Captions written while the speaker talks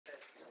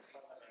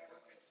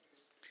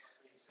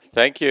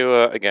Thank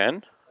you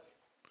again.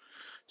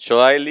 Shall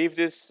I leave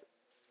this?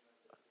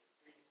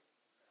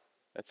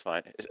 That's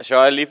fine.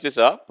 Shall I leave this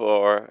up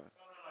or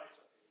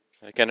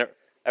can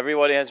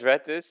everybody has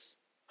read this?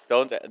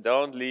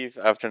 Don't leave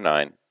after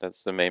 9.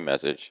 That's the main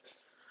message.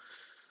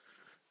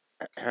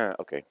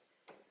 Okay.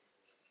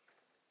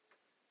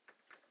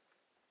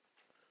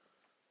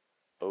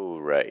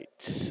 All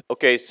right.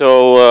 Okay.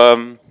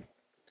 So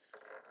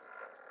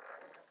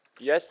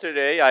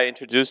yesterday I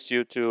introduced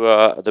you to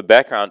the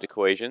background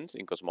equations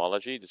in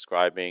cosmology,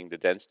 describing the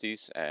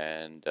densities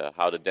and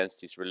how the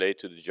densities relate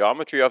to the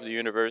geometry of the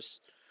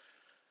universe.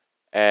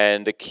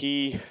 And the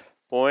key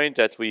point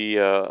that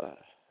the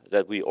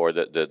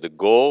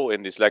goal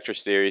in this lecture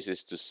series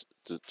is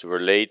to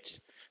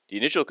relate the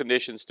initial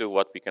conditions to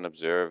what we can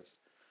observe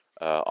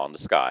on the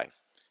sky.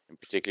 In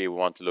particular, we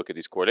want to look at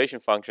these correlation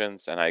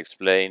functions, and I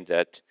explained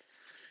that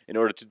in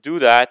order to do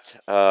that,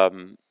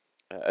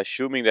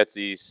 assuming that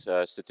these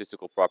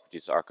statistical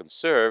properties are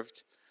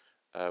conserved,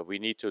 we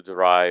need to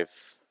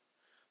derive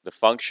the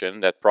function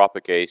that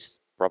propagates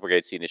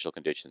the initial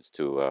conditions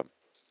to,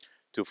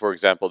 for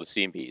example, the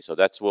CMB. So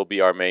that will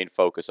be our main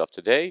focus of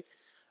today,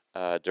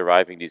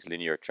 deriving these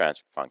linear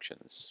transfer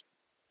functions.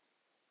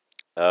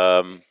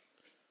 Okay,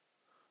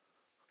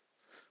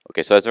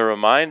 so as a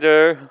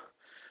reminder,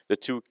 the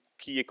two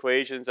key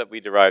equations that we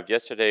derived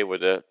yesterday were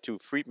the two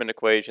Friedmann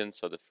equations.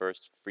 So the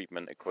first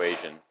Friedmann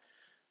equation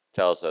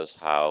tells us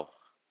how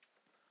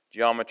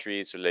geometry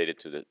is related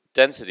to the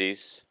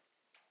densities.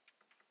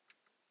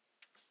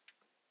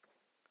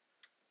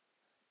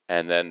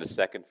 And then the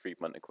second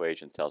Friedmann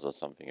equation tells us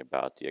something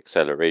about the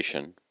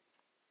acceleration,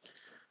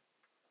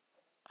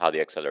 how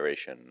the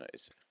acceleration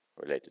is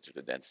related to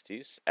the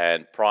densities.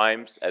 And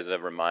primes, as a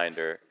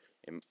reminder,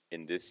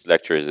 in this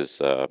lecture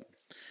is our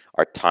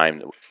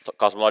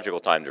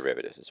cosmological time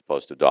derivatives as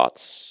opposed to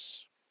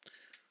dots.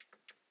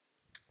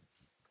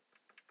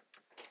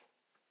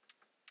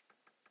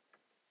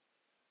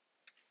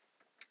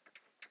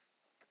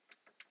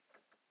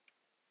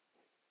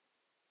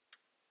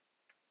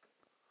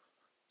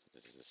 So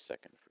this is the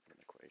second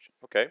Friedmann equation.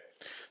 Okay,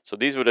 so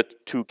these were the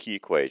two key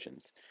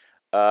equations.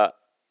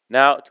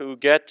 Now, to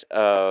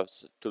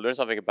learn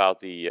something about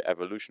the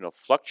evolution of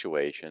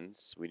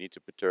fluctuations, we need to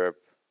perturb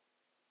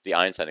the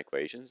Einstein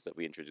equations that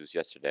we introduced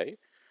yesterday.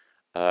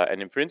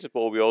 And in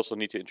principle, we also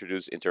need to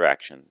introduce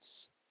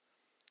interactions.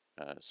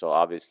 So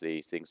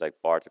obviously, things like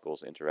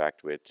particles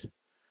interact with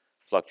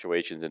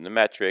fluctuations in the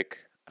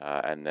metric,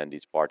 and then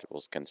these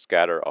particles can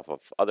scatter off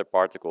of other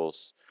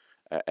particles.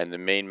 And the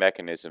main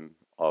mechanism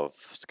of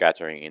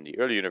scattering in the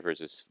early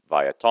universe is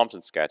via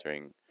Thomson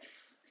scattering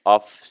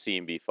of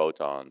CMB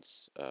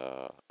photons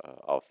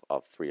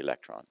of free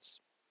electrons.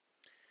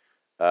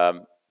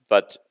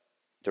 But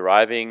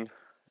deriving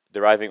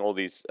all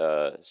these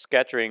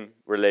scattering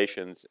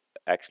relations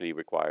actually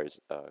requires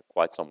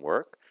quite some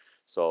work.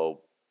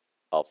 So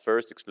I'll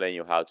first explain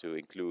you how to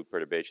include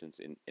perturbations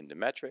in the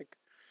metric,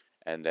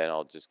 and then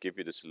I'll just give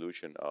you the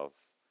solution of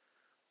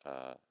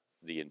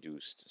the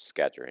induced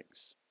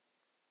scatterings.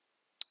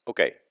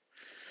 Okay,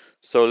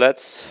 so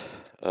let's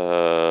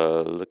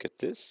look at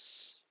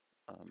this.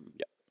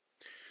 Yeah.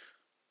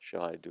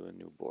 Shall I do a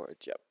new board?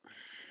 Yep.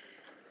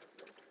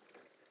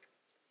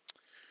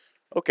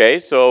 Okay,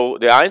 so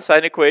the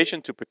Einstein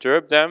equation to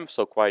perturb them.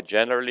 So quite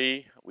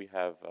generally, we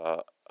have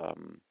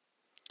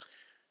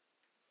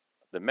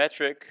the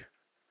metric,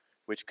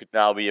 which could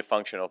now be a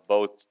function of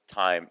both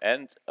time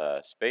and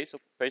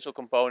spatial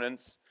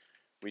components.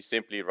 We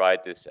simply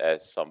write this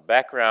as some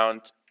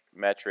background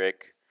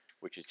metric,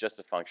 which is just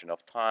a function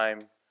of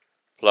time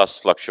plus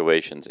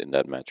fluctuations in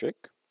that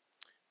metric,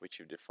 which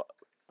you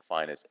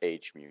define as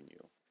h mu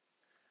nu,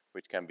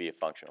 which can be a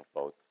function of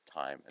both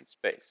time and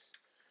space.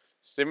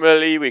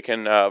 Similarly, we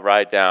can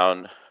write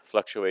down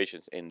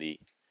fluctuations in the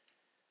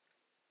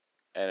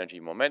energy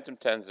momentum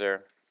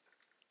tensor,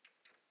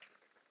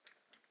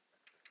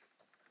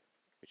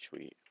 which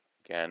we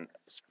can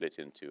split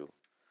into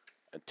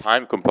a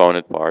time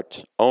component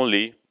part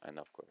only, and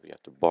of course we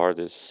have to bar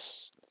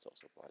this. Let's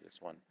also bar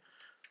this one,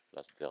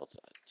 plus delta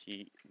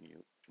t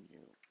mu nu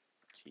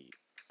t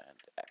and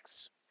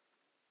x.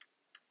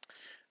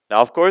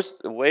 Now, of course,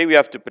 the way we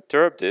have to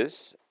perturb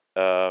this,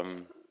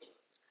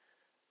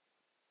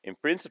 in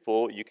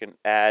principle, you can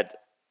add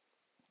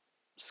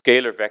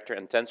scalar vector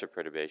and tensor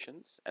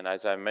perturbations. And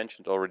as I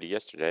mentioned already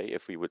yesterday,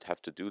 if we would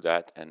have to do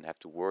that and have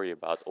to worry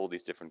about all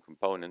these different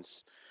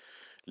components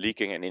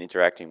leaking and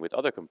interacting with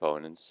other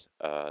components,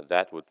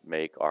 that would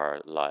make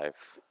our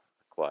life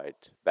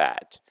quite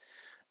bad.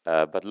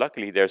 But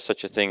luckily, there's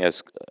such a thing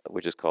as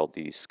which is called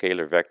the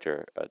scalar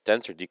vector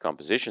tensor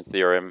decomposition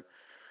theorem,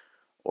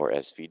 or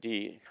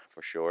SVD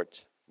for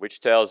short,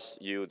 which tells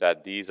you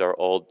that these are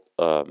all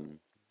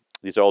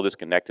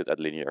disconnected at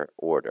linear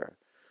order.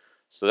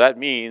 So that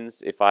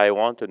means if I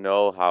want to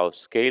know how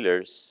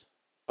scalars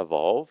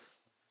evolve,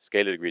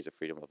 scalar degrees of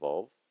freedom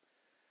evolve,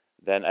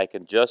 then I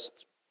can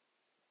just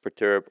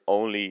perturb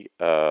only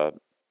the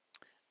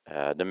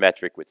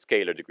metric with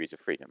scalar degrees of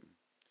freedom.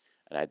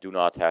 And I do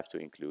not have to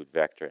include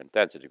vector and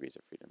tensor degrees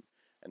of freedom.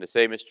 And the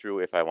same is true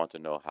if I want to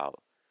know how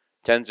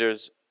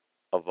tensors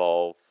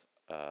evolve.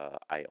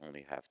 I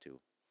only have to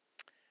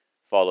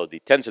follow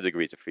the tensor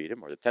degrees of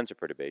freedom, or the tensor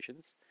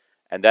perturbations.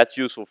 And that's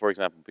useful, for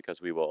example, because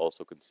we will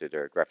also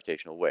consider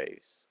gravitational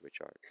waves, which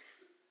are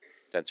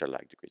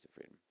tensor-like degrees of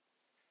freedom.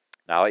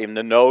 Now, in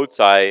the notes,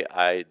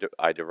 I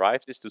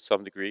derived this to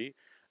some degree,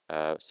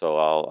 so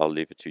I'll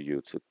leave it to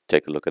you to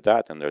take a look at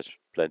that. And there's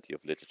plenty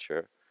of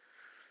literature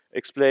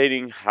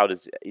explaining how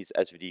this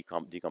SVD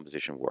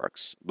decomposition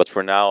works. But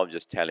for now, I'm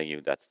just telling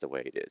you that's the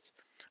way it is.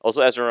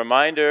 Also, as a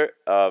reminder,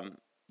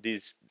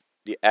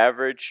 the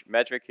average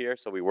metric here,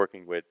 so we're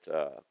working with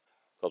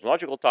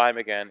cosmological time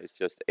again, is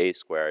just a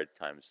squared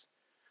times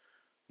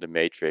the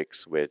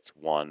matrix with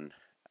 1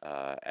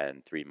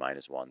 and 3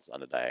 minus 1s on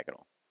the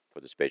diagonal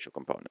for the spatial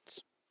components.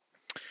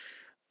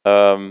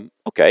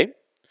 Okay,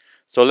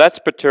 so let's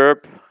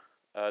perturb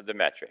the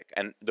metric.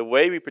 And the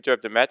way we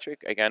perturb the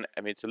metric, again,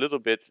 I mean, it's a little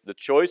bit, the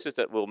choices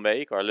that we'll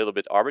make are a little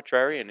bit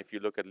arbitrary. And if you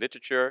look at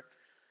literature,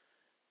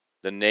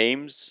 the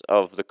names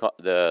of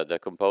the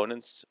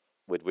components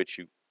with which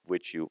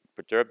you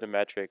perturb the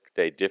metric,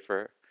 they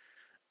differ.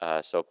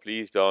 So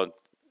please don't,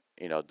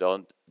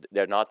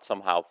 they're not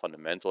somehow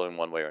fundamental in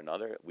one way or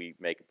another. We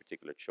make a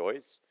particular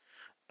choice.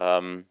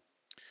 And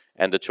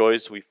the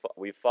choice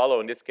we follow,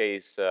 in this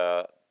case,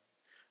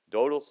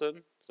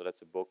 Dodelson, so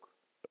that's a book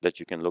that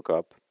you can look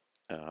up,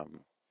 who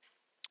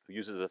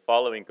uses the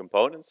following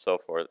components. So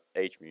for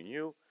h mu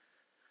nu,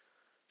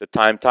 the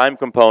time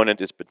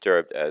component is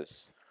perturbed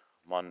as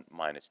 1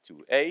 minus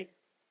 2a.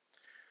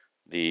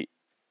 The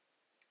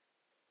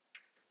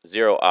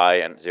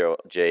 0i and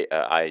 0j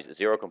I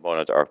 0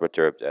 component are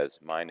perturbed as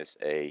minus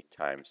a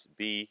times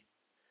b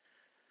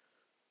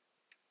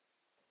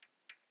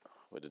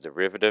with a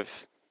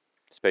derivative,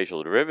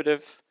 spatial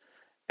derivative,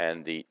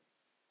 and the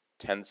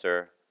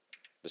tensor,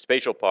 the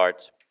spatial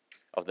part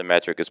of the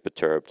metric is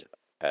perturbed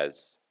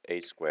as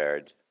a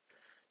squared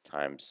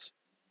times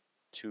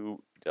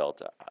 2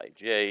 delta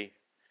ij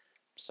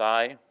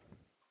psi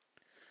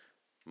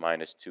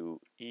minus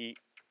 2e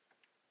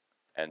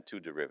and 2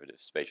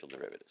 derivatives, spatial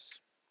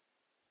derivatives.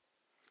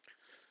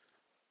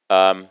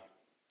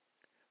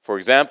 For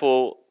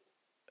example,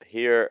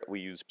 here we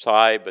use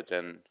psi, but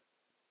then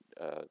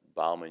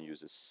Bauman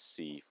uses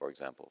c, for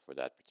example, for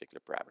that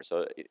particular parameter.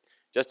 So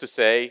just to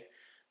say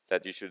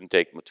that you shouldn't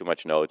take too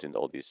much note in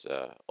all these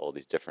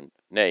different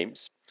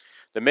names.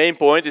 The main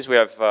point is we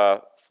have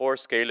 4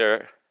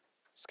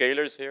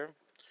 scalars here.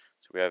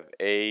 So we have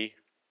a,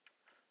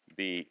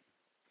 b,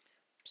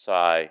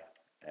 psi,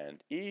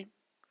 and e.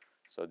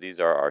 So these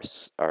are our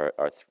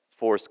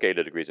 4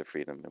 scalar degrees of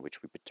freedom in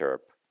which we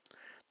perturb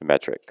the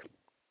metric.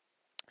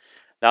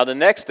 Now the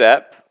next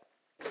step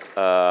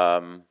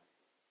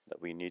that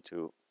we need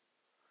to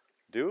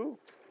do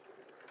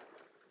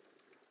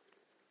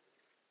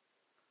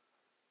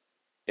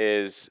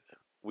is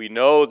we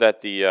know that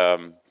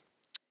the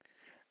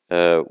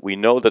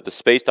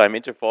space-time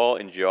interval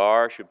in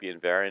GR should be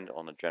invariant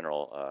on a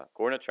general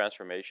coordinate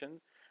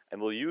transformation,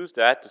 and we'll use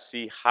that to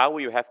see how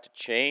we have to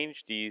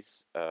change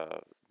these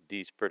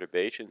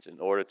perturbations in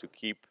order to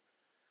keep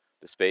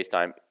the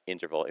space-time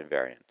interval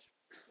invariant.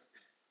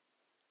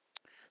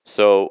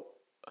 So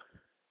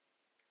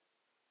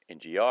in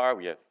GR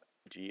we have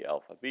G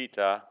alpha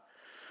beta,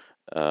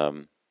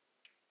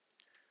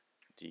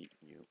 d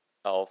mu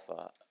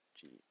alpha,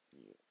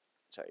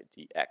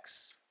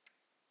 dx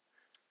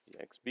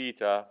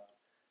beta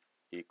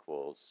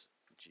equals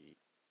g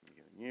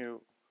mu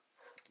nu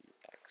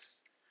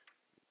dx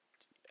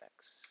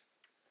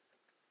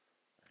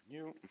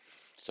nu.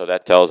 So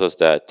that tells us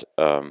that,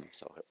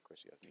 so of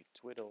course you have the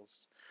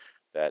twiddles,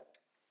 that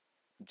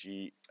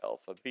g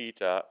alpha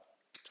beta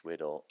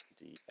twiddle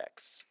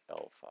dx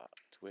alpha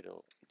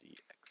twiddle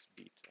dx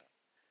beta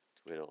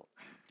twiddle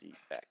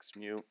dx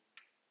mu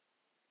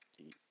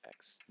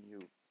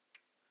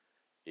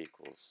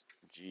equals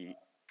g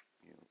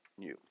mu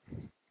nu.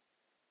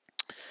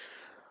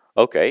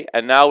 Okay,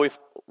 and now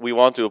we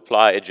want to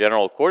apply a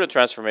general coordinate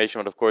transformation,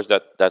 but of course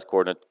that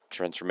coordinate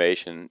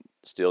transformation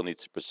still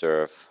needs to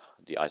preserve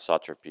the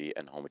isotropy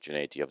and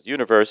homogeneity of the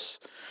universe.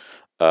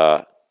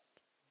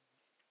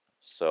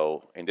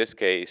 So in this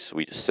case,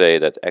 we say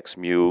that x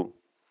mu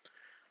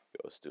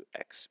goes to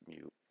x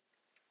mu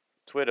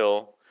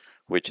twiddle,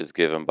 which is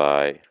given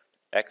by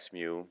x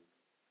mu,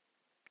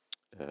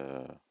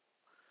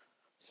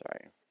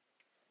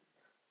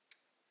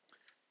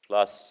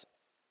 plus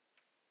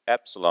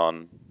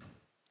epsilon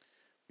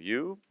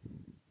u,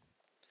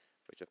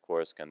 which of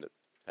course can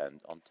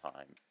depend on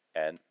time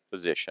and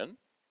position.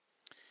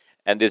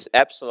 And this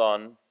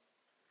epsilon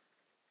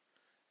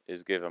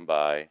is given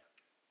by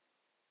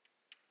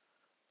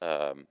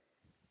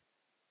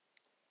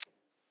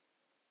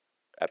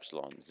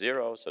epsilon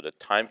 0, so the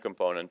time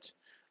component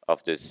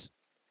of this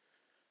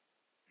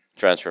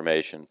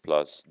transformation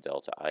plus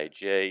delta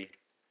ij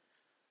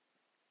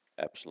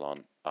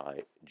epsilon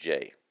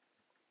ij.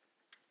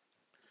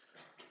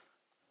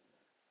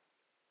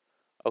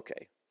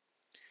 Okay,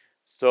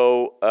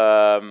 so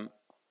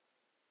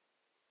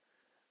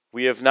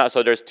we have now,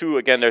 so there's two,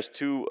 again, there's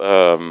two,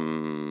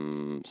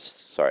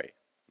 sorry,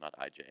 not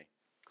ij,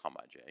 comma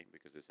j,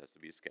 because this has to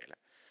be a scalar.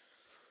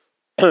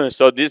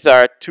 So these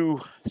are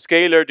two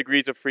scalar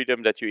degrees of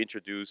freedom that you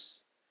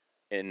introduce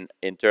in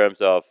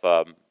terms of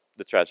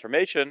the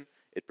transformation.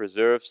 It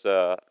preserves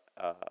the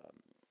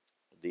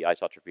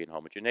isotropy and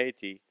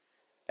homogeneity,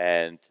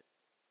 and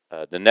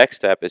the next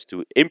step is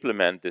to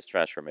implement this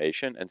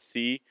transformation and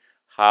see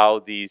how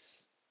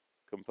these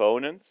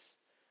components,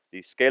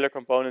 these scalar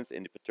components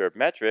in the perturbed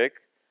metric,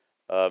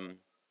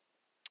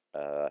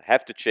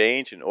 have to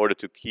change in order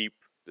to keep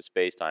the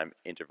space-time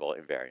interval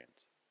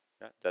invariant.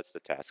 Yeah, that's the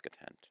task at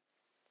hand.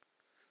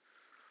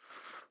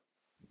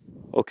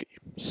 Okay,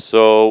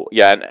 so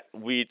yeah, and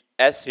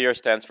S here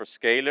stands for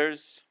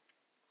scalars,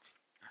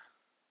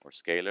 or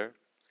scalar,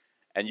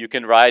 and you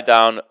can write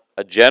down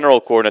a general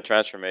coordinate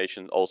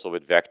transformation also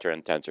with vector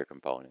and tensor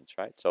components,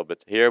 right? So,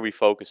 but here we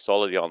focus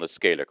solely on the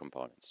scalar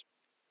components.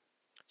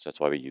 So that's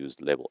why we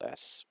use label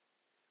S.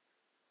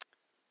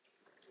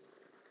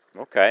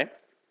 Okay.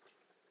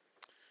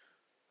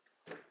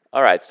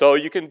 All right, so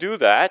you can do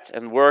that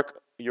and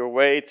work your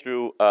way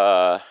through,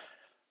 well,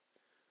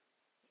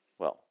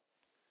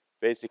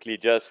 basically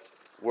just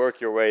work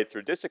your way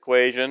through this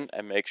equation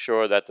and make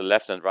sure that the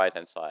left and right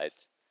hand side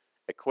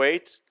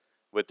equate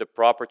with the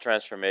proper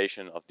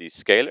transformation of these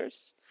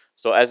scalars.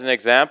 So as an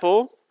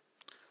example,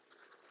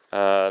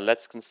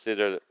 let's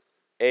consider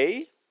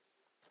A.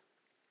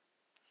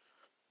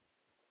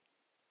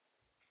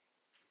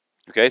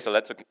 Okay, so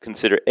let's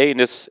consider A in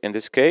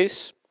this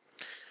case.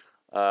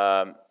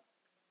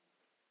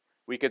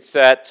 We could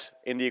set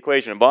in the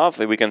equation above,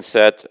 we can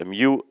set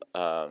mu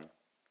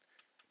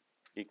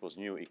equals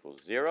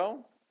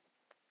 0.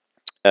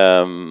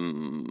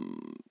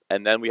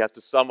 And then we have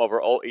to sum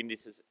over all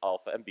indices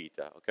alpha and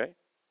beta, okay?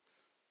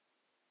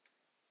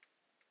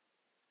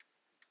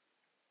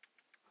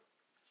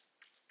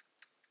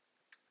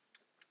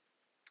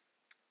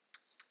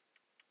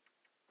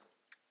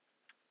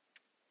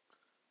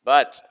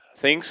 But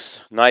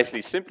things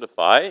nicely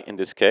simplify in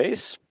this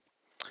case.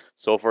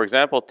 So for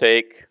example,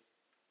 take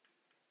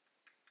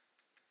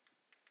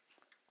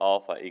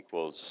alpha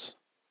equals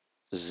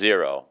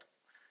 0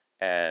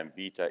 and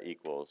beta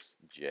equals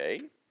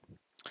j.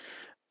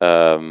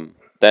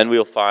 Then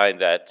we'll find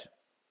that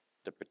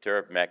the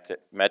perturbed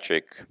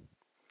metric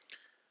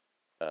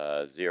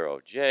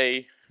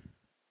 0j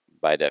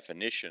by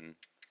definition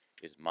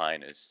is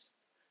minus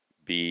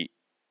b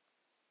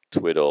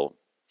twiddle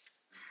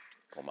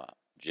comma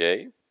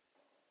j.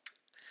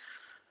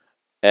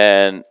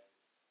 And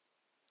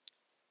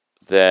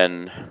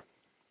then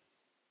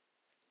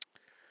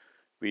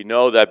we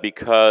know that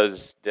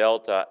because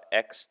delta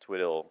x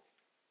twiddle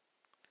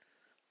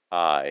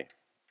I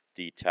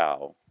d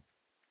tau,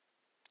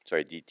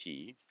 sorry,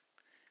 dt,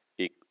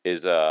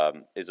 is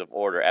of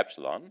order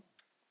epsilon,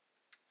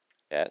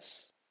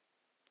 s.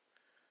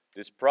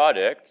 This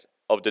product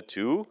of the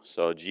two,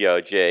 so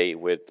Goj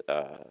with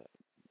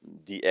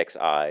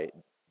dxi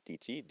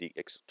dt,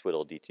 dx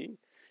twiddle dt,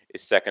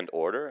 is second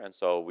order, and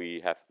so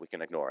we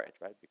can ignore it,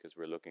 right? Because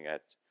we're looking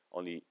at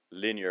only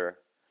linear.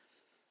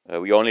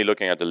 We're only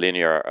looking at the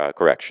linear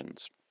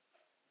corrections.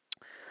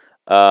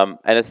 And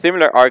a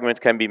similar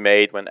argument can be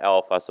made when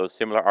alpha. So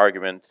similar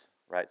argument,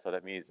 right? So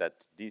that means that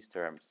these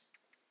terms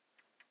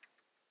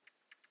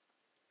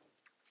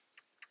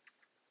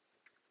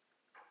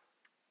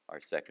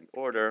are second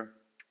order.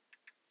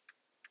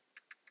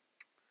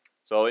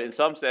 So in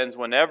some sense,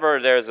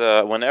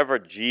 whenever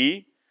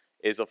G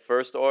is of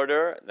first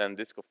order, then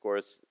this, of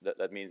course,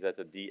 that means that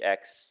the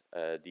dx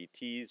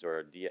dt's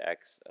or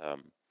dx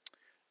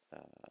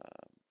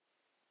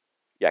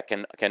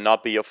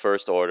cannot be of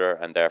first order,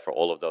 and therefore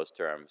all of those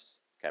terms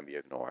can be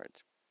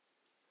ignored.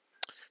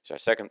 So our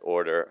second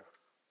order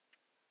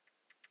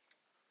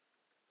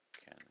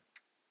can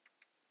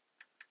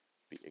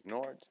be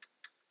ignored.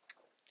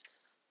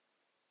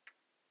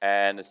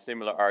 And a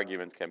similar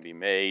argument can be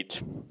made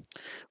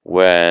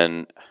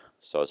when,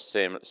 so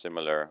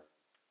similar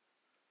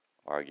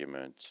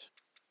argument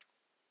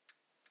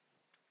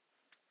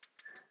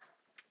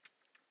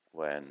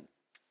when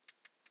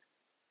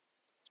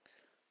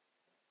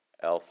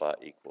alpha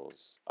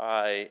equals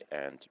I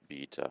and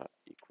beta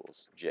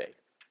equals j.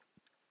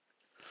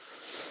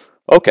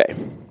 Okay.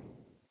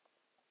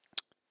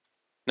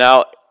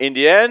 Now, in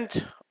the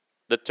end,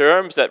 the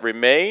terms that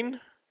remain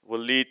will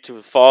lead to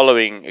the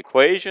following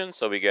equation.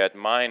 So we get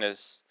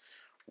minus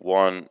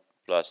 1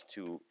 plus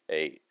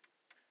 2a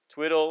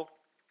twiddle.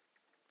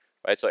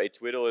 Right, so a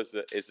twiddle is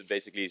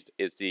basically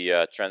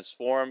the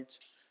transformed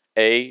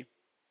a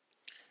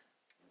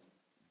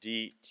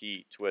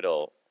dt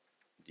twiddle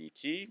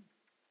dt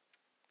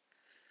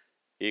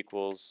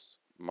equals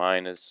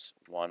minus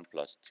 1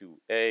 plus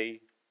 2a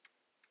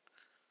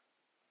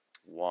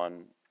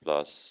 1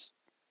 plus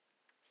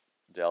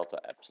delta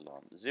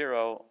epsilon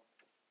 0.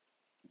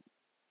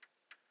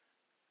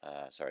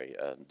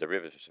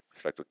 Derivative of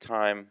reflective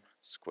time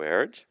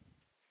squared,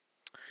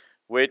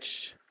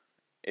 which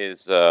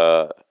is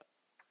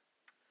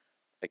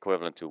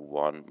equivalent to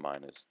 1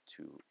 minus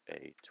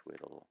 2a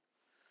twiddle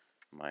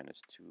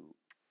minus 2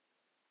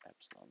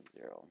 epsilon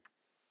 0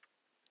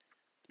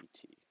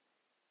 dt.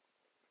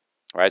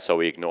 All right, so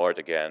we ignored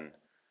again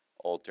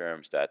all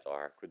terms that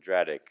are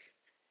quadratic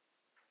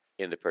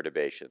in the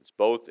perturbations,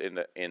 both in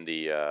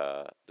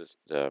the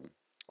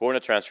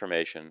coordinate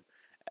transformation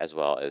as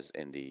well as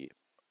in the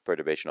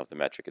perturbation of the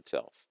metric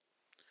itself.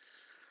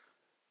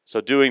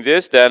 So doing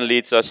this then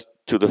leads us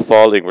to the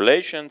following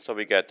relation. So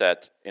we get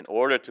that in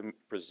order to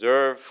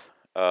preserve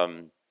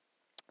the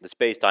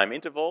space-time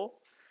interval,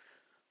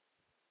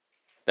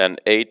 then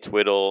A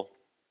twiddle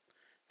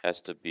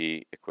has to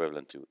be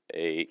equivalent to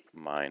A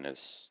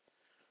minus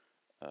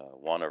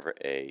 1 over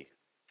A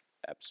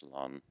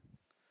epsilon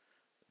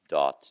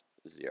dot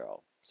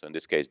 0. So in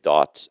this case,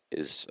 dot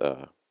is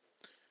a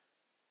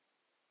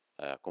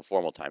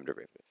conformal time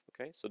derivative.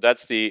 Okay, so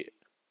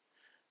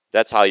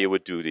that's how you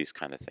would do these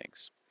kind of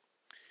things.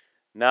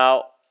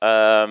 Now,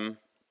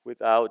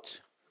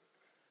 without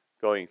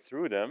going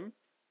through them,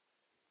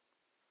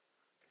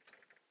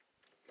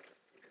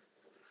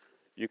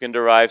 you can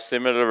derive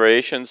similar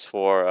relations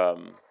for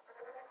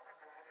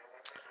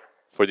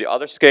the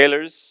other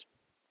scalars.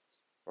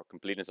 For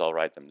completeness, I'll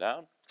write them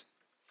down.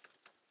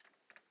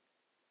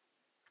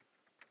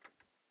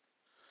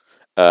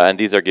 And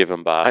these are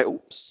given by,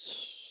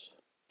 oops,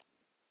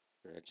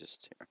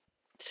 just here.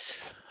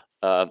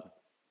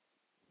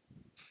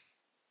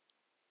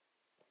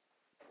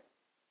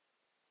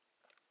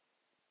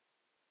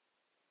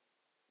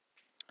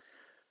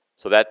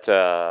 So that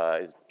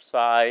is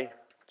psi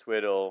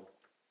twiddle,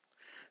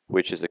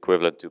 which is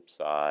equivalent to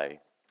psi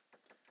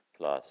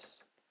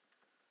plus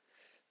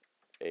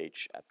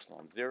h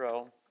epsilon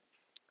 0.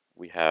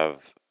 We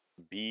have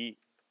b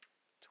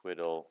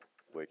twiddle,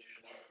 which...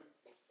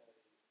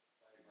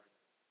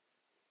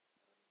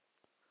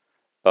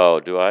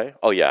 Oh, do I?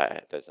 Oh, yeah,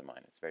 there's a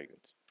minus. Very good.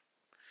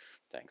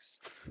 Thanks.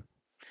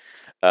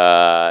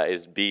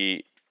 Is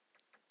b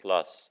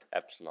plus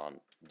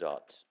epsilon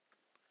dot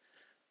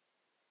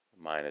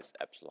minus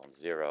epsilon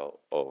 0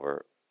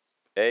 over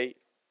a.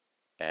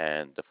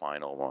 And the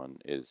final one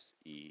is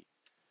e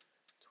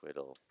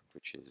twiddle,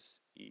 which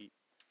is e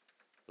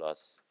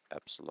plus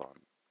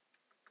epsilon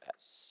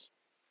s.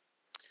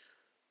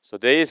 So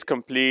these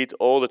complete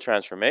all the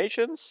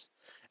transformations.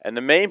 And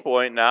the main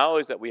point now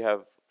is that we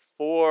have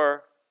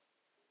four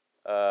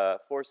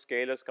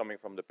scalars coming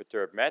from the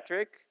perturbed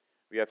metric.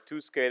 We have two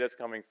scalars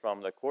coming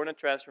from the coordinate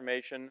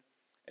transformation.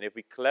 And if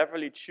we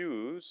cleverly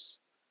choose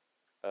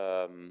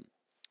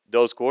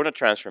those coordinate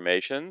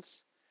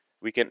transformations,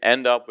 we can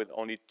end up with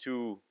only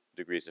 2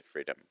 degrees of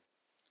freedom.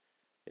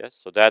 Yes,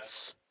 so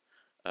that's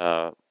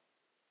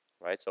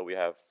right. So we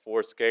have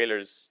 4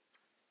 scalars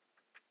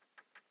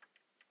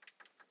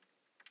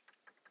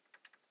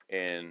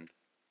in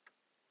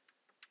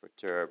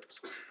perturbed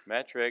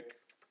metric,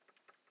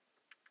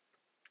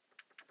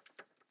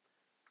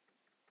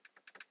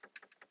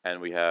 and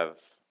we have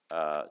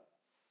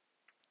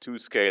 2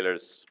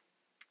 scalars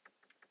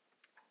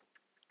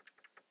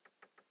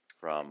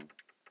from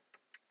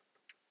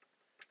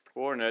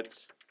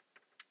coordinate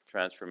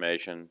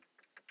transformation.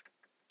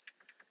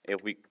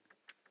 If we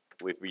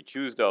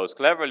choose those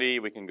cleverly,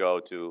 we can go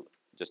to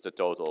just a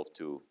total of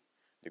 2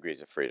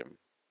 degrees of freedom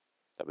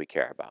that we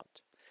care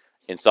about.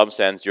 In some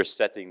sense, you're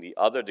setting the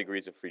other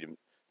degrees of freedom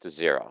to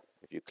 0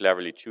 if you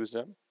cleverly choose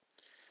them.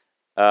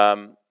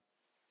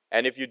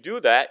 And if you do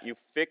that, you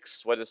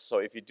fix what is, so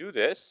if you do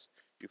this,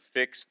 you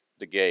fix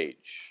the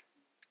gauge.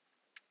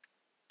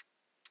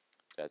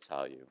 That's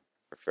how you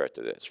refer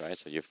to this, right?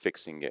 So you're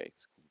fixing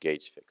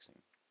gauge fixing.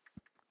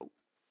 Oh.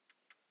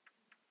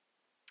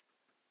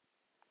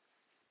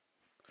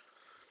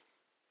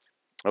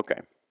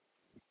 Okay.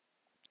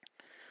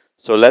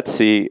 So let's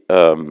see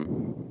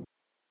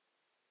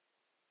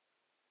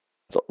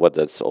what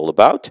that's all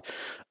about.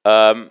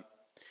 And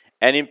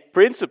in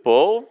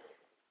principle,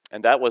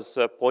 and that was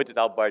pointed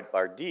out by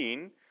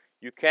Daan,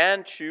 you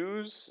can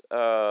choose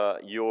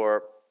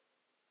your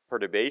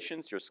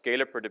perturbations, your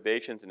scalar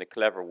perturbations in a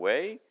clever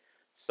way,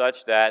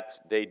 such that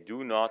they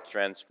do not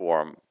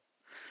transform.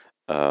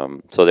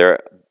 So they're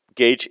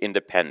gauge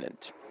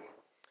independent.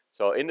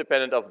 So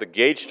independent of the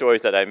gauge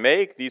choice that I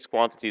make, these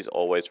quantities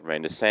always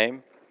remain the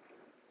same.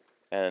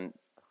 And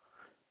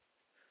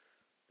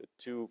the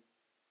 2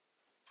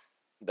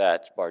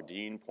 that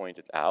Daan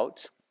pointed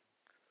out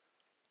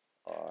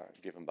are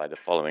given by the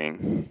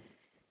following.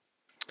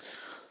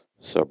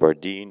 So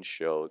Daan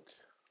showed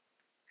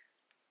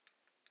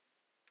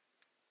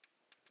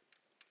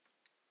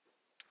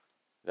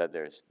that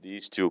there's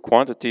these 2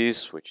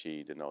 quantities, which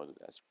he denoted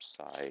as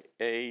psi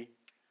a.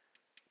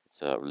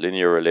 It's a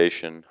linear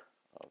relation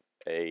of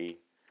a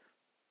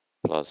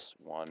plus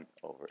 1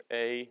 over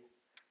a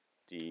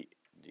d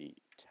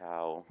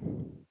tau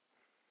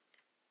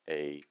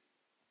a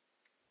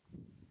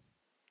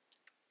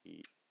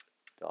e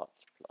dot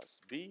plus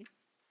b,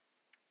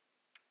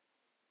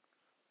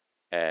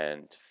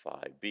 and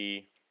phi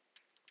b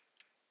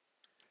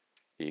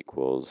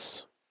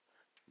equals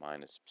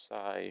minus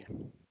psi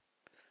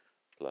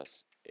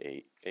plus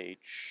ah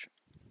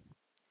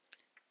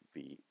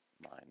b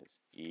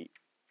minus e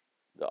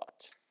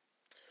dot.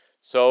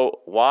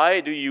 So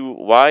why do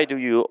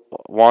you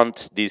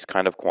want these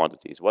kind of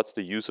quantities? What's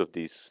the use of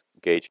these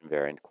gauge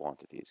invariant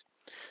quantities?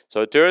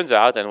 So it turns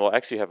out, and we'll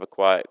actually have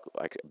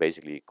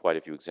basically quite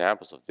a few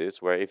examples of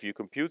this, where if you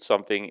compute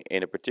something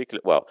in a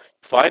particular, well,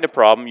 find a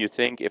problem, you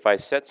think if I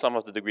set some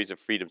of the degrees of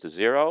freedom to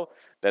 0,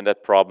 then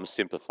that problem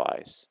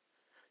simplifies.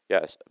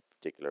 Yes, a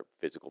particular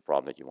physical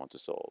problem that you want to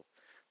solve.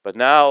 But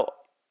now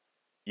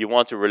you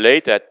want to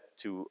relate that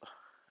to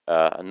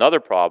another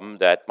problem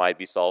that might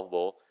be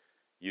solvable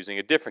using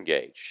a different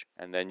gauge.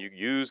 And then you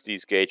use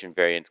these gauge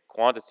invariant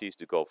quantities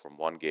to go from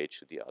one gauge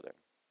to the other.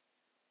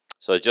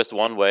 So it's just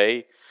one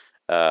way.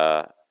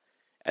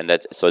 And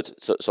that's so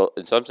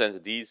in some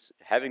sense,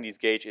 having these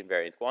gauge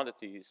invariant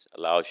quantities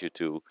allows you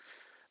to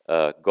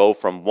go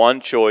from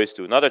one choice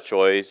to another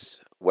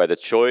choice, where the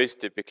choice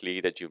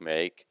typically that you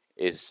make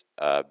is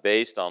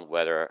based on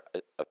whether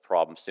a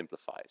problem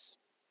simplifies.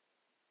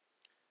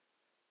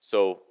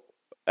 So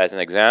as an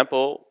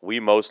example, we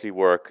mostly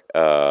work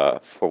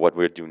for what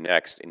we'll do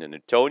next in the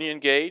Newtonian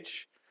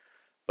gauge,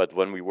 but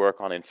when we work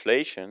on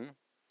inflation,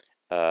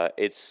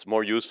 it's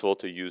more useful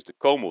to use the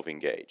co-moving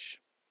gauge.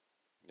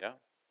 Yeah,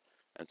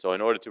 and so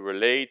in order to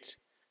relate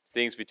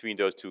things between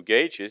those two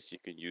gauges, you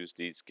can use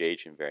these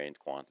gauge invariant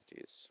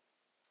quantities.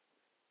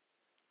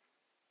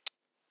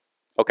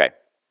 Okay,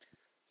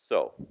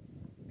 so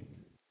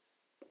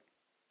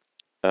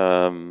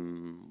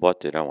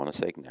what did I want to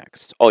say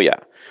next? Oh yeah.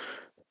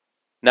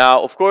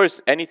 Now, of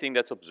course, anything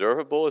that's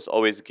observable is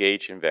always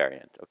gauge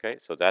invariant. Okay,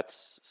 so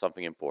that's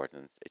something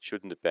important. It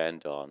shouldn't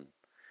depend on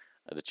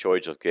the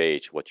choice of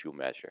gauge what you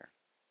measure.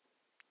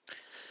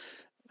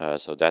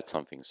 So that's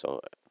something.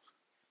 So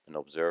an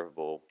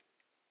observable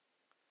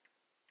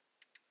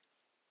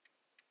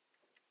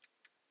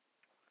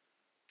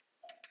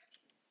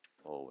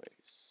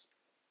always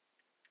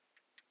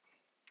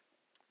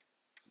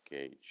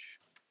gauge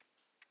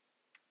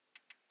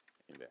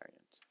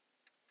invariant.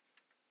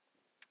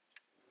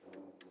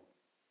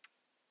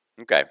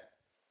 Okay.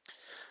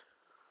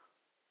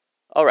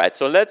 All right.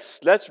 So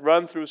let's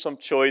run through some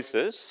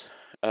choices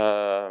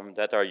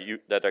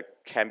that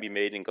can be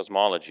made in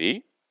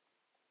cosmology.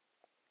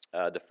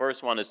 The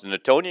first one is the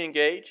Newtonian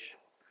gauge,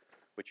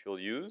 which we'll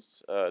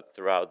use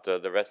throughout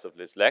the rest of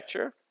this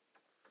lecture.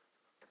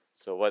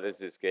 So what is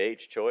this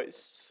gauge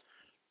choice?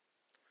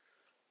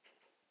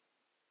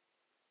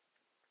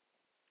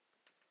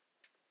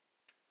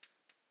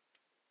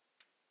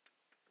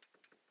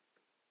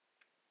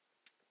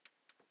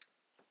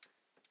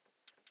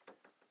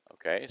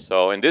 Okay,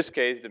 so in this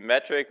case, the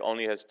metric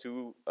only has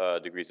 2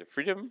 degrees of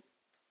freedom.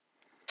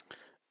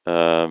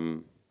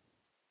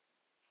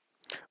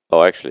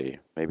 Oh, actually,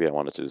 maybe I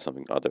wanted to do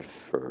something other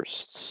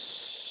first.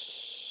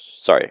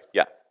 Sorry,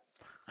 yeah,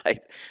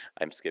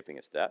 I'm skipping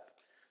a step.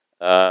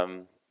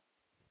 I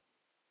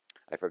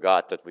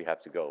forgot that we have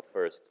to go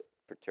first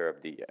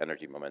perturb the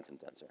energy momentum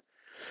tensor.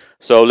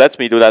 So let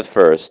me do that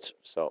first.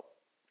 So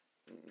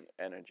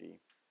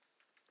energy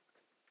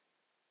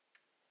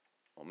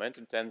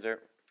momentum tensor.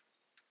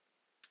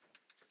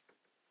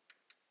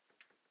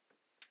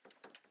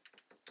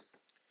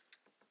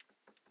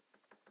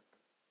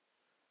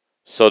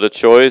 So the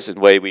choice and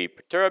way we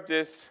perturb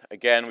this,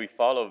 again, we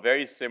follow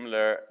very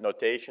similar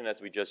notation as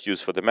we just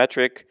used for the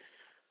metric.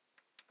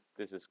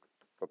 This is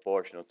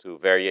proportional to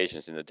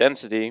variations in the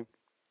density.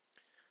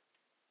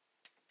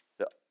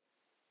 The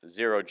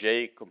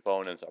 0j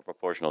components are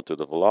proportional to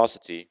the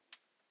velocity.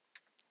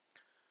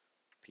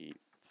 P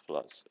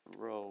plus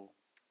rho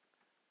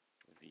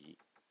v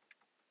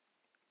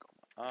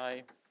comma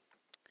I.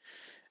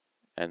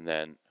 And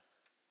then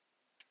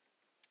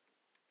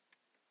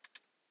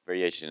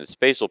variation in the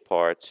spatial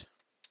part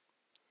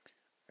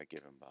are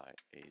given by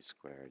a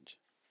squared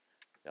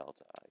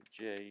delta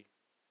ij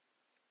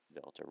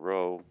delta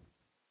rho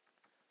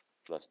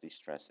plus the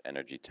stress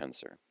energy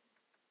tensor.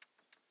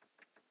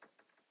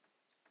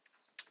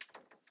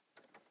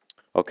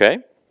 Okay,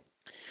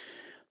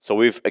 so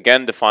we've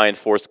again defined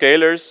 4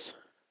 scalars: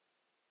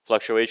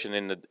 fluctuation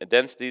in the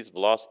densities,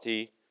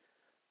 velocity,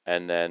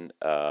 and then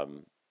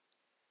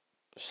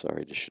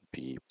sorry, this should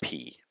be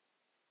P,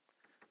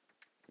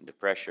 the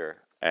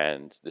pressure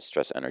and the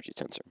stress energy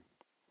tensor.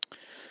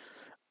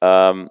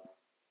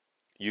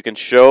 You can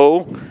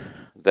show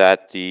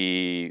that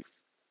the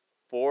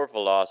 4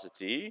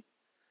 velocity,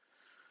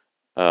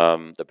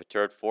 the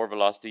perturbed 4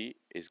 velocity,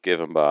 is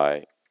given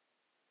by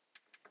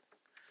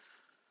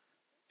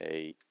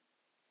a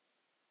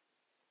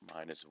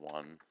minus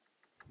 1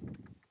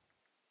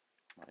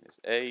 minus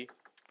a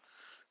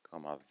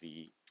comma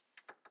v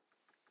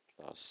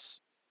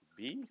plus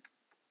b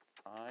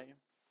I.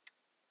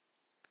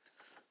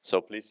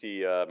 So please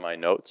see my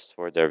notes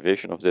for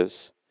derivation of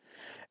this.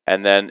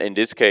 And then in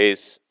this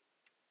case,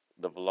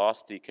 the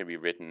velocity can be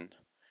written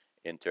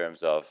in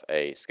terms of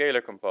a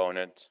scalar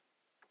component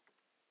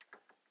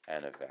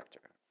and a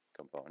vector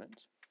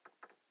component.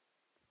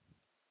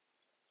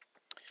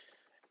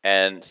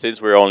 And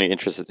since we're only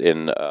interested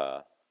in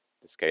the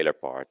scalar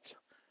part,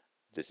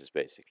 this is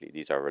basically,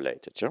 these are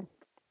related. Sure?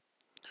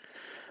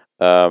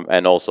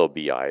 And also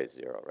BI is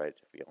 0, right?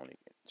 If we only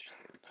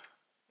interested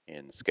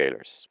in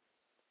scalars.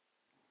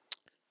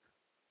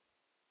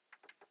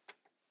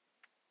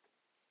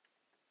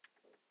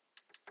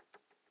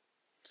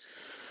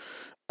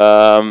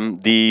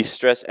 The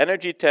stress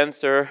energy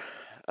tensor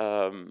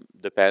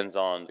depends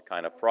on the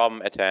kind of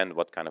problem at hand,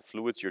 what kind of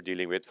fluids you're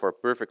dealing with. For a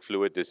perfect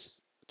fluid,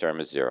 this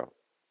term is 0.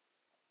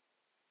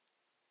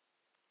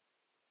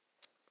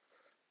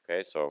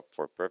 Okay, so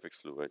for perfect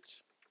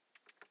fluids,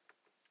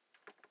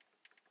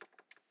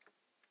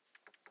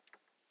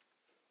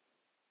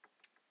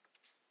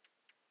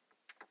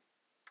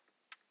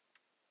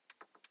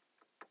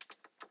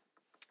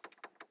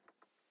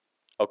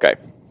 okay.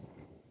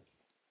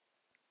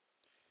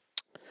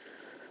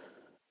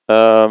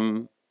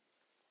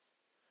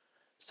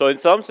 So in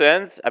some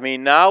sense, I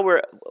mean, now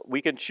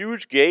we can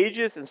choose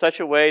gauges in such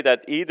a way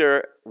that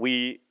either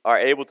we are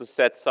able to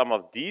set some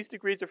of these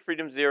degrees of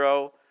freedom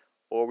 0,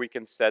 or we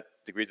can set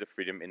degrees of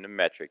freedom in the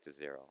metric to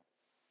 0.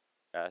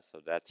 Yeah,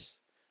 so that's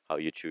how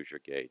you choose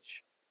your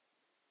gauge.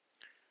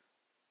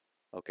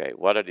 Okay,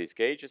 what are these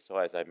gauges? So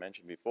as I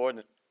mentioned before,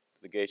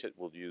 the gauge that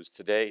we'll use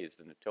today is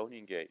the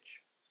Newtonian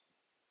gauge.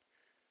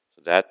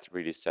 So that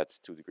really sets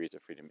 2 degrees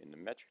of freedom in the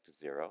metric to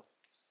 0.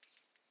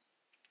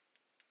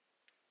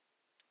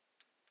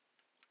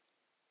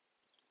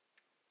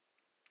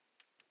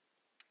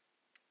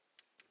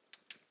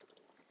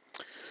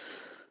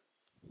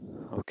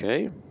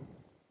 Okay.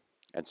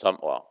 And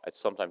it's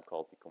sometimes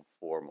called the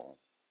conformal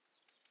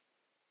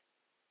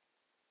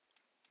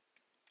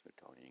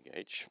Newtonian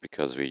gauge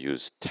because we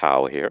use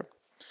tau here.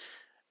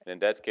 And in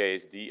that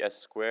case, ds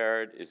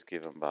squared is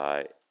given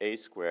by a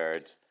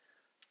squared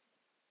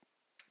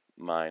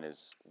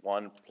minus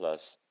 1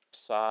 plus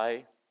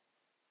psi,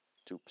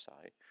 2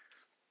 psi,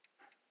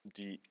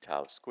 d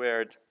tau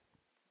squared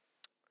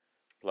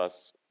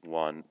plus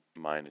 1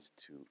 minus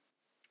 2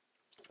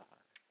 psi,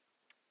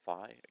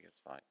 phi, I guess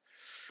phi,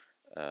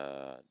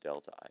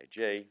 delta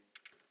ij,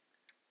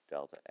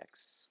 delta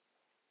x,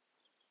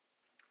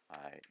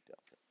 I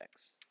delta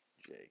x,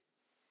 j.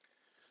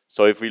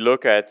 So if we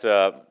look at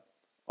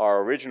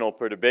our original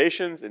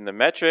perturbations in the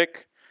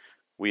metric,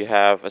 we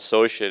have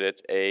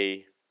associated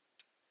A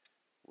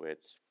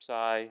with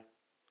psi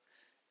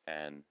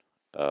and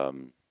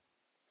um,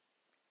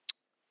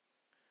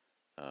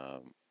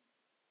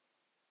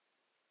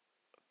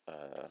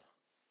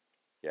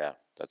 yeah,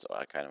 that's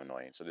kind of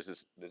annoying. So this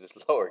is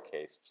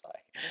lowercase psi,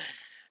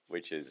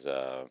 which is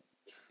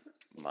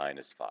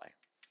minus phi.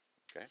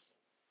 Okay,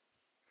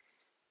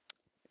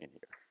 in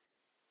here.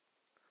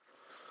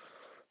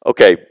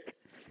 Okay.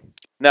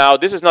 Now,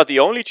 this is not the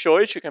only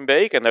choice you can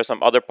make, and there's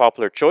some other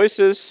popular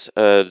choices.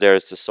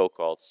 There's the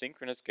so-called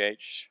synchronous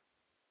gauge.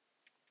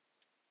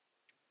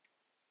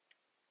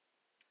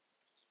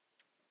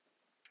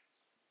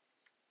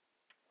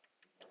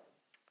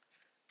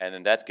 And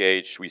in that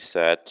gauge, we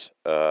set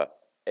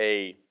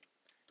A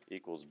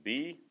equals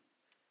B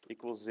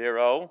equals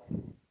 0.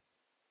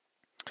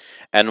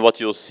 And what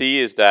you'll see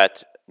is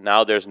that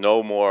now there's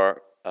no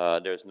more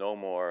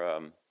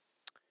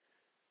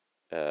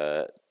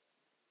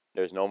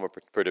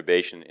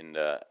perturbation in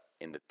the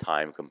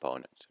time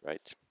component,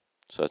 right?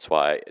 So that's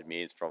why it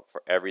means for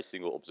every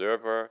single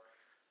observer,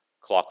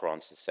 clock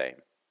runs the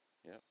same.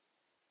 Yeah.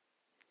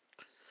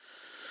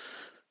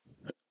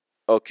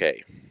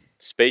 Okay,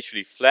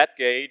 spatially flat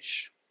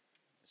gauge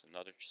is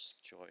another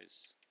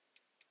choice.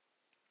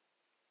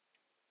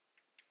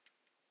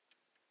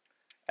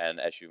 And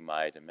as you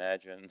might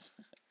imagine,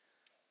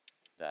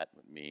 that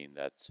would mean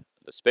that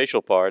the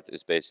spatial part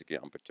is basically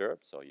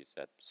unperturbed. So you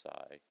set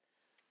psi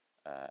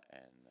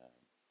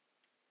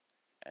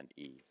and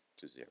e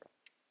to 0.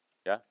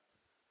 Yeah.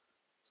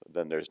 So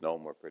then there's no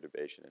more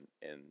perturbation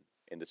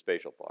in the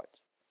spatial part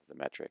of the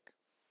metric.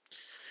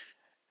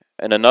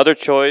 And another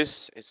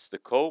choice is the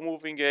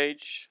co-moving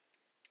gauge.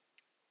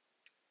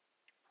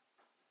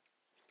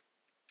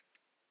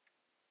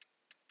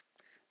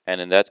 And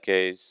in that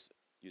case,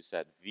 you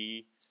set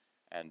V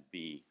and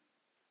B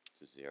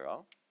to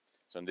 0.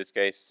 So in this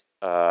case,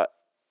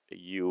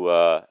 you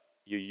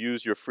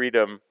use your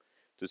freedom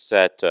to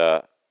set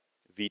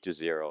V to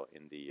 0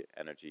 in the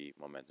energy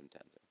momentum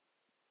tensor.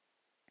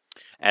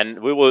 And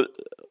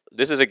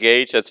this is a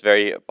gauge that's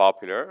very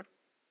popular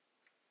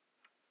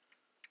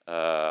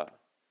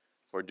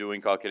for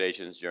doing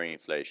calculations during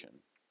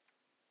inflation.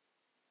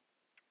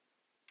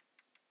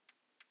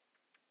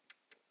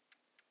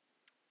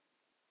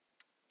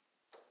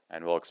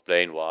 And we'll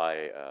explain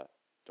why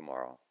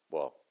tomorrow.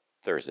 Well,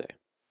 Thursday.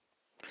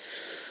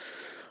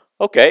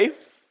 Okay.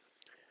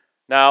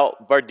 Now,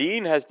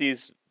 Bardeen has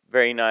these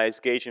very nice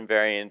gauge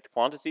invariant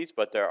quantities,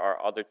 but there are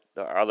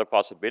other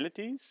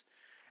possibilities.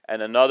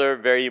 And another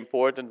very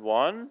important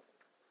one,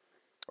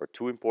 or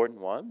two important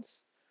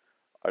ones,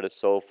 are the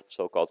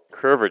so-called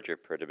curvature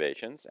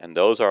perturbations. And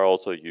those are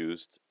also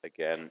used,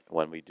 again,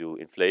 when we do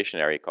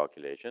inflationary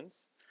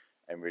calculations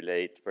and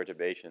relate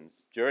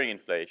perturbations during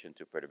inflation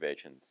to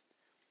perturbations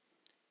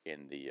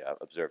in the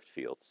observed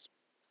fields.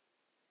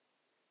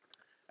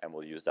 And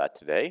we'll use that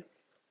today,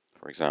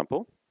 for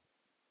example.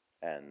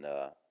 and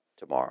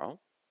tomorrow.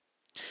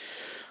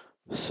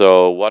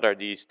 So what are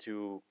these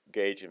two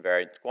gauge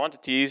invariant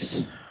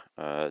quantities?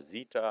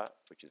 Zeta,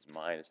 which is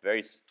minus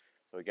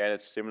so again,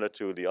 it's similar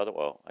to the other,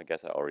 well, I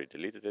guess I already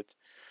deleted it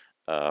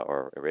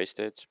or erased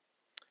it,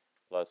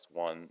 plus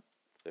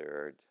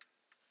 1/3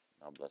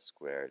 nabla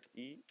squared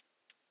E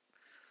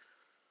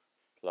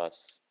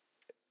plus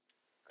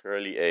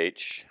curly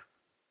H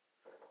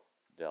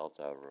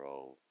delta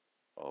rho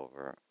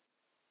over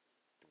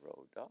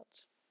rho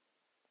dot.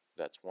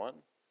 That's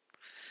one.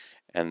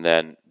 And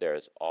then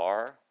there's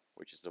R,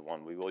 which is the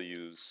one we will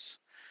use.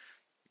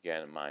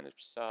 Again, minus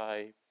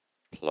psi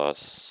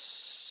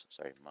plus,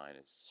 sorry,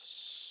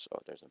 minus, oh,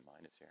 there's a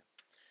minus here.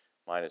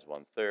 Minus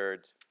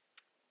 1/3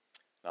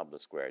 nabla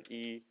squared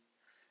E.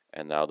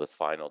 And now the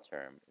final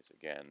term is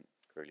again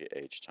curly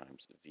H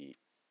times V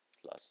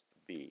plus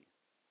B.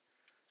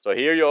 So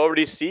here you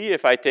already see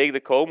if I take the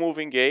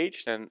co-moving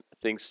gauge, then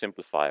things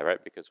simplify,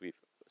 right? Because we've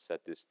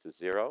set this to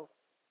 0.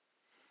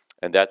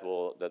 And that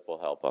will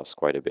help us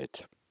quite a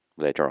bit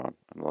later on,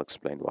 and I'll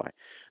explain why.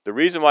 The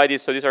reason why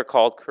these are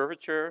called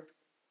curvature.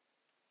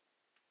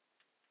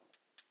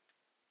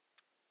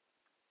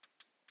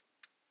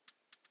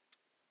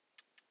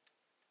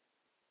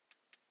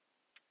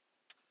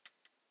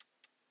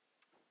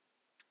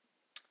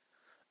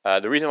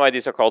 The reason why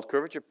these are called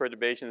curvature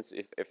perturbations,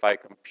 if I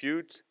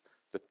compute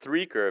the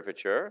 3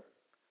 curvature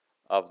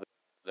of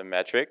the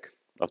metric,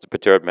 of the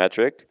perturbed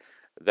metric,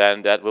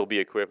 then that will be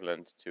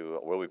equivalent to,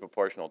 will be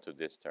proportional to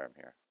this term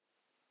here.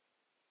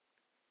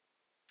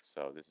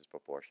 So this is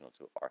proportional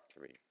to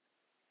R3.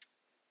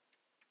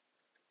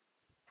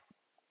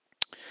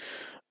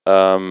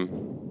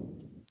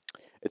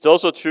 It's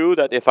also true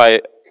that if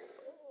I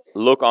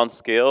look on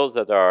scales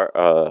that are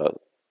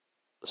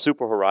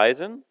super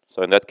horizon,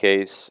 so in that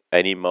case,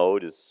 any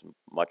mode is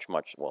much,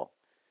 well,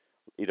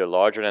 either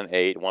larger than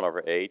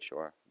 1/h,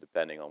 or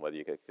depending on whether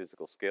you get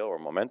physical scale or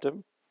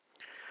momentum,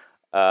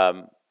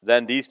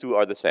 then these two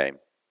are the same.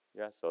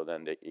 Yeah, so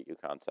then you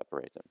can't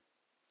separate them.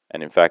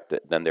 And in fact,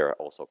 then they're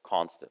also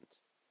constant,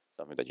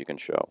 something that you can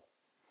show.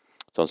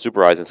 So on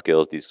super horizon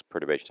scales, these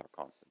perturbations are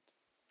constant.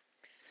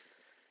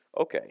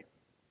 Okay.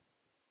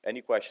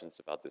 Any questions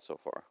about this so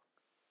far?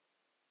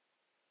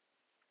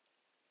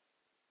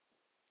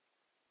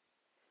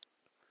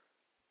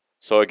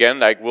 So again,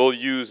 like we'll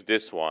use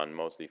this one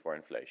mostly for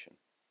inflation.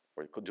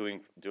 We're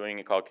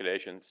doing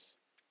calculations.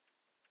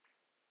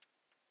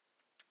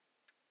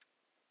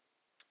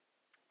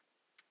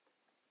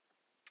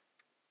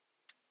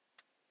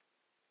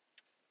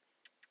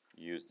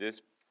 Use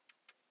this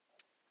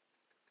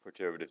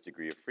perturbative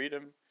degree of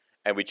freedom,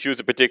 and we choose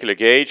a particular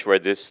gauge where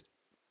this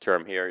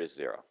term here is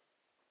 0.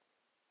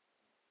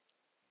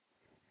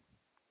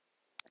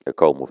 A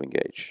co-moving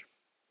gauge.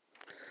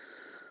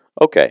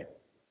 Okay.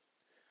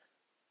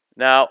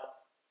 Now,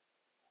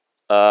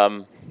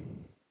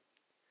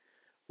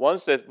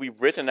 once that we've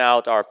written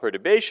out our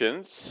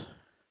perturbations,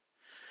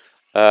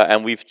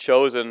 and we've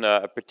chosen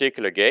a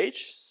particular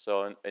gauge,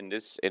 so in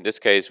this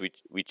case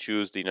we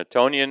choose the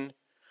Newtonian,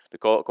 the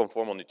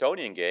conformal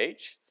Newtonian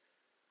gauge.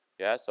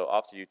 Yeah, so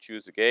after you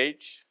choose the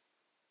gauge,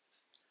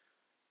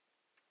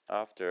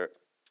 after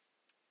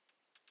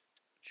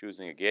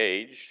choosing a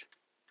gauge,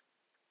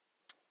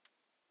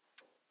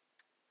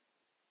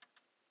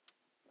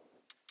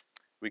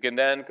 we can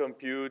then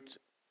compute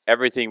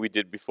everything we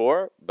did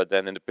before, but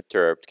then in the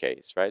perturbed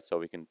case, right? So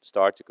we can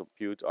start to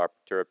compute our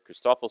perturbed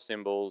Christoffel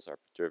symbols, our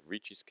perturbed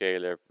Ricci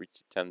scalar,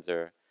 Ricci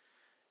tensor,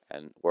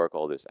 and work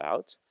all this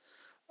out.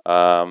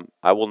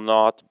 I will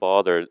not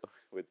bother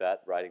with that,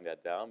 writing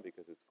that down,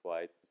 because it's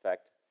quite, in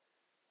fact,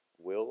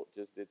 Will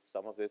just did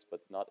some of this,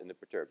 but not in the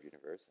perturbed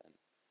universe. And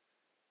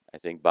I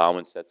think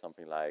Bauman said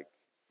something like,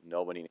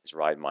 nobody in his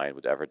right mind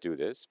would ever do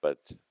this,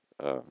 but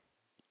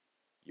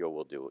you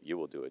will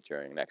do it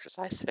during an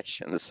exercise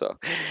session. So,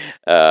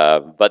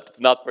 but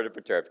not for the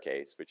perturbed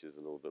case, which is a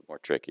little bit more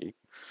tricky,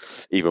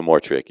 even more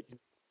tricky.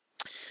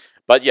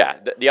 But yeah,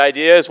 the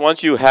idea is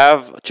once you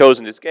have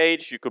chosen this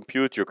gauge, you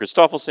compute your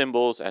Christoffel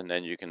symbols, and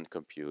then you can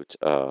compute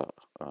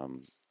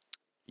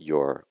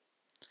your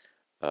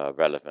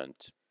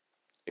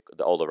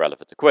all the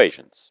relevant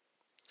equations.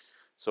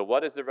 So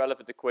what is the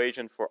relevant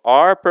equation for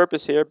our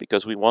purpose here?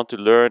 Because we want to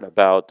learn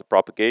about the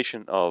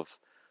propagation of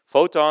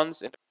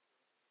photons in the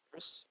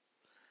universe.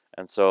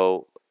 And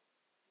so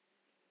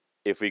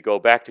if we go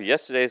back to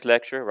yesterday's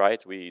lecture,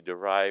 right, we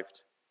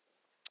derived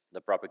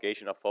the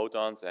propagation of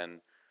photons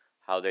and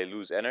how they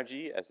lose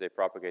energy as they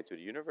propagate to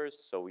the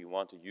universe. So we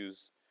want to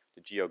use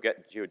the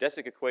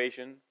geodesic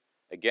equation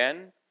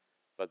again,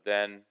 but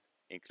then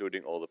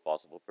including all the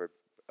possible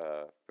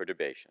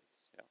perturbations.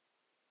 Yeah.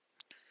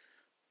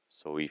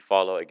 So we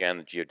follow again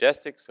the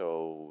geodesic.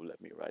 So let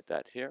me write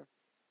that here.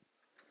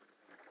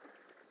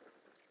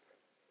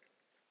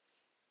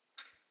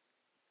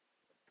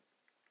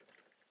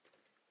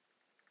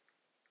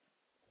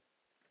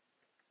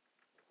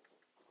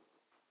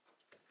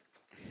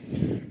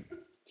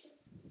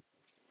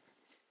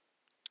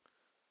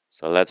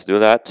 So let's do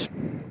that.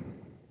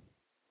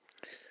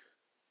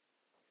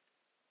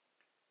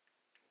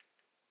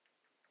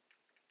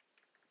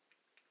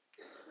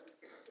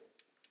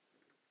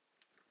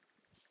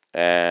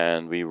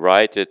 and we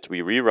rewrite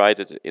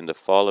it in the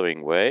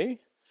following way.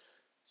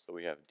 So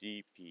we have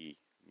dp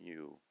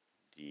mu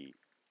d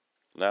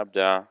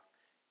lambda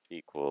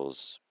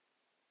equals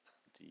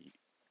d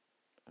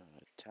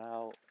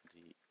tau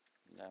d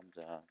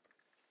lambda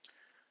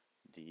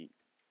d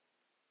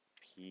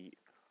p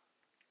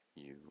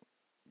u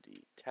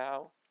d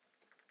tau.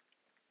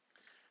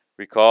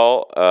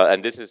 Recall,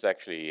 and this is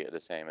actually the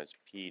same as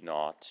p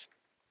naught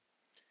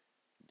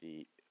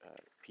d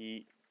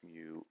p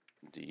mu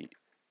d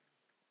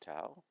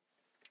tau.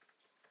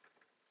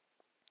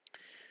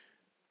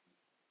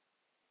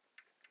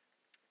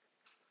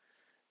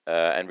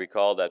 And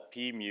recall that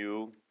p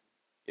mu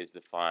is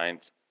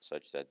defined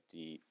such that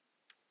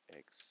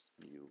dx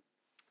mu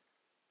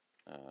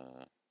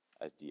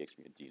as dx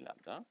mu d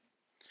lambda.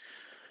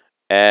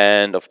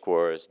 And of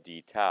course,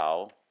 d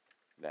tau,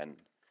 then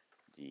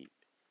d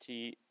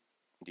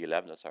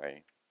lambda,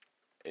 sorry,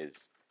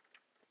 is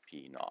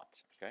p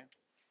naught, okay?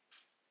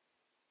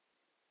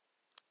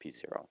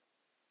 P0.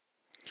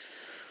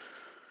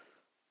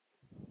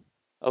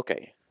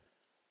 Okay.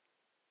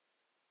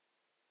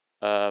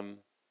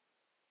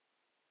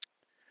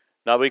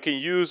 Now we can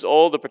use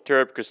all the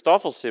perturbed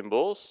Christoffel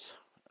symbols.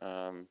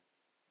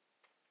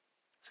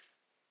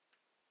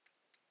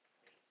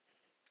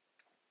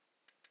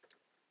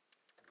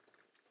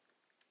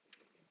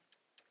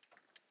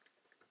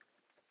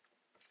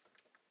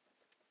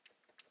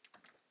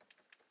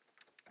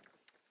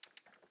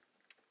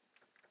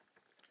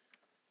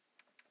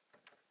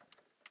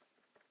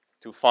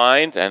 To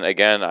find, and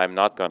again, I'm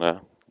not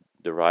gonna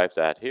derive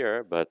that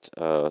here, but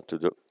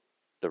to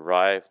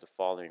derive the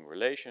following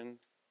relation: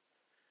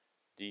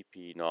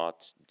 dp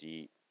naught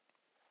d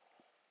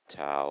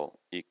tau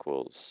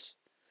equals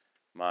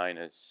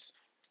minus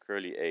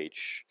curly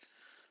h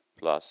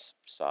plus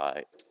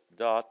psi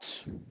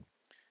dot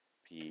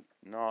p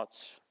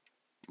naught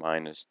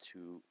minus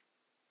 2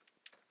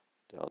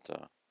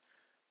 delta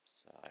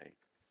psi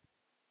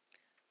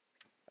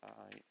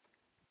I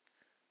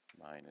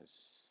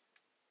minus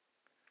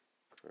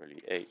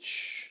curly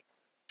h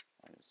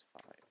minus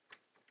phi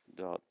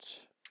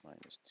dot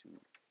minus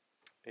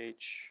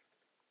 2h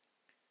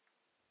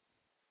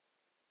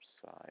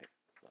psi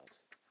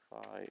plus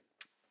phi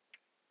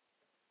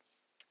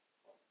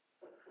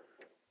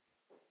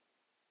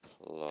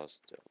plus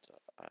delta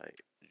I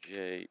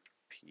j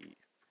p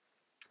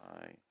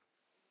I,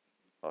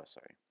 oh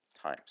sorry,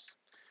 times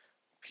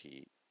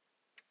p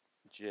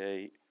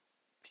j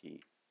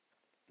p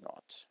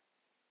naught.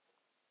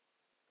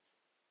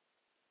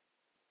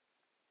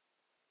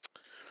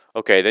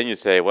 Okay, then you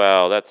say,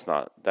 well, that's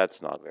not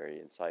very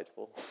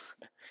insightful.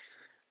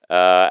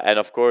 And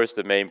of course,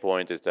 the main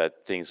point is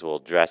that things will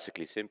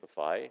drastically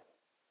simplify,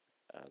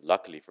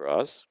 luckily for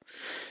us.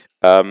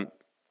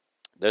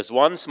 There's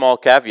one small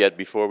caveat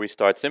before we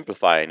start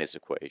simplifying this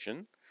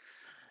equation,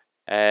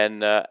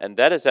 and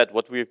that is that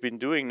what we've been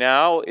doing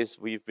now is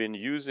we've been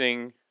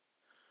using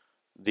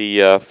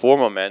the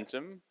form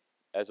momentum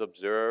as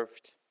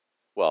observed,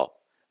 well,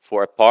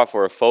 for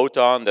a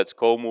photon that's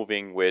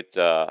co-moving with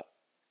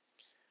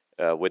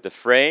a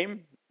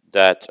frame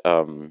that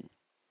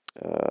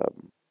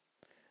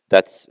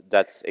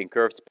that's in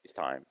curved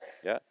space-time.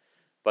 Yeah,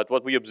 but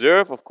what we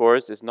observe, of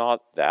course, is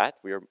not that.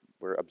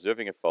 We're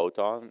observing a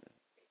photon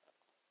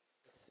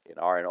in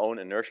our own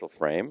inertial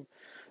frame,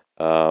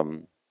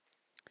 and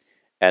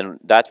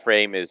that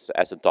frame is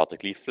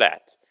asymptotically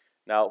flat.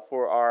 Now,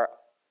 for our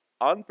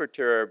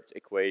unperturbed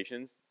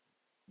equations,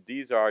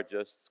 these are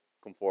just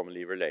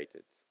conformally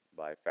related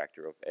by a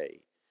factor of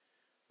a.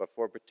 But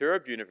for a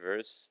perturbed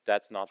universe,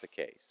 that's not the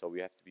case. So we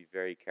have to be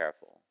very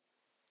careful.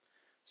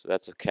 So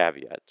that's a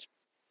caveat.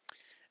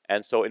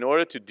 And so in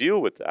order to deal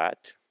with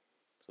that,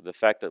 so the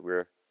fact that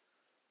we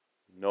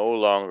can no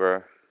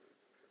longer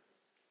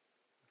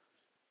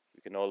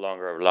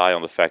rely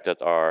on the fact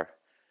that our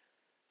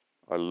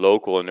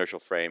local inertial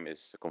frame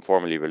is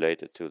conformally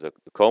related to the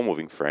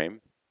co-moving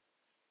frame.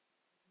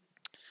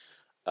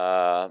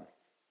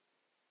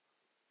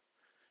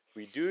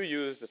 We do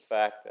use the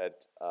fact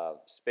that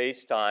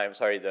space-time,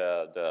 sorry,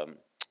 the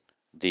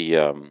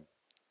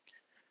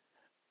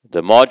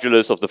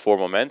modulus of the form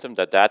momentum,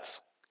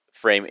 that's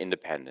frame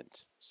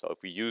independent. So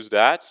if we use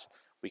that,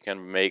 we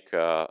can make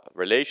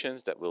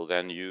relations that we'll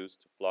then use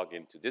to plug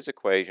into this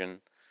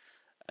equation,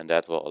 and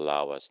that will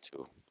allow us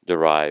to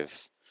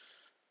derive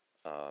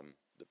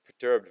the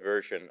perturbed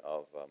version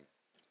of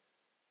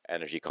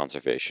energy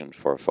conservation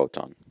for a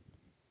photon.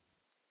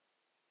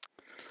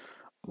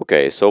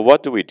 Okay, so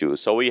what do we do?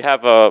 So we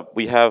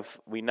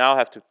now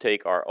have to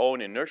take our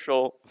own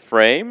inertial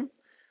frame,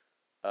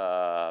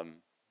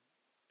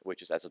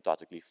 which is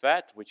asymptotically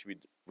fat, which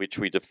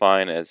we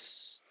define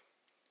as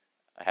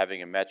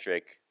having a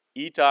metric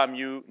eta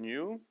mu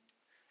nu,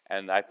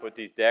 and I put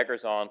these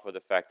daggers on for the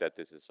fact that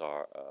this is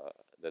a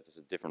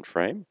different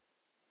frame.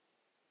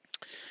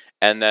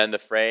 And then the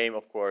frame,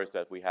 of course,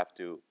 that we have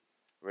to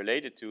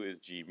relate it to is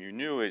g mu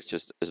nu,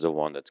 is the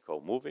one that's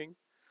co-moving.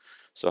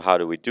 So how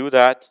do we do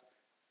that?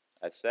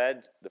 As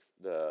said,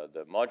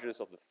 the modulus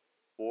of the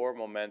form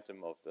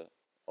momentum of the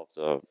of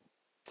the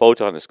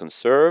photon is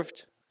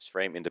conserved, it's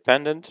frame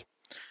independent.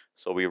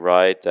 So we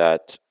write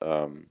that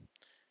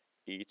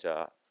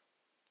eta,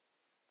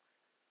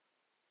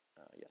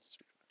 yes,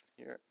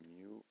 here,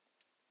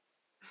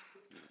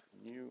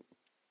 mu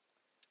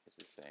is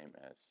the same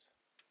as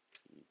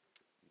p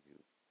u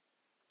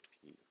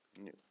p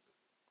nu.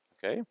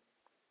 Okay?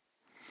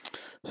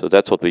 So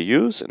that's what we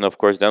use. And of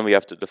course, then we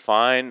have to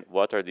define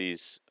what are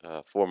these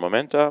four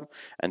momenta.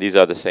 And these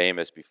are the same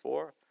as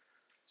before.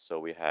 So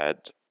we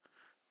had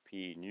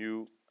p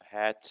nu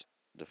hat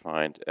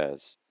defined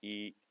as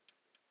e,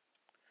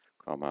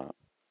 comma,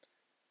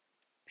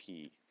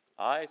 p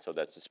I. So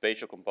that's the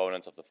spatial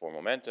components of the four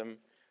momentum,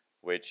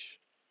 which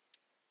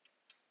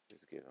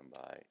is given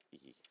by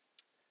e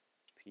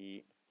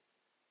p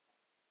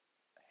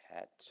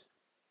hat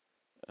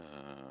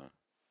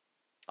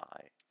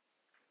I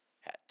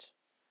hat.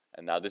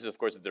 And now this is, of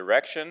course, the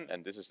direction,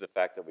 and this is the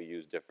fact that we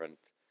use different,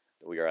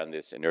 we are on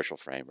this inertial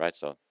frame, right?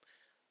 So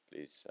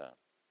please,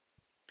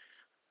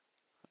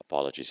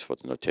 apologies for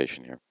the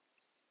notation here.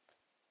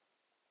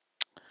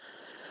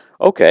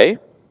 Okay.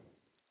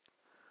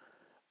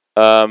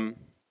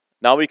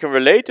 Now we can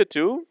relate the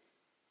two,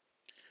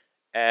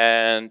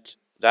 and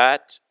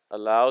that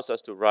allows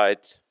us to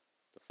write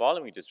the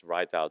following. We just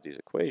write out this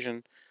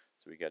equation.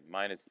 So we get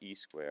minus e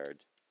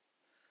squared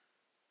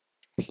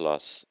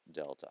plus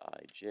delta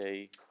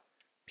ij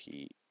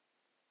p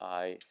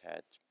I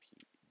hat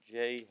p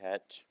j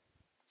hat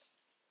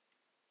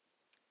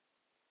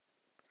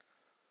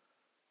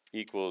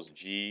equals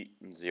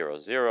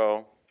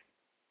g00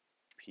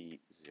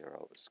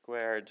 p0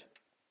 squared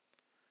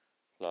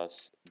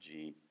plus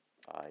g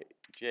I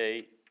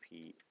j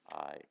p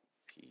I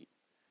p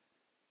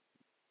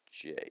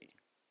j.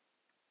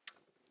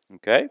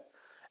 Okay?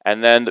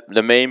 And then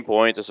the main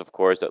point is, of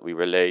course, that we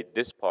relate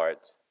this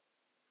part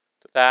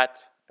to that,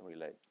 and we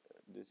relate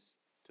this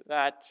to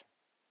that,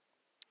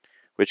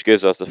 which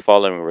gives us the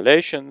following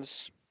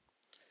relations.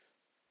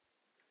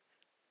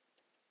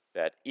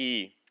 That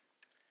E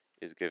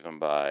is given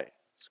by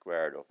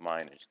square root of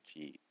minus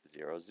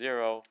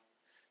G00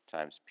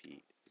 times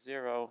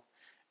P0,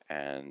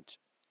 and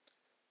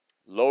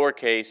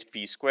lowercase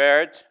p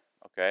squared.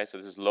 Okay, so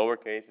this is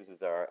lowercase, this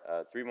is our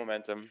three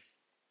momentum,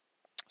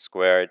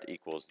 squared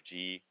equals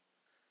G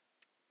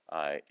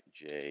I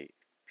J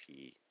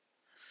P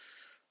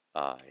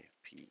I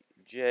P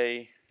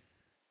J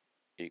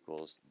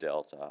equals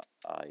delta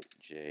I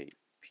J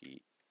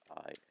P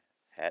I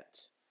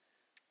hat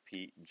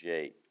P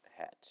J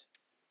hat,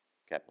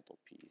 capital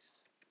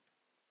P's.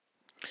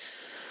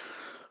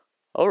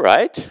 All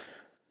right.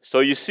 So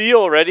you see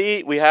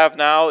already we have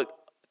now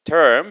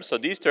terms. So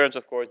these terms,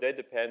 of course, they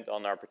depend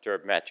on our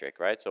perturbed metric,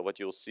 right? So what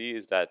you'll see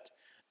is that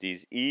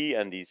these E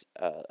and these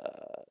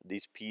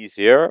P's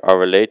here are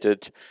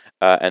related,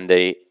 and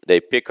they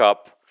pick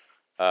up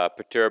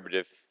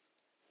perturbative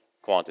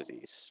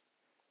quantities.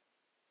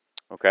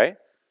 Okay,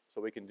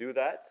 so we can do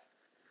that.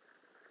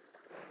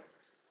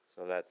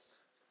 So let's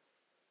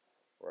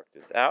work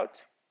this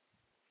out.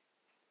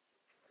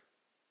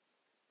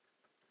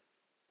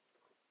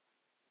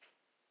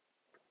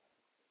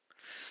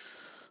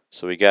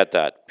 So we get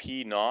that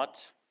P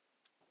naught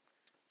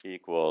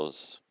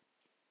equals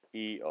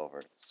E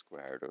over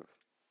square root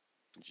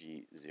of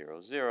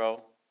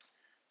G00,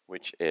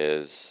 which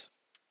is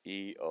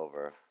E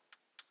over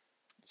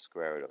the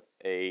square root of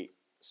A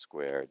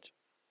squared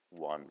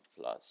 1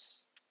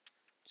 plus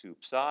 2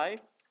 psi.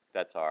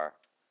 That's our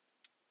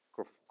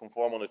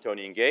conformal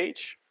Newtonian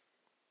gauge.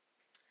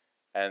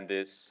 And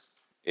this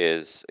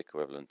is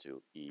equivalent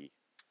to E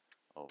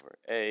over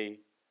A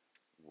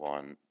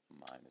 1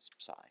 minus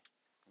psi.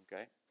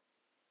 Okay?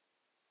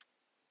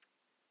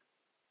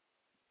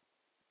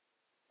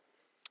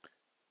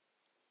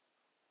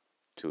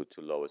 To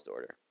lowest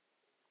order.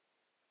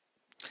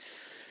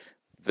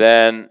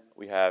 Then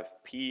we have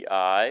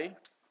Pi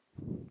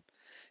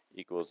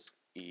equals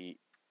E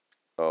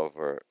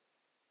over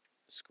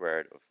square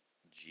root of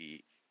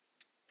G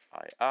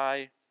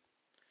I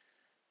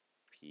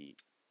P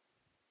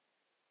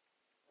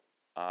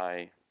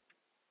I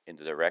in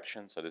the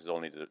direction. So this is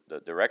only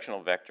the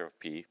directional vector of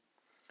P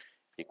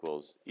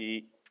equals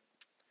E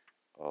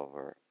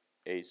over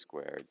A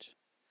squared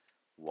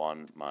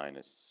 1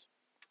 minus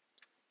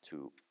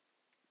 2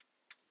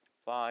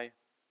 phi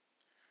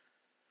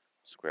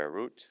square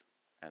root,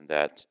 and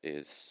that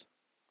is,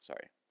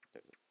 sorry,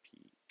 there's a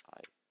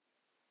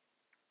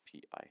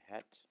Pi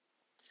hat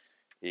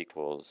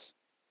equals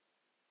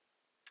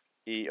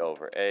E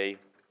over A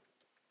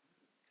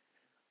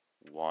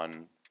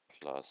 1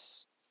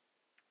 plus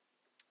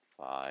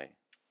phi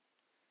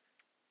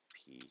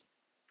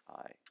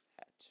Pi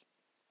hat.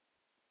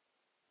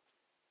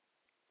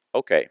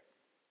 Okay.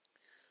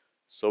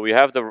 So we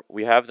have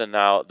the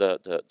now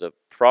the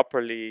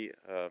properly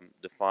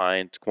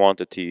defined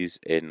quantities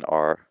in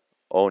our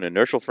own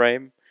inertial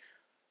frame.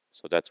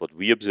 So that's what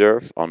we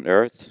observe on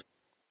Earth.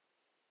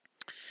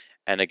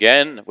 And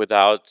again,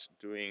 without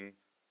doing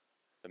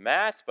the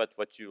math, but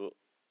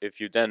if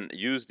you then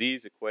use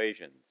these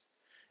equations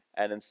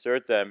and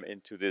insert them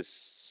into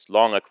this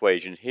long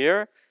equation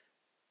here,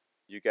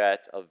 you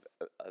get an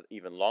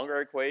even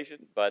longer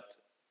equation, but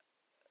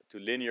to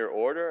linear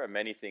order,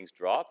 many things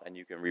drop, and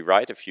you can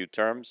rewrite a few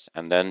terms,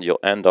 and then you'll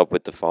end up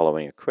with the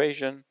following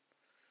equation.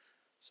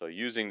 So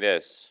using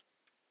this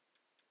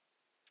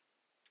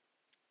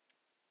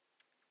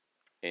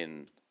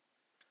in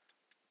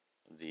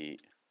the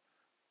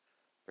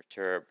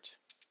perturbed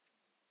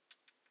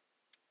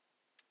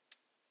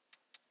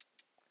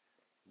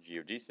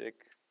geodesic,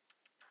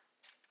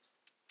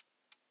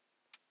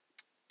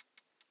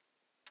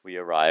 we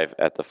arrive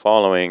at the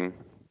following: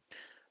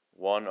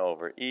 1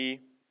 over E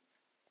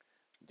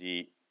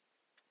d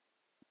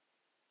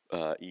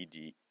E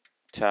d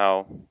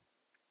tau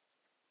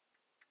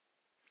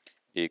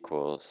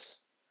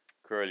equals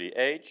curly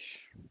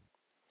H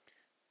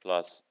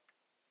plus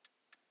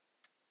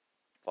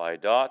phi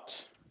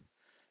dot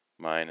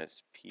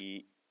minus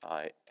P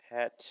I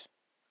hat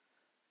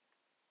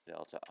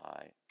delta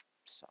I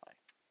psi.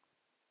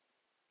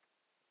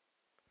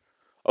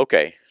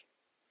 Okay,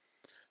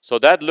 so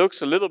that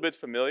looks a little bit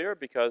familiar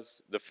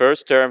because the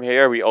first term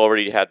here we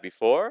already had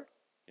before.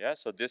 Yeah,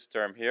 so this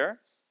term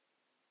here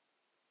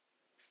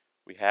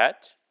we had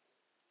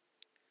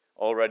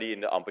already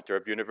in the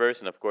unperturbed universe,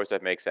 and of course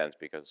that makes sense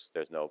because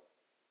there's no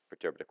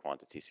perturbative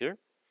quantities here.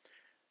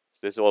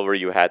 So this already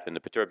you had in the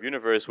perturbed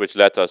universe, which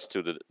led us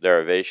to the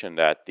derivation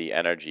that the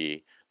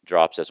energy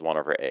drops as 1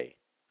 over A.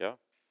 Yeah.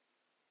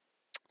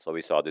 So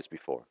we saw this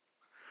before.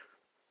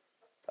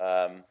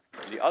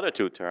 The other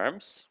two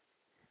terms,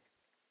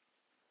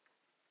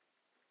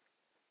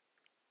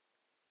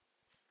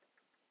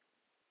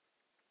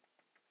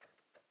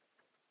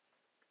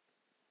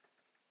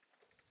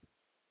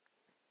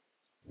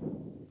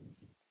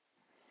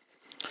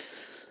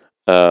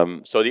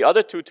 so the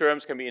other two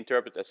terms can be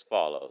interpreted as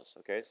follows.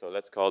 Okay, so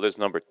let's call this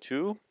number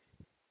 2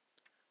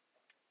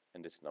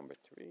 and this number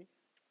 3.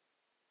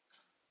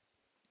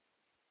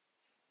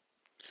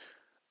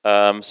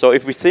 So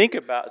if we think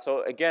about,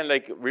 so again,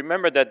 like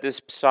remember that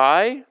this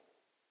psi,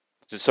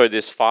 sorry,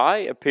 this phi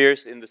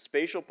appears in the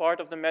spatial part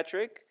of the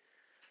metric.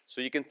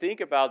 So you can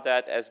think about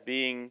that as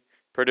being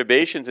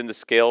perturbations in the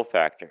scale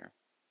factor.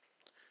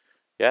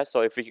 Yeah,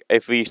 so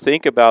if we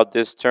think about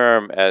this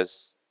term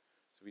as,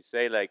 so we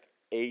say like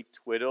a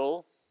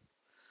twiddle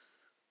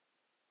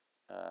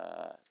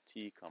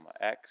t comma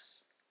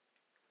x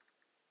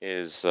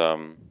is,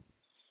 sorry,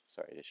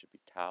 this should be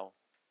tau,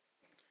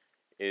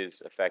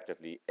 is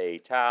effectively a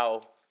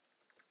tau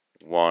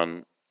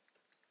 1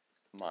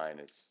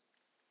 minus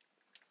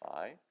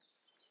phi.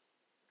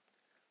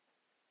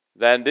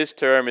 Then this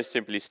term is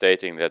simply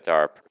stating that there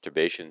are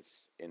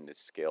perturbations in the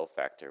scale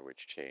factor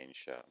which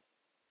change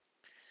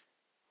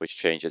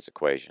its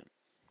equation.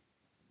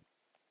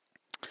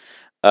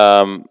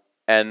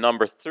 And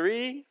number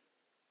 3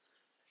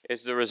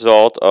 is the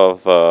result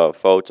of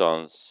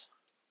photons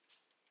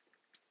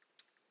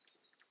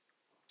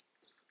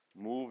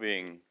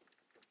moving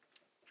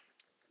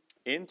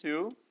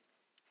into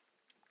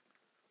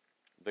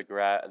the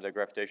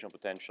gravitational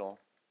potential,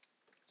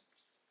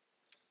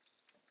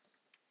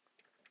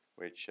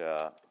 which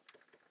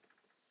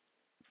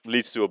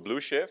leads to a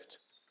blue shift,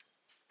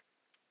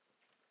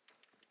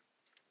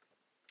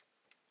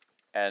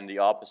 and the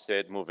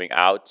opposite, moving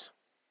out,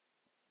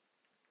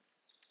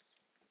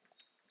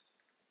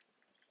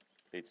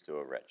 leads to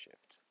a red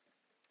shift.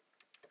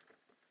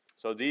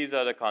 So these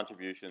are the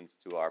contributions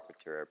to our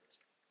perturbed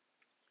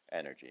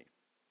energy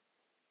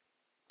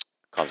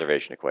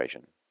conservation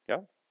equation.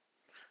 Yeah.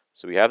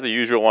 So we have the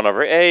usual 1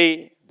 over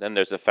A, then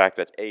there's the fact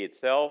that A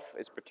itself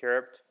is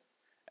perturbed,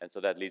 and so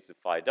that leads to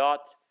phi dot,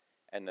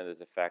 and then there's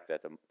the fact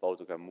that the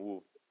photon can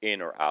move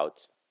in or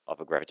out of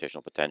a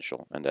gravitational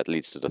potential, and that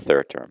leads to the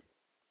third term.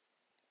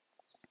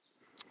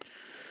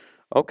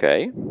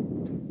 Okay.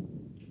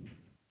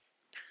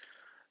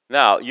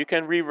 Now, you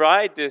can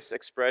rewrite this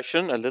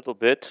expression a little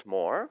bit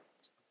more.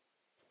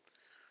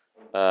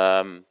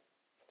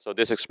 So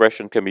this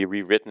expression can be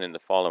rewritten in the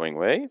following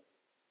way.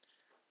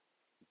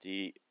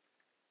 D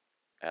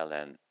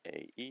ln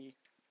AE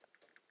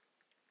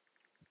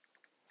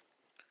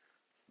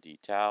d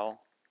tau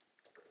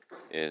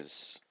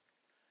is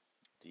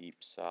d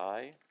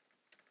psi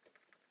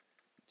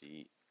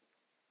d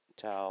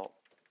tau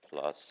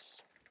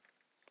plus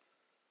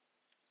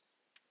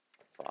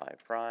phi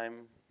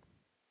prime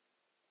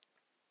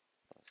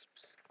plus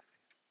psi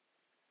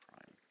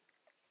prime.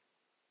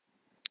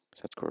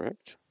 Is that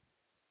correct?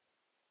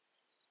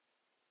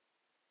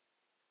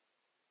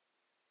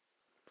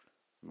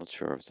 I'm not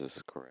sure if this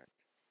is correct.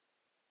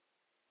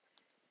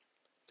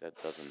 That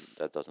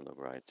doesn't look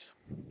right.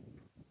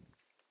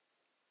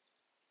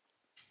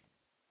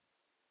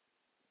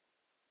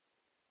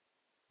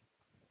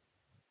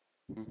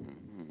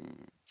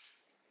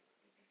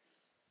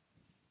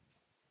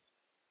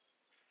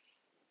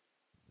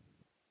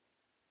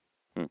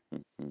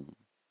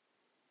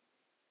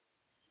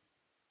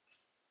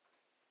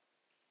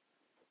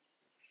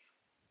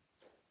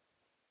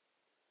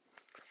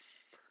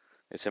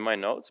 It's in my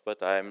notes,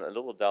 but I'm a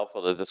little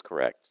doubtful that it's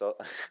correct. So,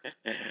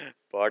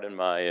 pardon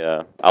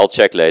my. I'll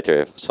check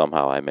later if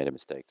somehow I made a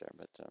mistake there.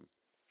 But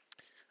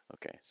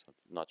okay, so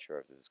not sure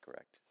if this is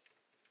correct.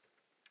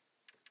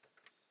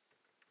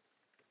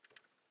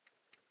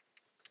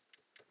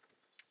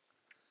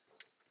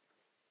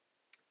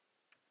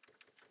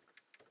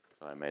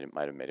 So I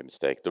might have made a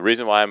mistake. The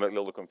reason why I'm a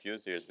little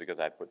confused here is because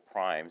I put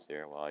primes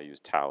here while I use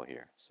tau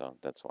here. So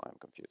that's why I'm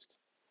confused.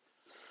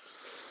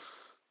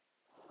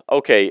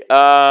 Okay.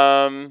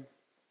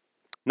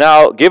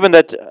 Now, given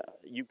that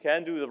you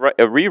can do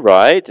a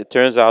rewrite, it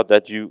turns out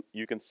that you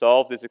can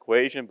solve this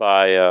equation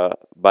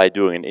by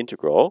doing an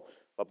integral.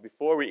 But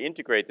before we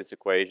integrate this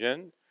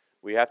equation,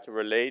 we have to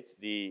relate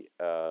the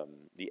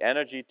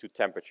energy to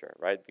temperature,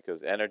 right?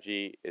 Because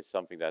energy is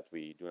something that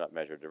we do not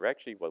measure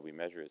directly. What we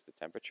measure is the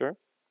temperature,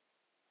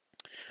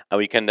 and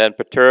we can then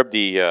perturb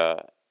the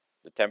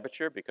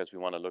temperature because we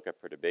want to look at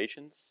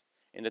perturbations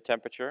in the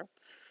temperature.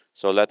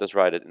 So let us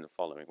write it in the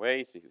following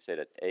way. So you say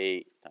that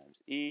A times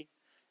E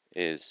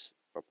is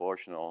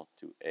proportional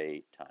to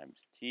A times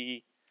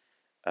T,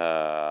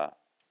 where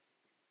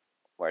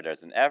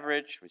there's an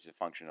average, which is a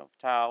function of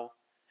tau,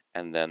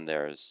 and then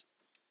there's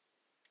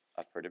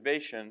a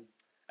perturbation,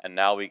 and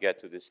now we get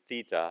to this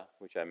theta,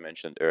 which I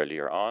mentioned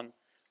earlier on,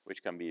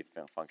 which can be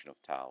a function of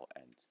tau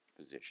and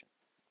position.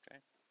 Okay,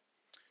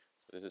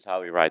 so this is how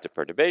we write the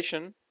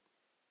perturbation,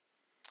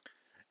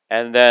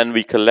 and then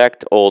we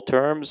collect all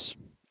terms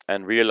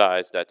and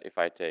realize that if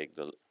I take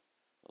the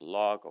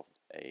log of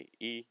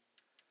AE,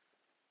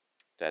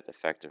 that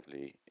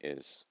effectively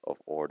is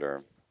of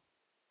order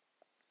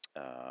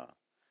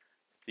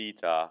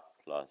theta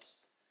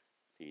plus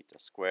theta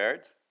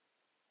squared.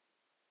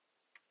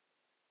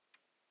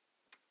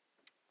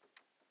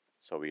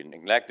 So we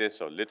neglect this,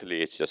 so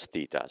literally it's just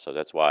theta. So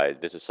that's why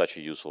this is such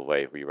a useful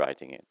way of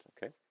rewriting it,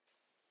 okay?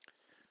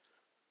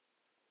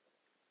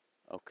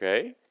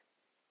 Okay.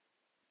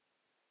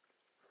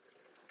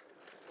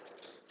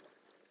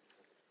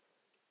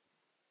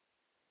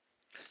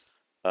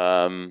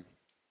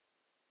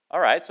 All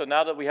right, so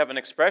now that we have an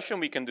expression,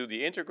 we can do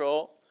the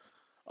integral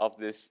of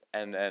this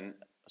and then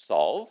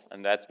solve,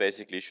 and that's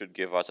basically should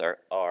give us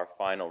our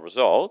final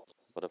result.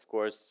 But of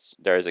course,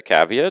 there is a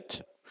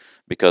caveat,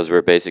 because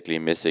we're basically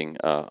missing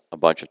a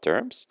bunch of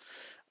terms,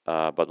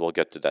 but we'll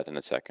get to that in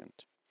a second.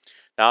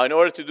 Now, in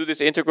order to do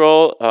this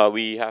integral,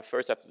 we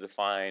first have to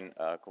define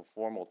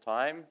conformal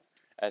time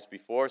as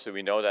before. So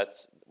we know that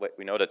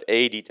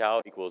a d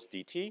tau equals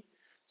dt.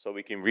 So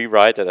we can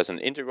rewrite that as an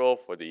integral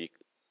for the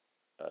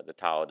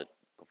tau, the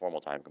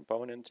conformal time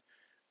component,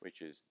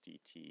 which is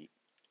dt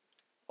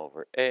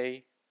over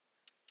a,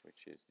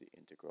 which is the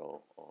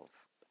integral of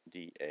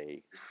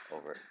dA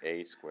over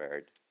a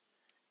squared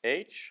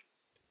h.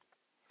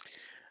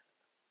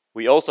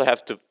 We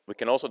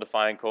can also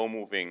define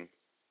co-moving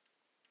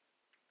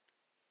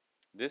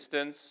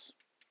distance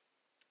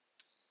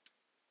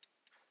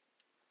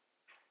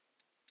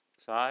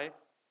psi,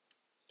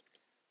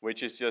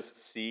 which is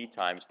just c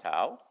times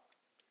tau.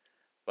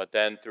 But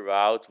then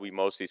throughout, we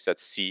mostly set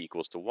c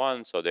equals to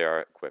 1, so they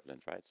are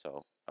equivalent, right?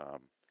 So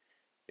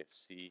if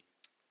c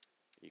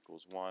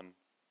equals 1,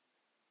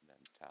 then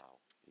tau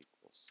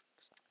equals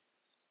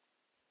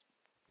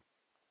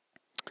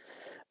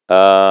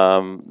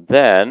psi.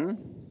 Then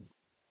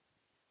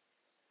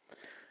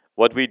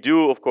what we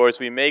do, of course,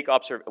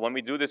 when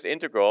we do this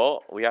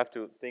integral, we have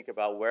to think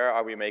about where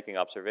are we making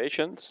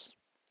observations.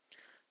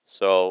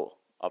 So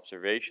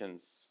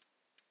observations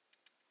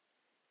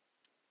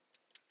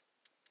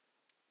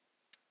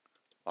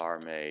are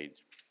made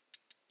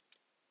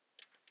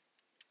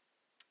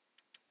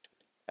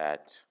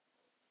at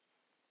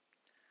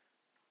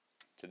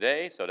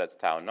today, so that's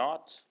tau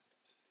naught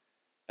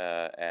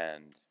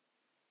and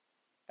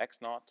x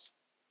naught.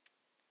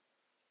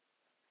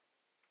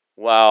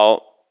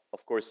 While,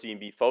 of course, C and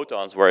B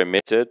photons were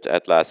emitted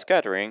at last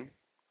scattering,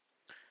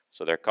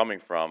 so they're coming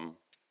from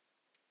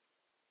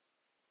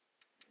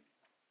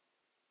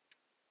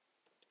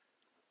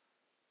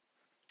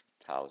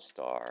tau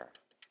star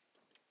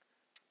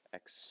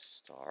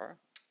x star.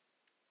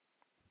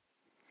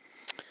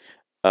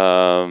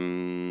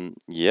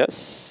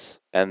 Yes,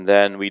 and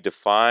then we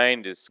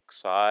define this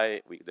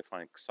psi. We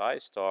define psi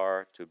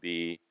star to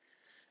be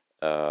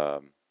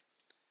x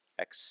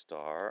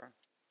star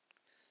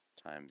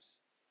times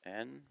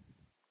n.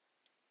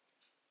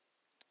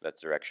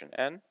 That's direction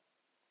n.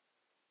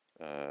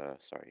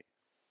 Sorry.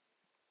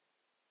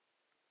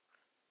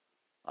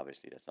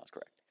 Obviously, that's not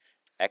correct.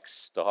 X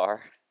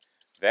star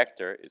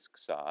vector is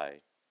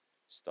psi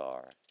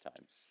star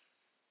times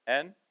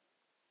n.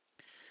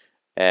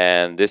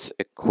 And this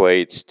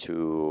equates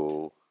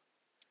to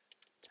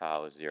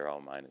tau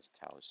 0 minus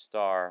tau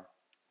star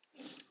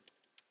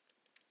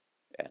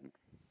n.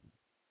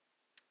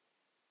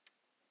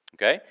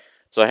 Okay?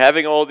 So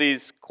having all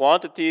these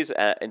quantities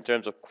in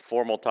terms of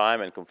formal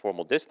time and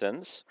conformal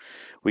distance,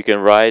 we can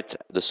write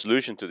the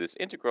solution to this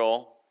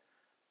integral,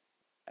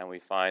 and we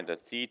find that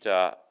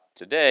theta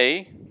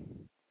today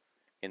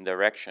in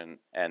direction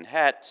n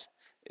hat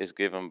is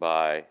given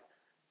by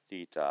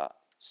theta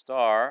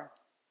star,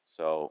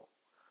 so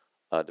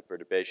the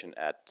perturbation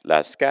at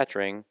last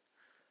scattering,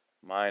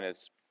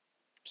 minus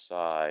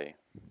psi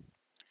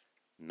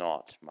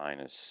naught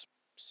minus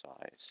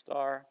psi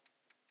star,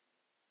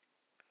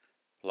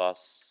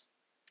 plus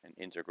an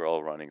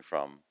integral running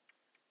from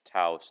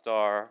tau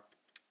star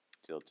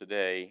till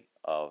today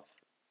of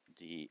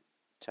d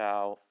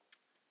tau,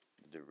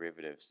 the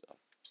derivatives of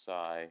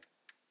psi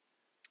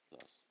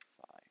plus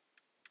phi.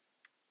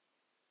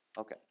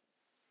 Okay.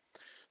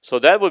 So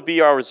that would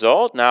be our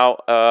result. Now,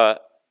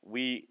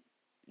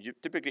 you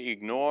typically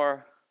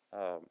ignore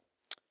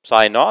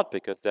psi naught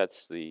because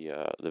that's the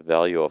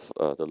value of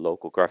the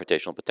local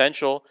gravitational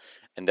potential,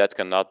 and that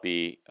cannot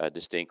be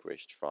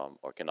distinguished from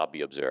or cannot be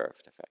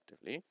observed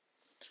effectively.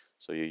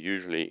 So you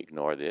usually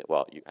ignore it.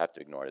 Well, you have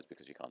to ignore this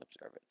because you can't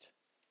observe it.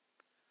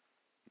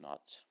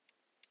 Not.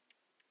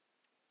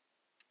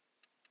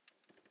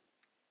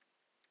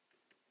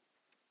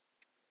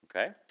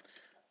 Okay.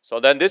 So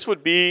then this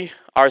would be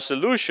our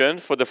solution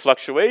for the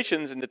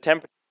fluctuations in the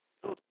temperature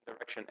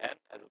direction n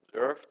as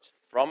observed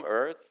from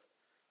Earth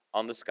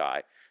on the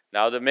sky.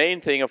 Now the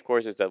main thing, of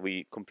course, is that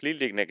we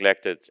completely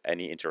neglected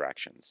any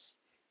interactions.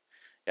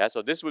 Yeah,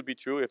 so this would be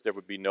true if there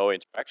would be no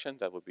interaction.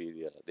 That would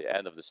be the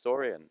end of the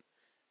story, and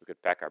we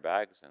could pack our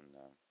bags and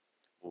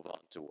move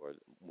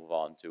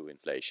on to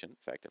inflation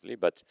effectively.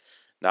 But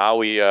now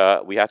we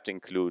have to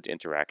include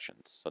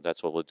interactions. So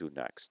that's what we'll do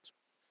next.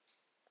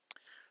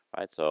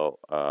 Right. So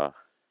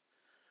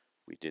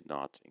we did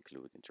not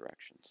include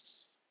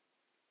interactions.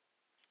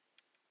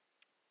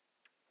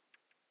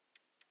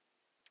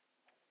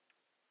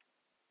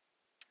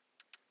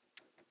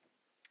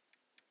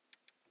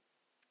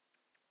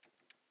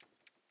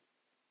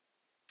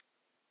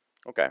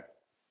 Okay.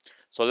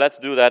 So let's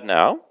do that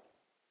now.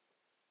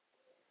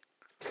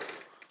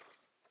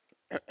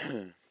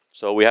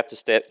 So we have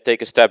to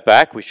take a step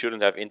back. We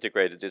shouldn't have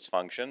integrated this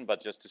function,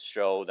 but just to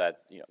show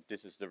that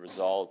this is the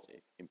result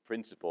in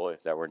principle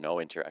if there were no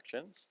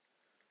interactions.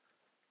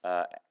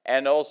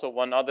 And also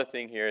one other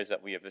thing here is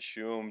that we have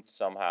assumed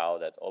somehow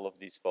that all of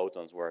these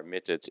photons were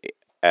emitted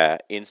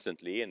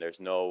instantly, and there's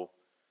no.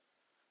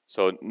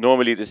 So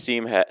normally the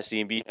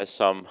CMB has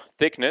some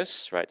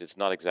thickness, right? It's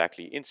not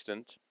exactly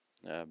instant,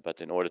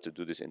 but in order to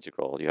do this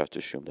integral, you have to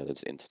assume that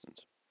it's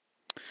instant.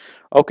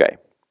 Okay,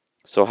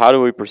 so how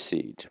do we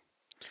proceed?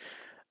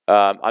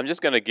 I'm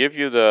just going to give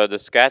you the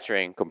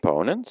scattering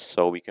components,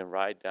 so we can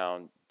write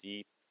down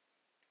theta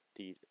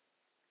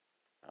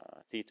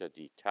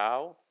d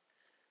tau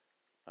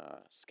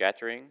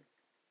scattering,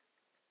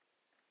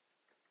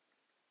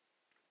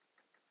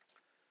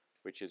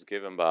 which is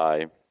given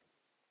by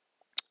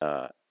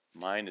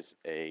minus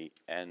a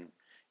n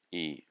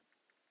e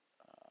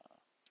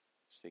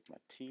sigma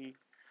t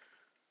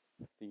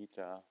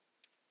theta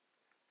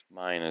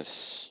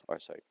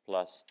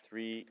plus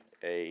 3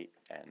 a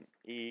n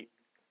e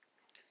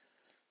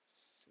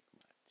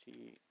sigma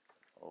t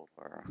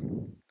over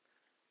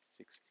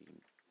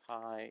 16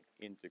 pi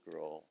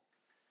integral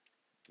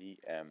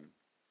dm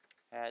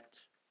hat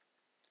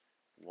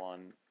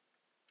 1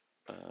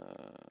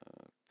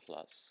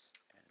 plus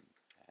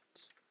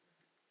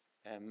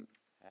m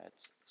hat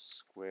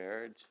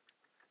squared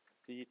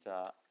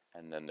theta,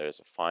 and then there's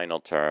a final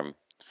term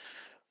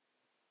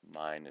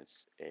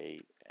minus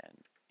a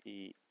n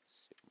e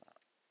sigma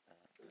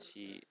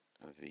t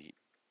v.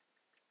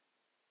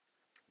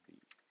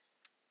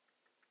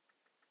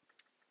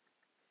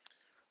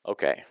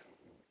 Okay.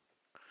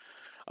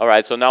 All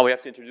right, so now we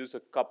have to introduce a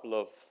couple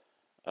of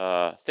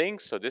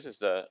things. So this is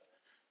the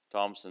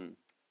Thomson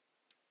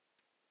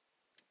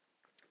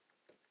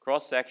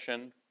cross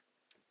section.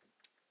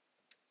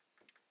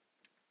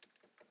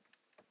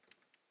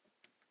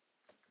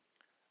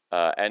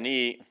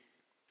 Ne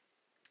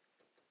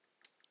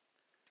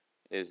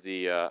is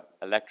the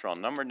electron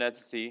number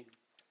density.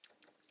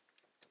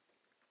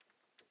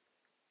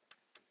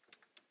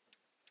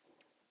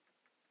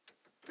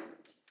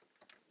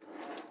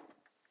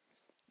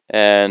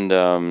 And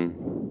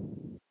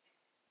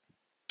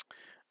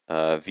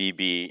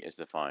Vb is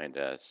defined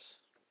as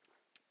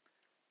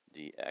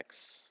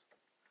dx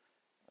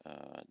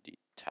d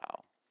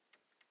tau.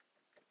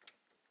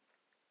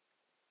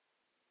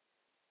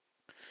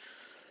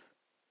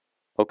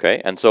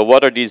 Okay, and so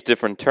what are these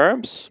different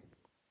terms?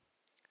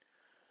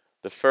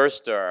 The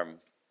first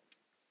term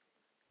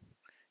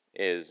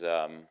is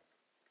the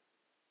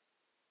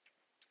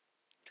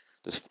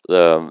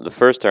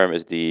first term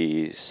is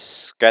the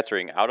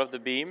scattering out of the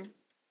beam.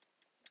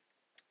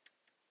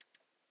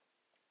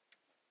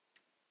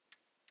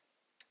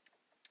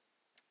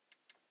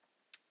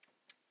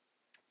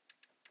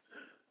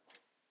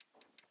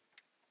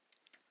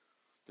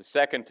 The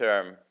second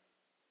term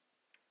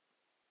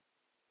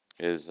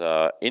is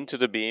into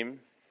the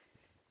beam.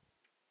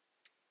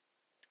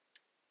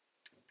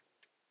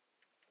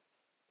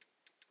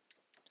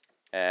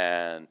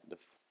 And the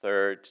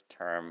third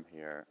term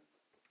here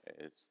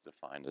is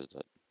defined as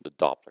the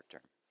Doppler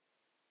term.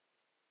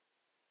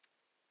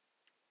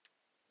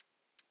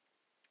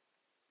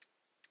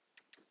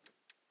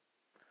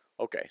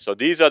 Okay, so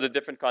these are the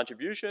different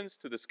contributions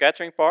to the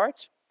scattering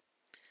part.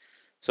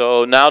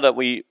 So now that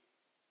we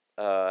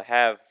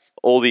have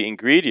all the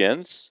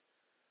ingredients,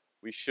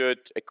 we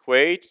should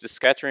equate the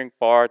scattering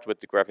part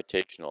with the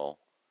gravitational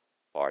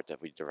part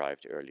that we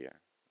derived earlier.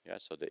 Yeah,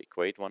 so they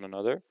equate one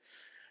another.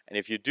 And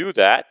if you do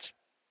that,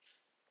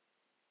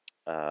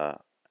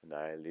 and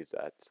I leave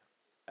that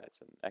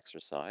as an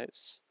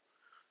exercise,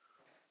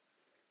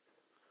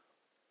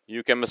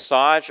 you can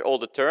massage all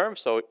the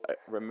terms. So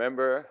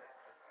remember,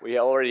 we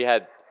already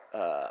had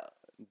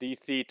d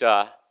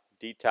theta,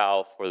 d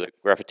tau for the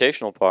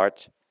gravitational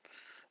part,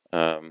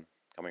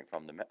 coming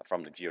from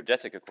the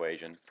geodesic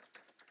equation,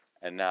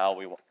 and now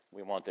we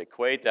want to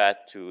equate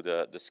that to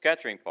the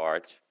scattering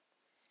part.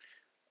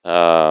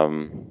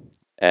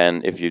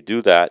 And if you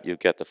do that, you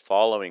get the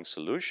following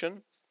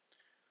solution: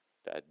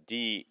 that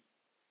d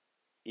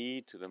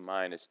e to the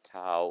minus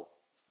tau.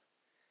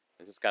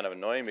 This is kind of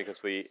annoying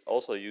because we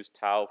also use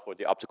tau for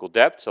the optical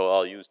depth, so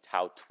I'll use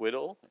tau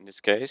twiddle in this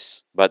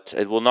case, but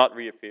it will not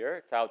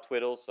reappear, tau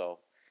twiddle, so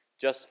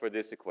just for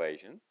this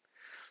equation.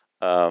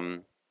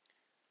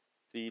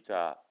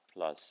 Theta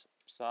plus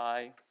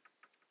psi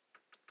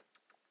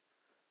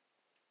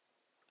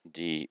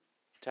d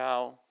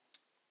tau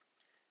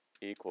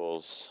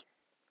equals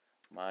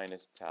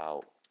minus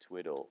tau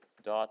twiddle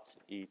dot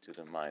e to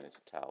the minus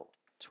tau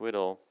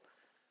twiddle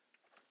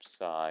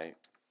psi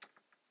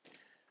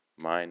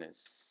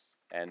minus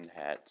n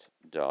hat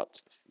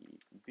dot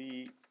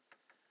v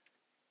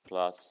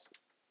plus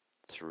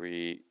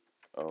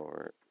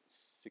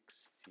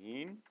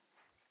 3/16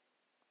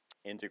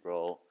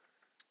 integral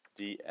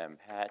dm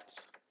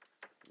hat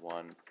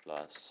 1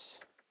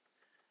 plus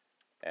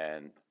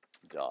n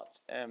dot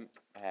m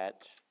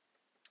hat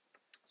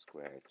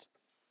squared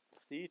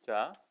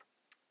theta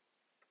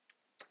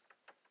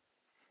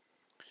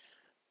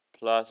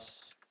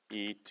plus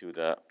e to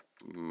the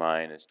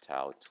minus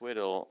tau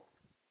twiddle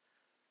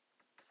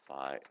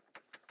phi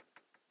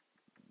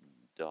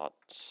dot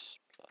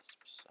plus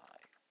psi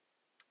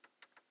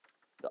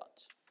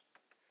dot.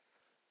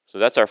 So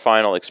that's our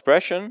final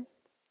expression.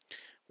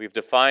 We've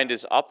defined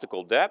this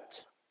optical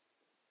depth.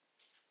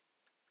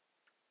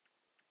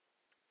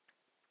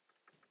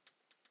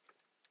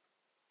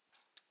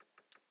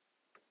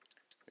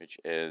 Which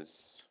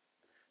is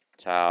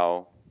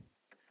tau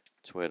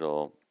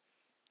twiddle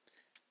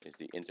is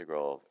the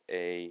integral of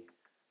a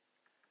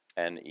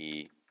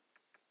ne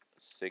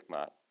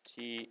sigma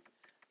t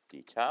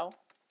d tau.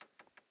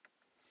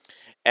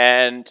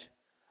 And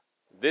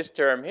this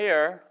term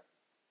here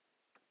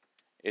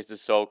is the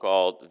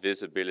so-called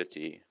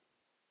visibility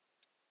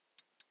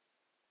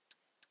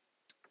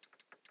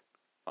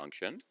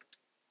function,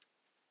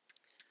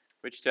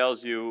 which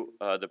tells you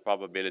the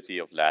probability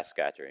of last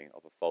scattering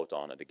of a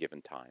photon at a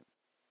given time,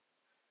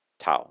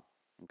 tau,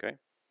 okay?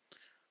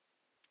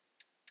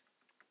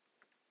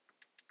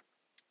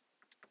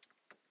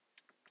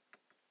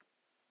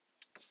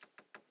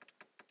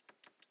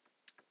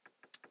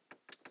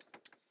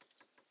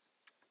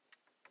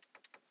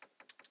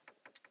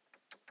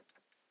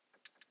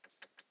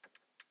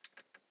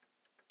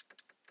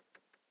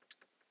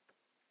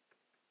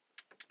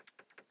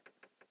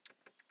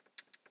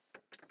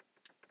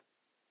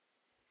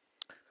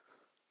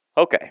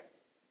 Okay.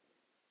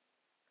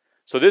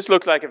 So this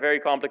looks like a very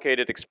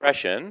complicated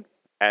expression,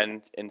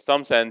 and in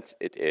some sense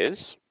it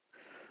is.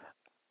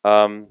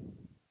 And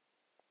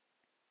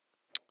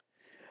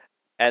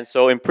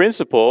so in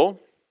principle,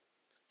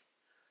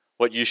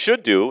 what you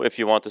should do if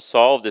you want to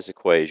solve this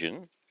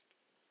equation,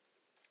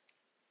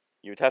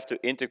 you'd have to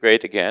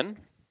integrate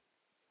again.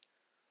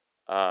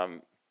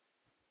 But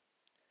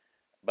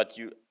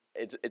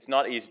it's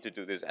not easy to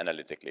do this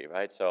analytically,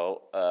 right?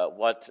 So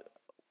what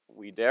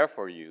we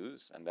therefore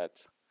use, and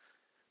that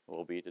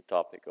will be the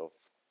topic of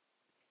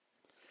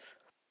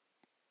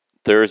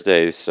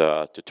Thursday's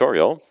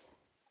tutorial,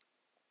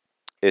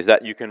 is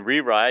that you can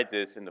rewrite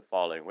this in the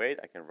following way.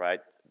 I can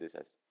write this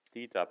as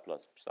theta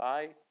plus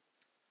psi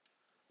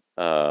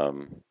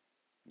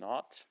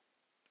not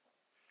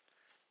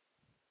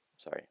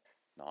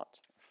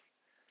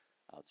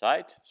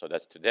outside, so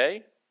that's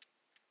today,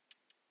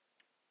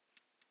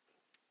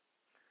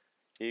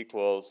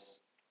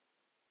 equals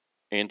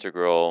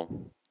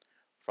integral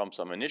from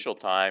some initial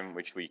time,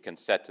 which we can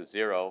set to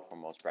 0 for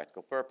most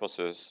practical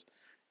purposes,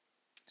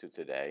 to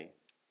today,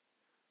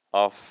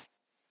 of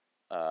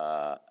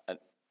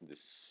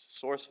this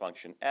source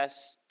function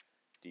s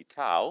d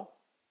tau.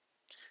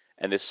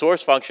 And this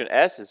source function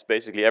s is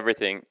basically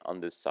everything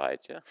on this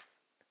side, yeah?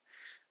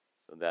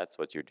 So that's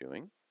what you're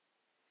doing.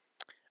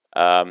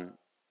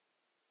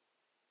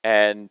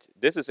 And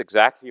this is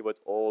exactly what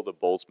all the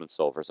Boltzmann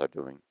solvers are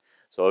doing.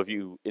 So if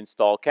you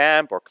install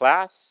CAMP or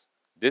class,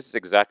 this is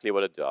exactly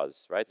what it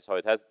does, right? So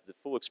it has the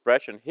full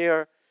expression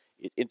here.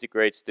 It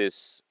integrates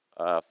this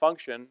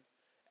function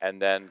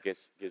and then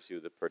gives you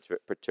the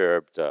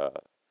perturbed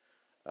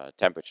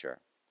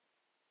temperature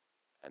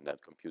and then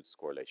computes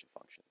correlation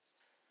functions,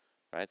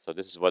 right? So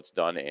this is what's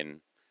done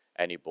in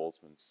any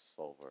Boltzmann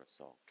solver,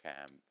 so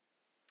CAMP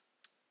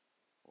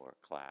or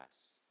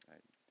class,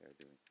 right? They're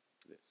doing.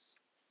 this.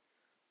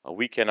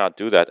 We cannot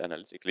do that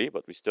analytically,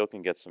 but we still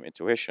can get some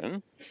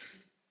intuition.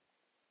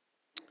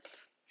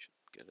 Should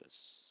get a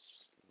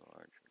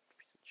larger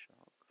piece of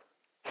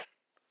chalk.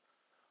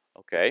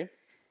 Okay,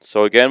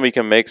 so again we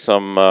can make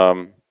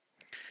some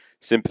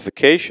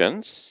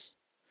simplifications.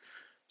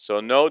 So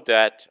note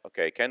that,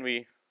 okay, can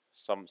we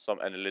some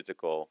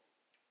analytical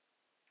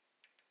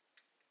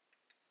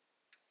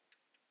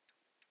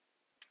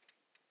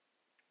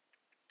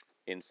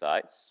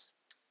insights.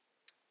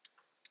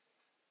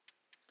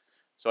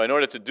 So in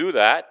order to do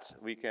that,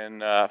 we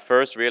can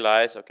first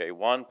realize, okay,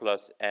 1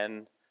 plus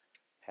n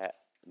hat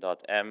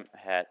dot m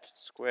hat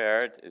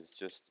squared is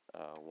just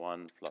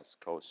 1 plus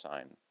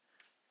cosine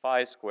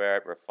phi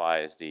squared, where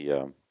phi is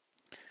the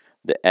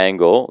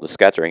angle, the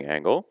scattering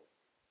angle.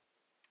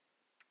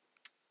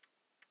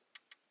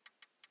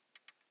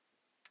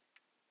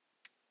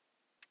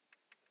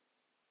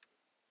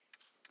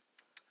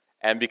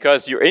 And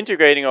because you're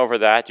integrating over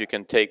that, you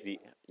can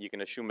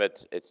assume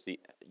that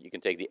you can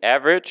take the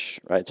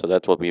average, right? So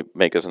that's what we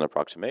make as an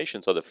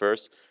approximation. So the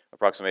first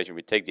approximation,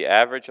 we take the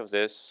average of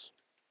this,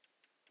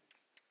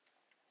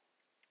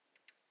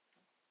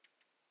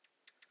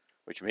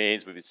 which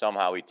means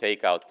somehow we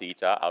take out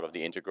theta out of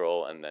the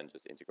integral and then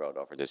just integrate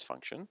over this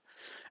function.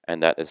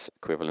 And that is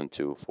equivalent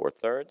to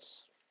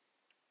 4/3.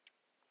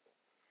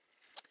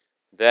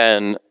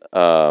 Then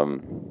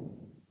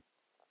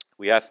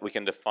we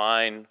can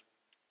define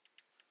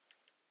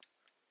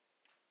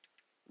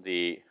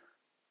the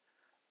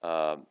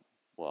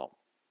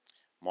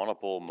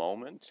monopole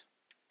moment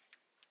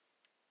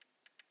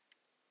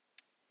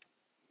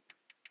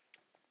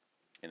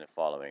in the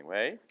following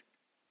way.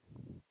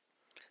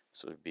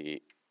 So it would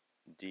be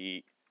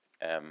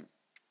dm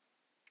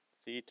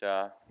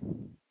theta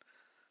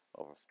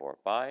over 4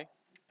 pi,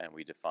 and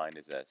we define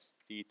this as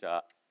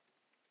theta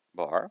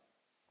bar.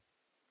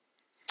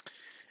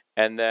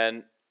 And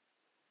then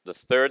the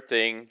third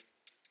thing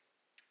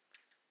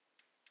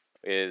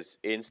is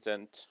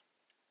instant,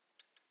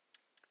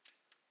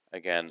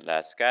 again,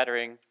 last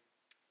scattering,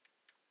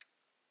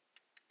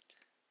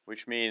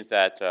 which means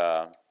that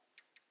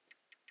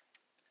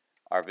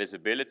our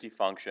visibility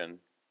function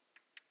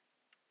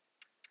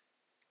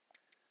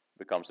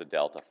becomes a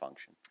delta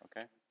function,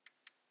 okay?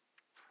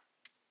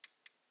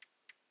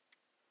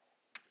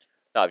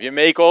 Now, if you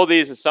make all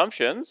these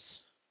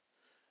assumptions,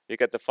 you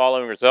get the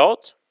following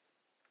result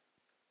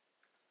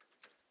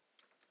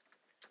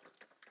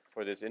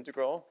for this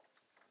integral,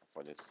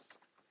 for this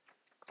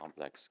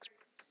complex.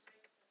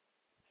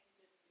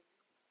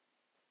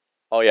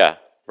 Oh yeah,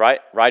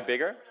 right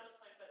bigger?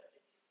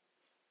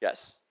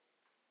 Yes,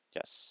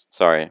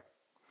 sorry.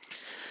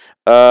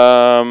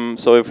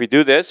 So if we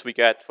do this, we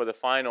get for the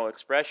final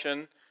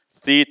expression,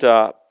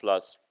 theta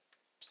plus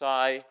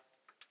psi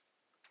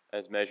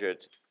as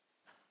measured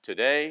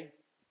today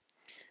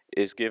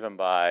is given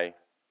by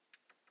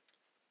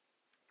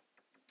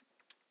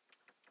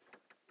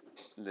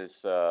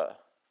this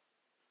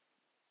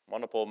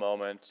monopole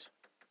moment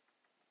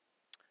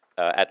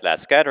at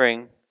last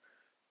scattering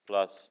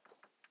plus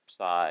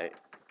psi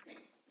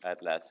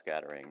at last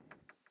scattering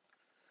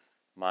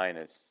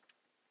minus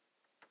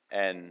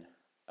n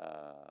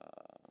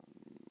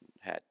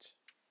hat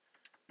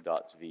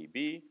dot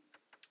VB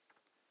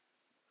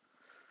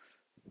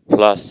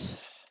plus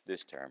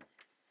this term,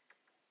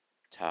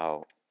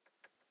 tau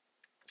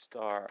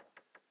star,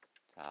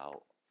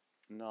 tau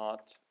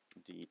naught,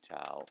 d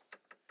tau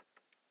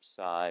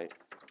psi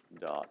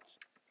dot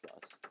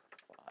plus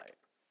phi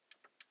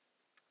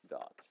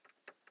dot.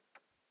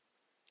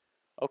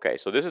 Okay,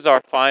 so this is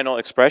our final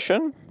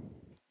expression.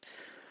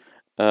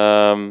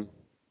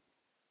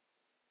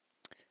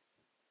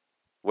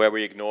 Where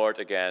we ignored,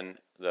 again,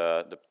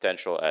 the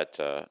potential at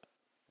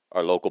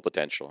our local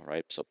potential,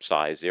 right? So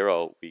psi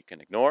 0 we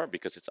can ignore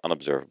because it's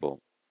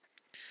unobservable.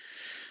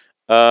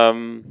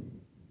 Now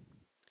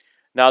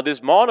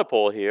this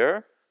monopole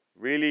here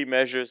really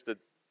measures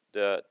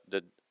the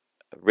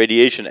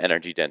radiation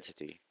energy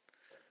density.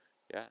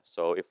 Yeah,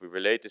 so if we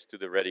relate this to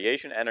the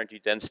radiation energy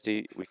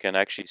density, we can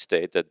actually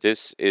state that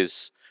this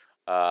is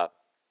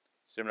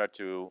similar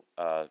to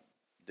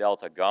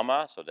delta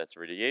gamma, so that's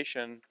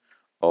radiation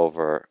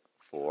over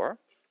 4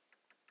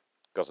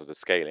 because of the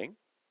scaling.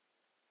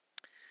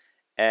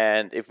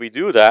 And if we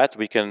do that,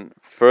 we can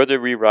further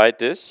rewrite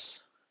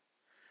this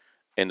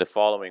in the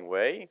following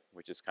way,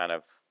 which is kind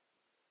of,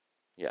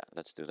 yeah,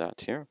 let's do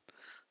that here.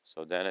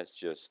 So then it's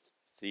just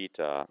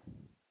theta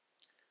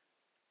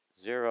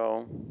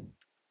 0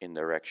 in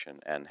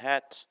direction n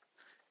hat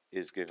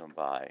is given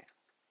by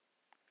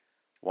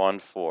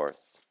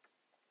 1/4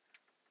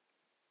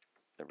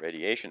 the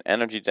radiation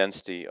energy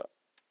density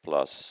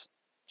plus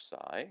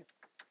psi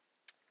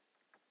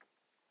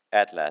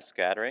at last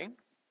scattering,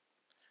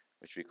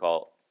 which we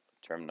call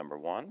term number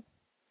 1,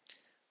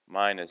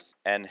 minus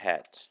n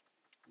hat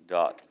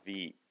dot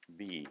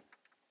VB,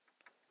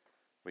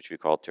 which we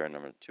call term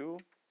number 2,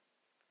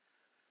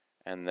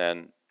 and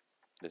then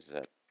this is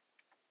at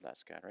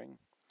last scattering,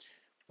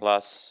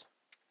 plus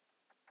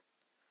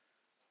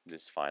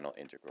this final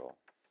integral.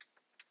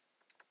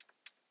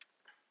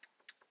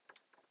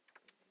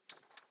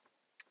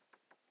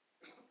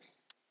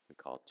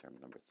 call it term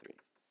number 3.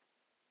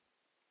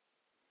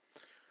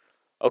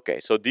 Okay,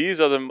 so these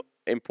are the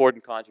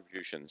important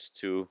contributions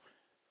to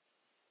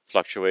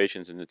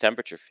fluctuations in the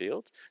temperature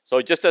field.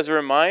 So just as a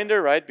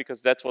reminder, right,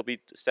 because that's what we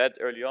said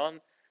early on,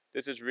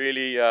 this is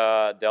really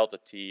delta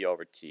T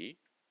over T,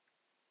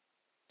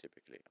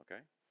 typically,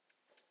 okay?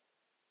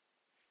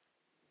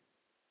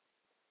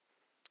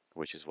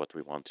 Which is what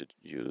we want to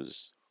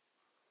use.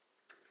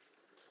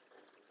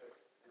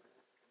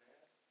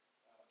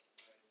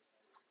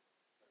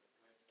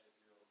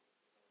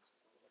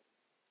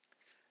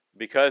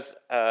 Because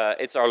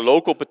it's our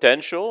local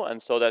potential,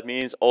 and so that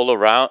means all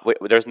around,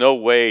 there's no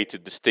way to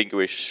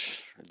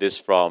distinguish this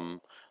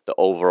from the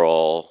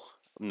overall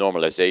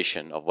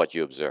normalization of what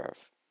you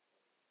observe.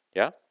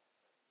 Yeah?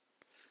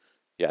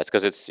 Yeah, it's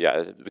because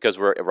because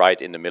we're right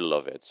in the middle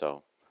of it,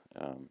 so,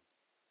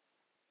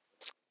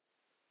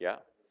 yeah.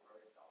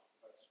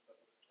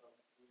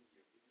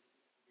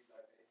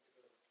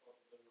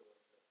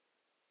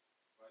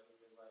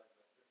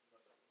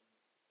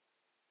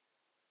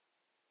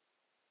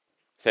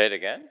 Say it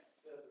again?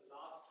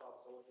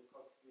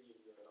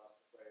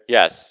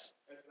 Yes.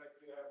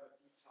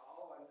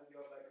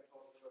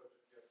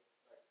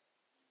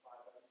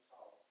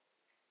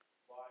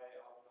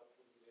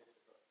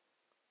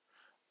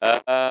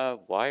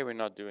 Why are we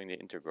not doing the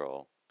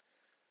integral?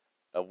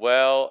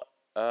 Well,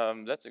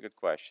 that's a good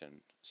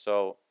question.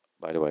 So,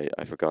 by the way,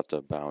 I forgot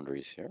the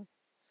boundaries here.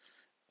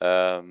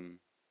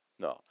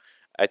 No,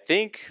 I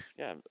think,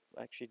 yeah,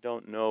 I actually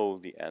don't know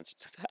the answer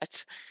to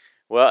that.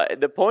 Well,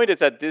 the point is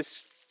that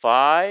this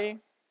phi,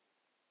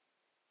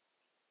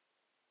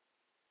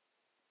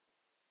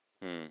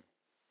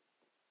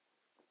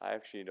 I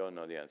actually don't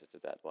know the answer to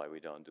that, why we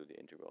don't do the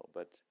integral,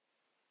 but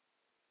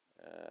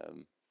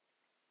um,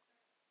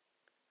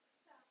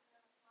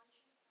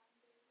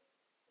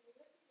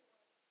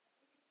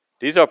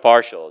 these are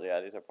partial,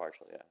 yeah, these are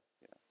partial, yeah,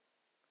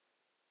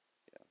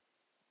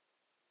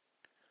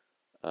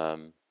 yeah.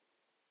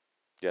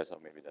 Yeah, so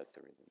maybe that's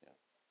the reason, yeah.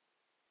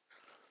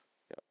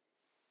 Yeah.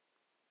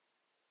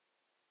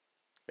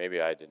 Maybe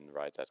I didn't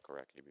write that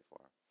correctly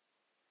before.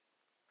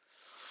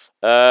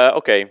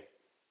 Okay.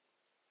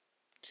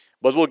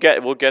 But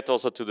we'll get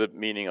also to the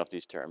meaning of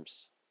these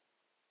terms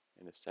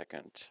in a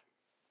second.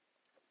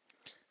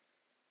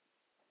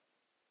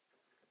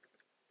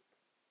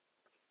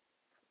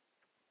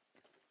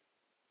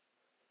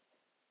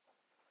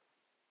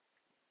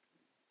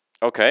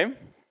 Okay.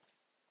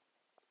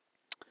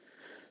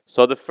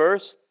 So the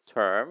first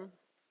term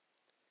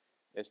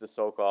is the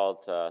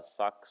so-called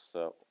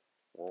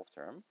Sachs-Wolf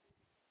term.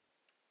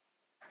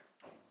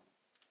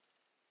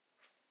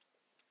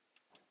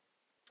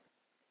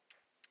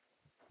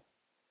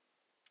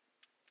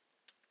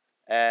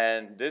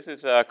 And this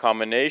is a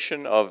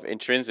combination of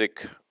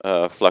intrinsic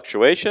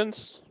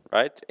fluctuations,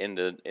 right, in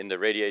the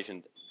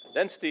radiation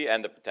density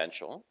and the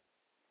potential.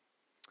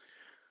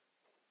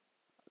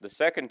 The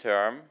second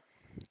term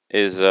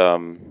is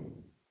the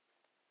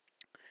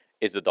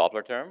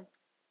Doppler term.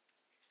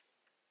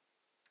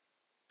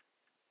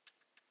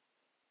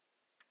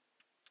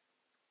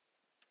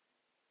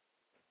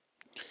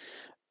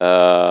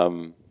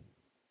 Um,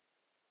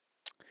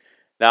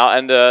 Now,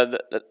 and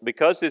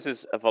because this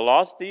is a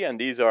velocity and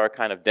these are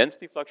kind of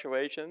density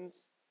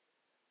fluctuations,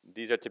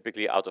 these are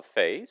typically out of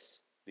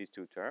phase, these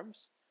two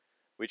terms,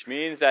 which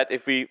means that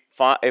if we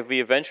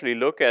eventually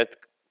look at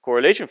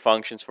correlation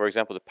functions, for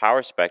example, the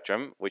power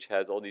spectrum, which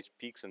has all these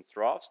peaks and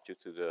troughs due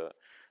to the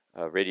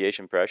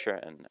radiation pressure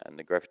and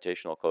the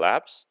gravitational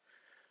collapse,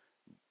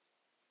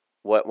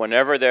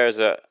 whenever there's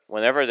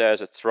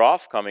a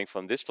trough coming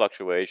from this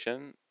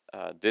fluctuation,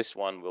 this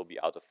one will be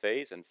out of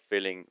phase and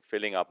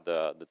filling up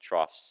the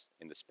troughs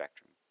in the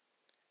spectrum.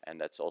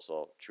 And that's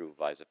also true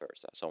vice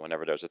versa. So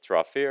whenever there's a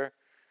trough here,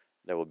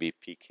 there will be a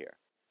peak here.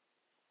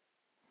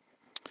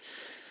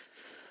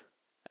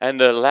 And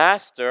the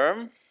last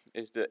term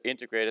is the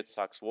integrated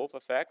Sachs-Wolf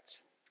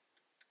effect.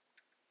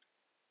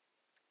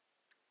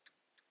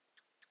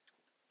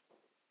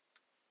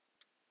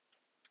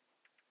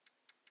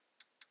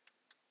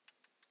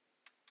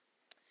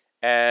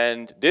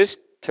 And this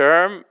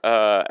term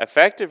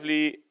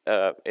effectively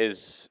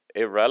is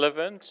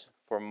irrelevant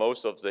for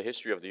most of the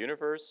history of the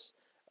universe,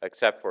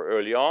 except for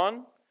early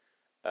on.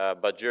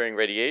 But during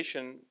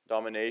radiation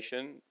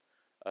domination,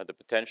 the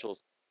potential,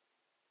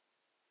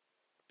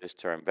 this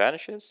term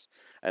vanishes.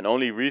 And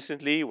only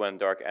recently, when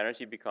dark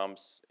energy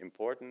becomes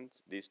important,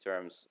 these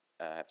terms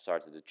have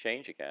started to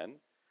change again.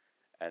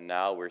 And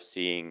now we're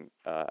seeing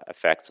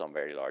effects on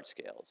very large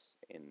scales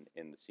in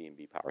the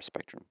CMB power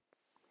spectrum.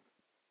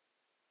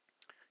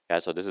 Yeah,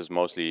 so this is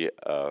mostly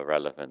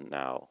relevant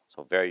now.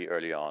 So very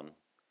early on,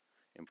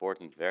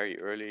 important very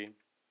early,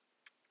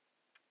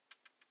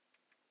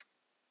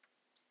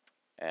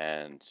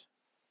 and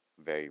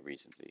very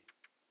recently.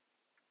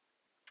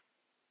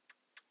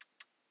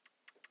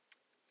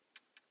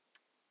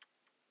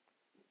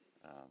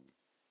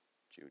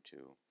 Due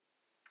to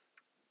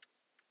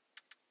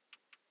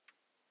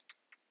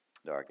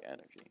dark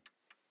energy.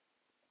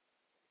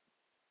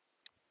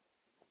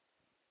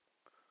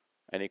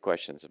 Any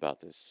questions about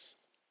this?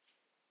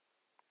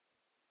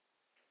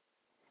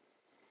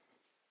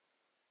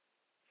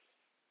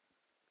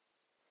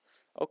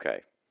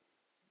 Okay,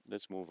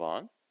 let's move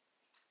on.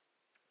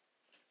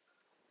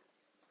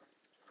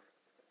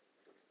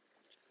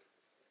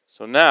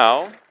 So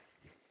now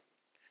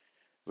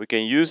we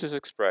can use this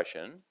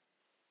expression.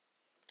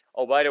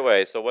 Oh, by the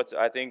way, so what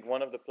I think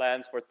one of the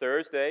plans for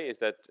Thursday is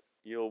that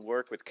you'll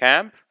work with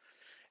camp,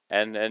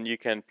 and then you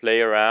can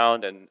play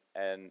around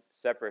and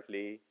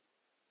separately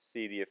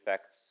see the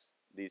effects,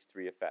 these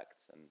three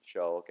effects, and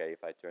show, okay,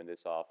 if I turn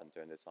this off and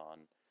turn this on,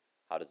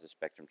 how does the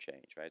spectrum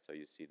change, right? So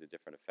you see the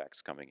different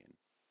effects coming in.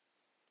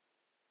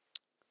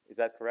 Is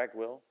that correct,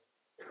 Will?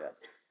 Yes,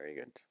 very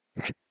good.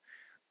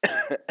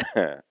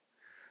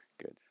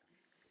 Good.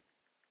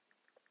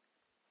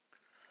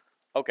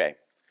 Okay,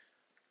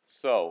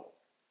 so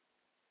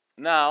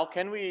now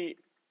can we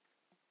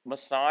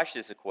massage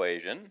this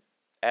equation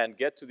and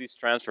get to these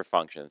transfer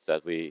functions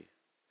that we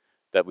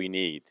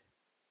need?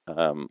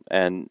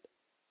 And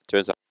it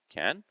turns out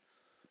we can.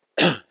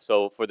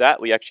 So for that,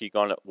 we actually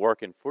gonna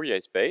work in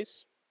Fourier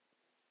space.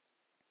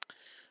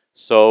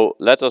 So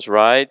let us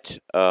write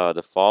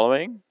the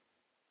following.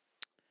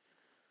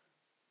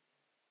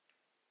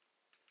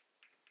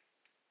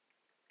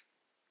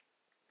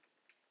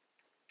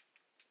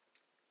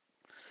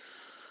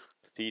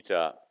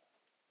 Theta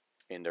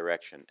in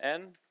direction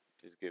n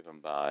is given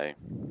by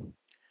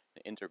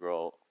the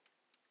integral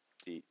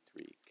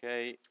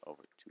d3k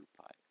over 2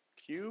 pi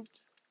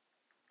cubed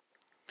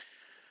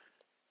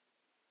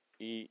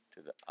e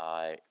to the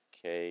I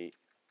k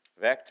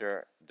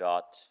vector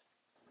dot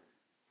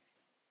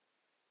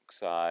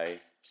psi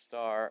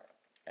star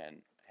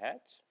n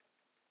hat.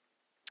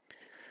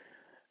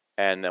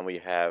 And then we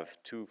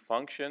have two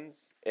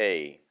functions,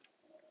 a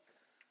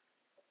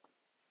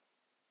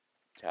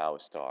tau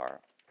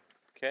star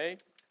k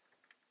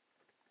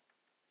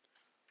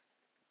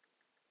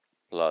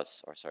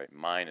plus, or sorry,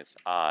 minus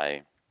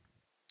I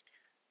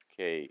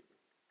k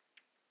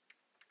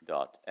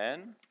dot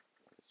n,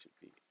 this should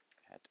be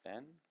hat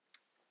n,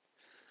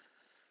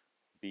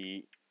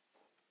 b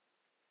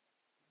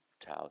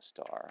tau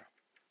star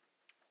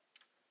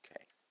k.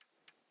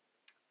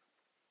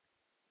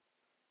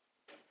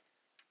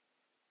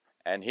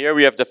 And here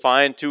we have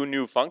defined two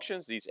new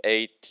functions, these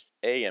a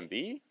and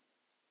b.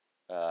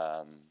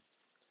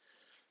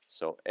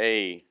 So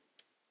a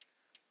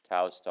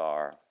tau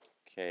star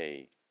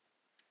k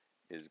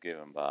is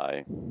given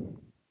by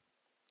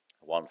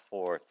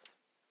 1/4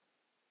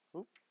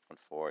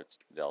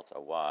 delta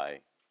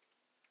y,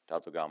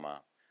 delta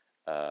gamma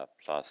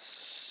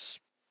plus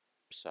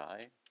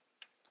psi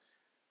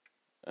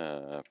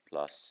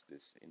plus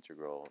this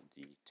integral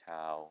d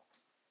tau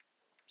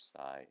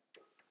psi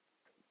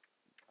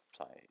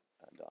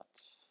dot.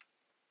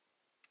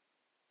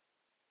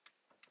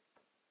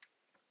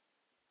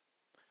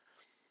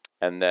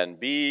 And then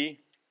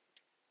b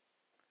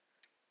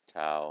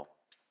tau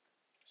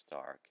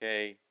star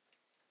k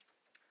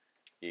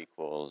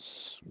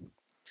equals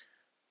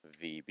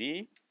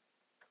VB,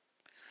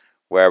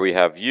 where we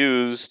have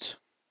used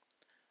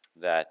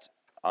that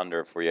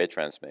under Fourier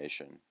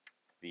transformation,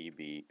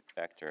 VB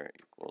vector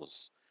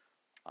equals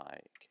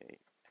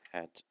IK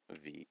hat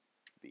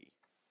VB.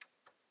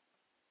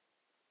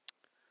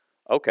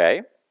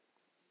 Okay.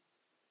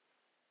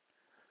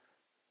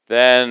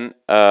 Then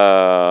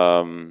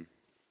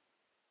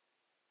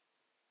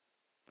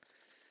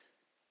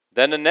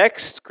the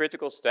next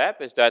critical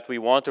step is that we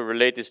want to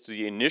relate this to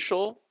the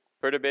initial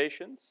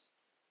perturbations,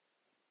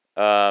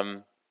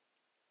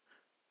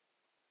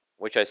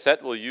 which I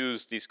said we'll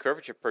use these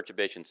curvature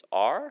perturbations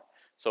R.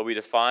 So we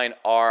define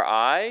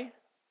Ri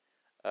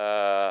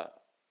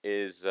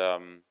is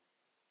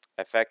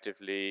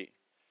effectively,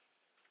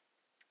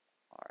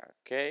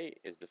 Rk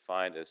is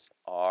defined as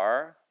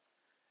R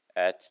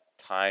at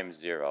time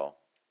 0.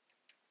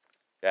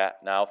 Yeah,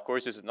 now of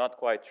course this is not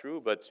quite true,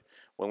 but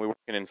when we work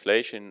in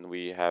inflation,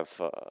 we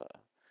have a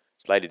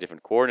slightly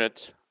different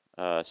coordinate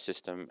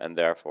system, and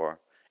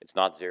therefore it's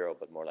not 0,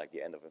 but more like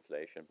the end of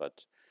inflation.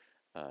 But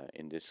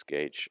in this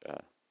gauge,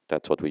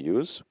 that's what we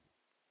use.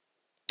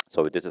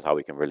 So this is how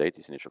we can relate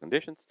these initial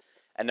conditions.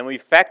 And then we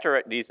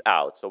factor these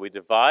out. So we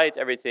divide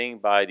everything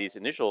by these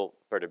initial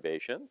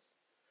perturbations.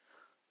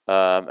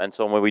 And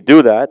so when we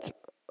do that,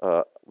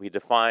 we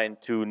define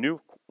two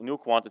new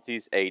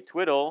quantities, a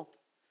twiddle,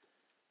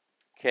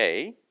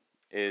 k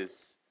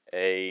is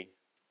a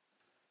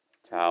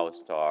tau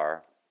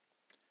star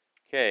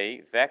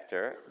k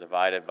vector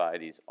divided by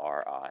these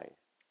Ri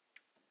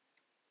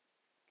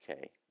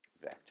k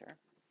vector.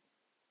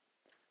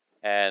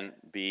 And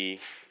b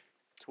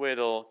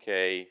twiddle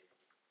k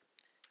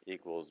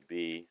equals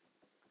b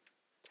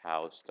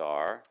tau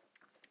star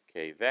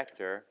k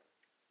vector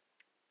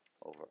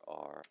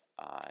over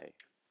Ri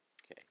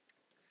k.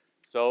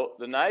 So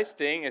the nice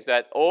thing is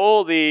that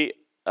all the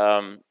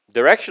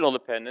directional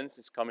dependence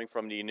is coming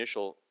from the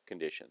initial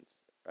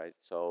conditions, right?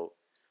 So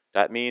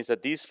that means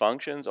that these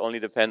functions only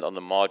depend on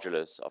the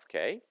modulus of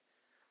k.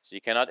 So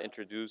you cannot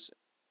introduce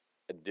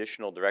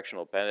additional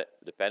directional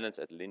dependence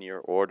at linear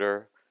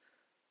order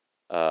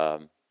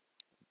um,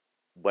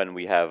 when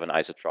we have an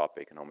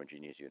isotropic and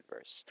homogeneous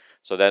universe.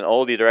 So then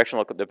all the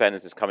directional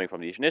dependence is coming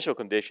from these initial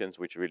conditions,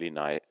 which really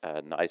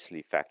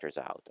nicely factors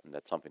out. And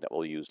that's something that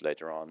we'll use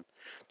later on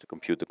to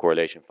compute the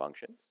correlation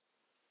functions.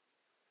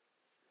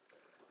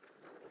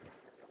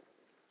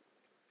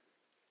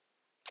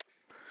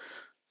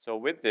 So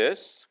with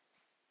this,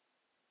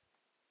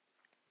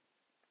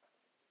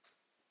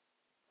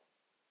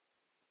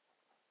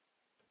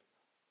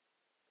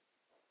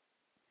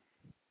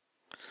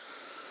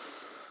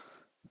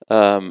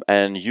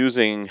 and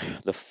using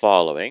the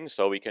following,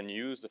 so we can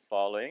use the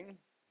following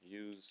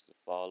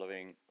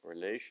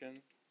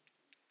relation.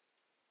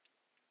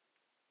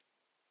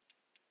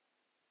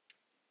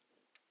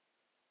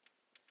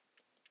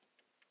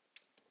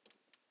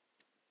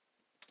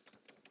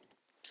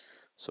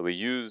 So we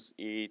use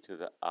e to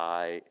the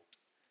I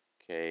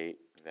k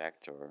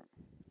vector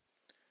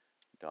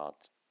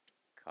dot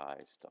chi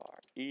star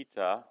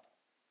eta,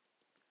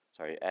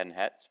 sorry, n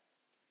hat,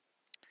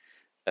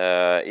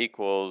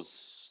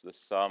 equals the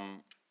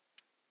sum,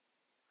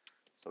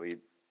 so we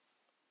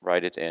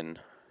write it in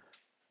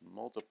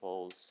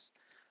multiples,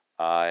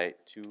 I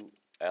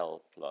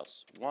 2l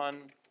plus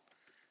 1,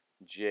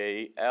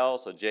 jl,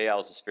 so jl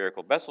is a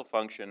spherical Bessel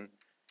function,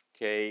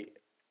 k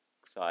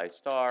psi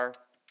star,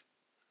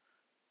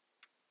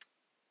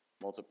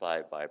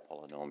 multiplied by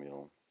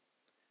polynomial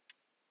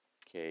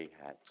k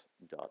hat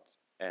dot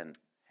n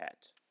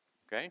hat,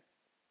 okay?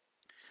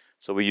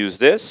 So we use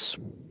this,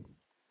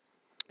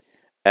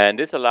 and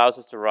this allows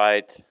us to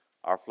write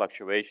our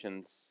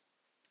fluctuations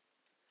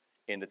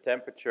in the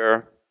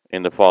temperature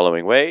in the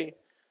following way.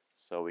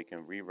 So we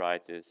can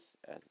rewrite this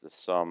as the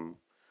sum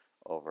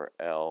over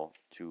L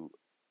to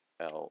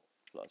L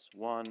plus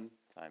 1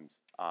 times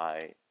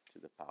I to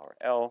the power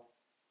L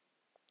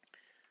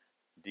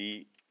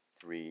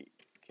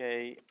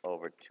d3k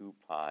over 2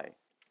 pi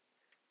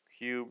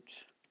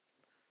cubed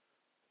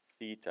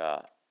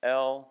theta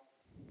L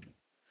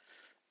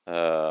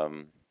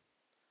Ri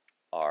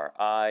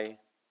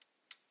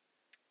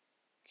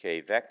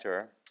k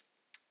vector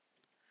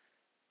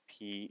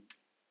P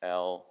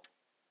L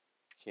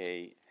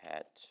k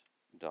hat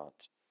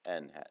dot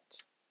n hat.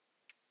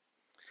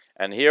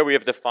 And here we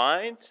have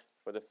defined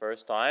for the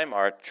first time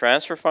our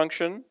transfer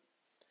function,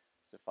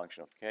 the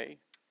function of k.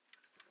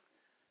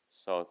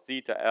 So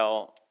theta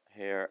L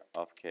here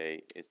of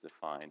k is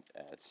defined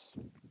as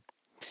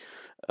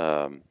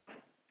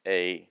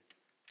a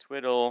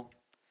twiddle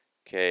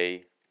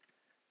k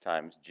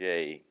times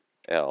j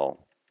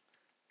L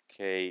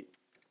k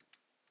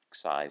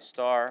psi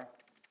star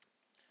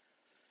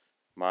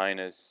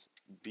minus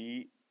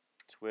b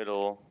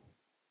twiddle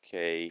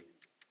k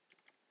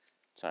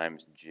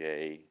times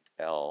j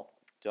L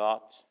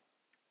dot,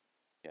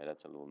 yeah,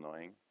 that's a little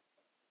annoying,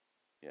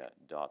 yeah,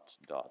 dot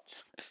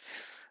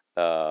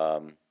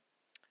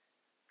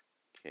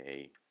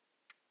k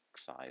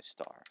psi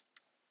star.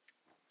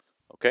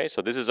 Okay,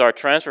 so this is our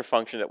transfer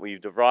function that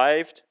we've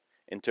derived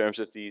in terms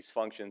of these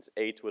functions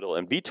a twiddle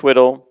and b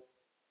twiddle.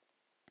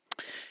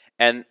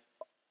 And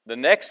the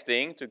next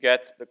thing, to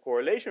get the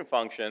correlation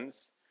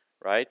functions,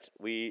 right,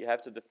 we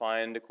have to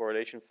define the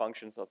correlation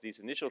functions of these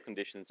initial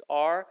conditions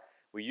R.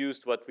 We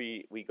used what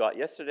we got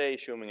yesterday,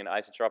 assuming an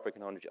isotropic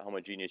and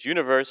homogeneous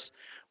universe,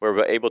 where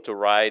we're able to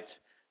write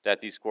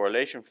that these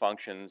correlation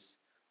functions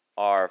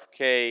R of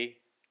k,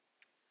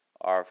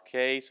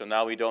 so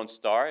now we don't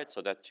star it, so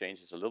that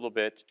changes a little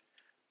bit.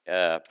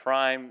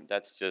 Prime,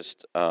 that's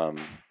just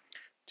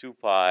 2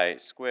 pi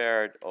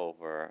squared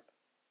over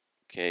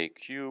k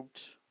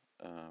cubed.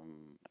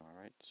 All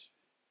right,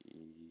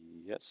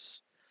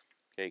 yes,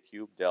 k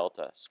cubed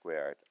delta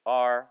squared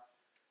r,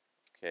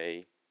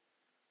 k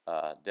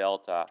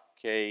delta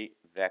k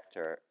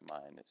vector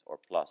minus or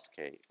plus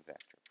k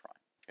vector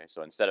prime. Okay,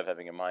 so instead of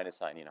having a minus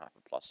sign, you now have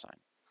a plus sign.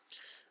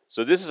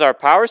 So this is our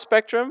power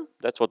spectrum.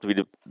 That's what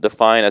we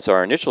define as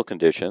our initial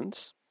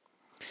conditions.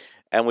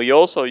 And we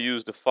also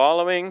use the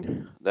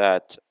following,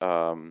 that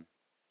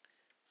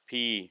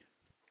P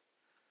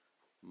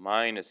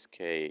minus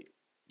K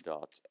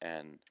dot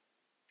N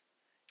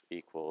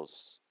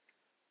equals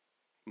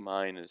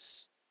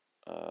minus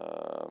 1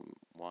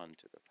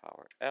 to the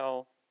power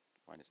L,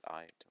 minus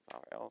I to the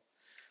power L,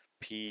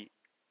 P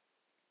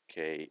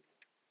K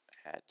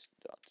hat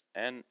dot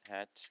N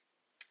hat.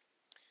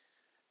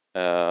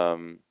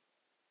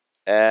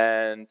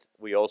 And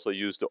we also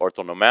use the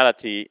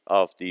orthonormality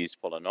of these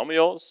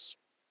polynomials.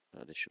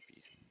 This should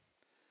be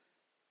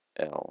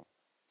L.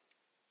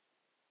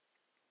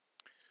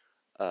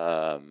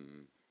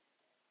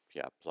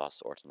 Yeah,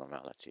 plus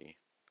orthonormality.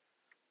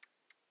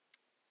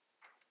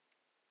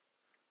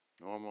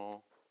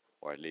 Normal,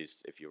 or at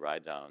least if you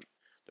write down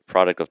the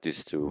product of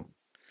these two.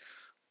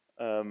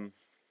 We're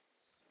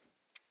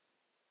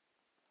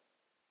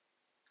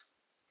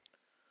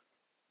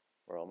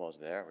almost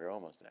there. We're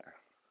almost there.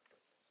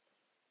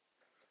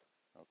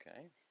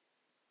 Okay.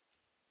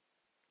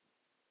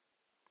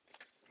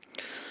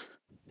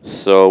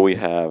 So we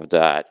have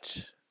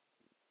that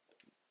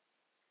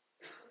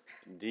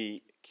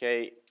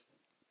dk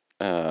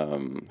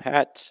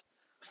hat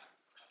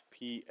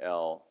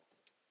pl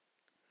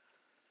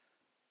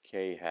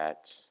k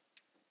hat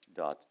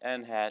dot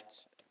n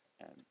hat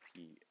and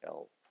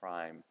pl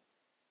prime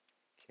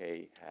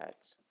k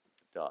hat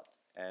dot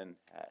n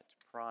hat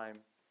prime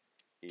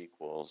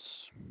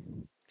equals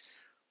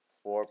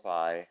 4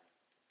 pi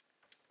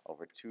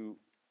over 2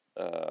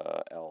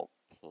 L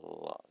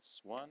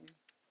plus 1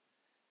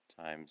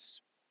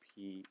 times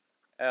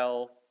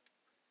PL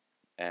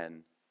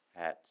n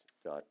hat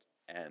dot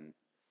n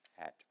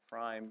hat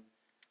prime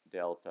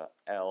delta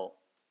L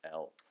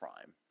L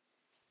prime.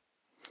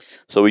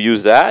 So we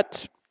use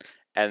that,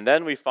 and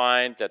then we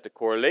find that the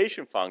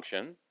correlation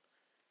function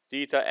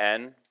theta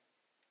n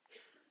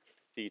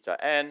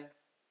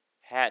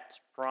hat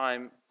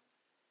prime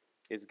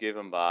is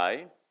given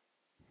by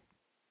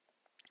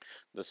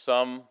the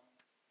sum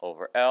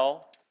over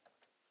L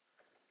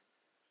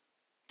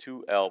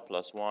 2L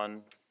plus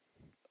 1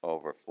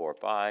 over 4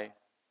 pi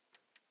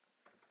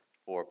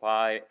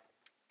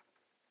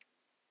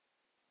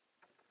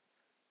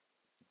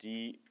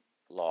d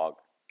log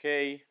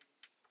k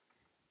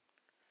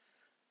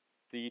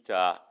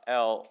theta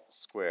L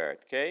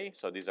squared k.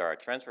 So these are our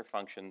transfer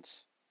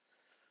functions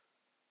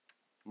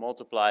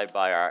multiplied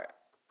by our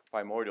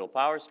primordial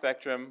power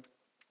spectrum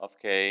of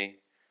k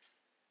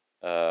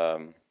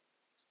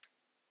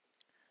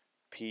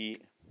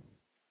p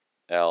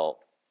L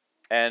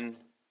n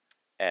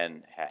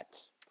n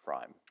hat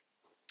prime.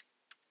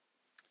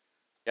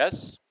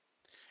 Yes?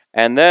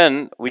 And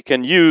then we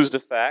can use the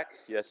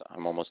fact, yes,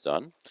 I'm almost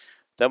done.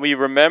 Then we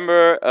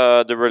remember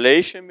the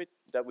relation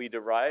that we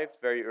derived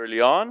very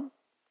early on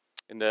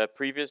in the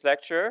previous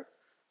lecture.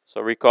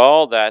 So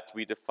recall that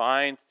we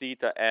defined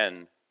theta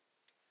n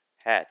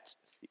hat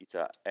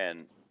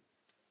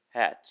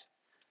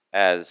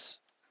as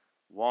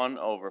 1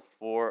 over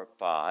 4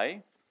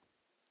 pi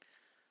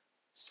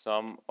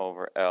sum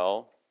over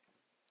L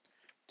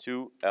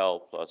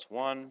 2L plus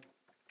 1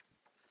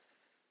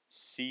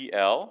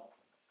 CL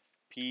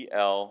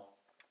PL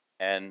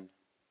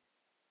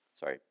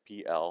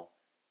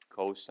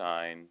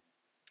cosine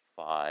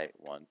phi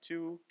 1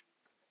 2,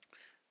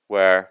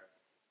 where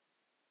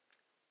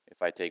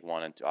if I take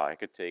 1 and 2, I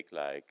could take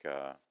like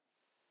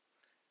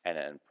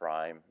n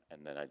prime,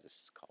 and then I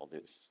just call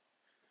this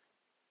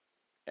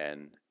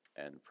n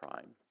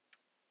prime.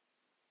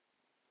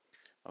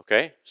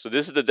 Okay, so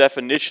this is the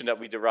definition that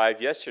we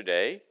derived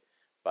yesterday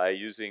by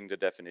using the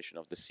definition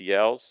of the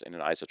CLs in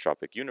an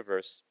isotropic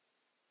universe.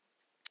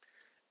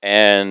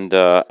 And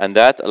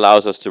that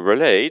allows us to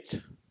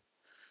relate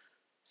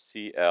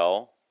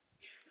CL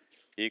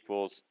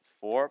equals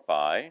 4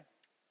 pi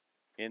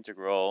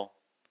integral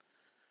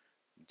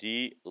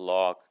d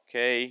log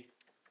k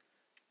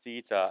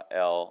theta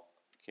L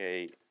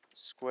k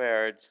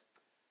squared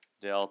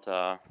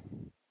delta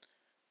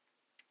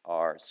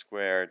r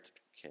squared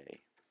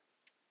k.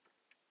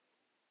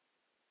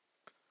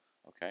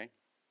 Okay.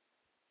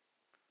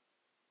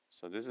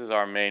 So this is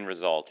our main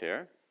result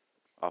here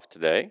of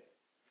today.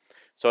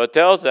 So it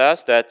tells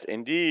us that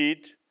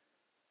indeed,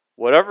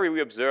 whatever we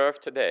observe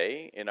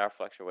today in our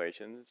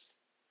fluctuations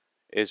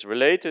is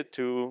related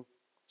to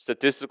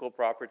statistical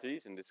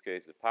properties, in this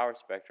case the power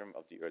spectrum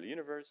of the early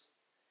universe.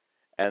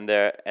 And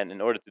in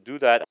order to do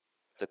that, I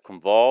have to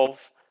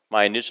convolve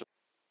my initial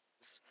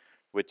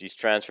with these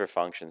transfer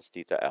functions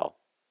theta L.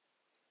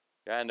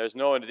 Yeah, and there's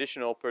no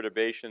additional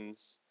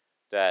perturbations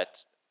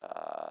that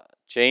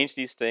change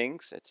these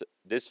things. It's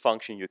this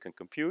function you can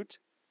compute,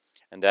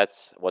 and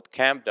that's what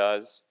CAMP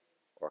does,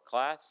 or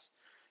class.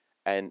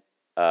 And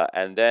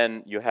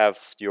then you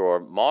have your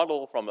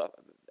model from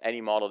any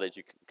model that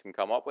you can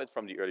come up with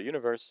from the early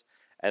universe,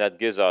 and that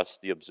gives us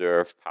the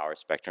observed power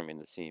spectrum in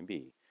the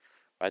CMB.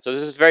 Right? So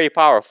this is very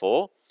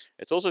powerful.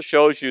 It also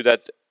shows you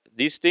that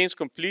these things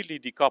completely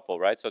decouple,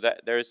 right? So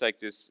that there is like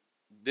this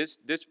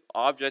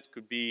object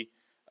could be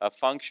a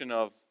function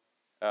of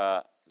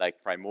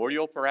like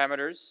primordial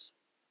parameters.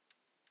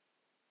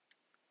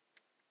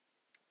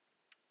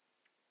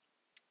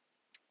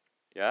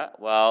 Yeah,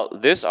 well,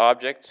 this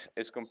object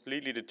is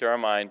completely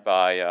determined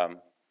by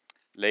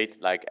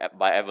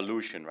by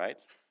evolution, right?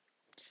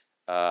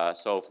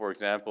 So for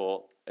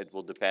example, it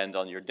will depend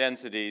on your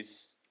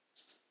densities,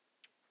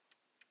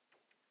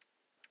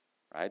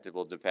 right? It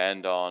will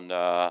depend on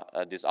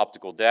this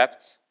optical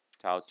depth,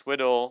 tau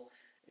twiddle.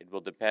 It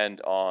will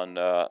depend on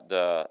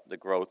the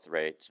growth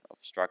rate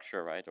of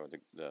structure, right, or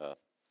the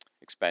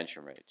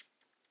expansion rate.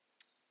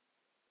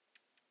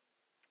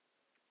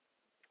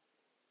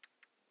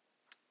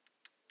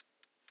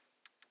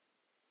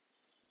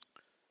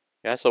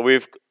 Yeah, so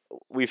we've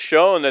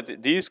shown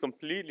that these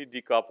completely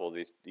decouple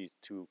these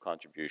two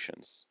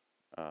contributions,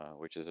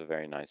 which is a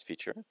very nice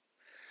feature.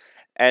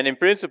 And in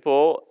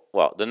principle,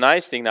 well, the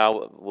nice thing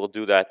now, we'll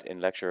do that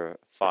in lecture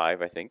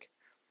 5, I think,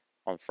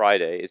 on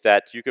Friday, is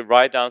that you could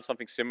write down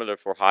something similar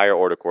for higher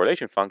order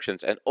correlation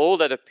functions, and all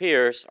that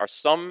appears are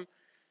some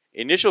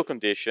initial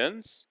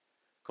conditions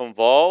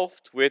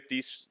convolved with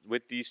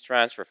these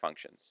transfer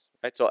functions,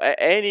 right? So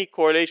any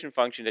correlation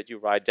function that you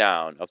write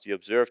down of the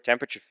observed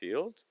temperature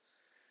field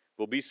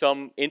will be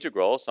some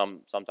integral,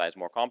 sometimes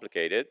more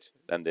complicated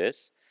than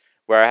this,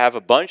 where I have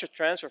a bunch of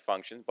transfer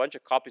functions, bunch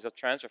of copies of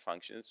transfer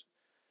functions,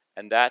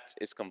 and that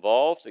is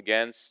convolved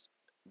against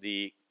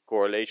the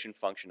correlation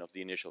function of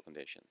the initial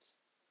conditions.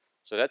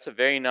 So that's a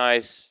very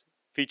nice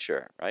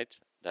feature, right?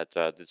 That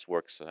this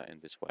works in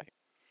this way.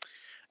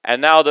 And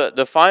now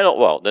the final,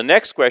 well, the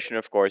next question,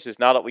 of course, is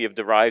now that we have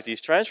derived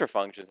these transfer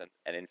functions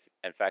and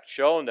in fact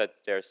shown that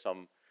there's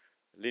some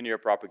linear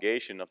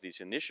propagation of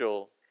these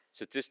initial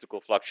statistical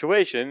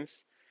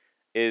fluctuations,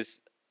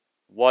 is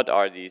what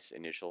are these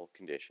initial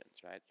conditions,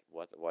 right?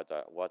 What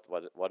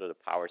are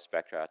the power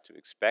spectra to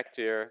expect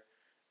here?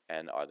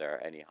 And are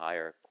there any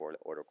higher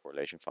order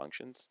correlation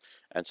functions?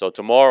 And so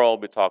tomorrow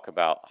we talk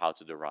about how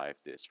to derive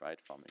this, right,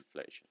 from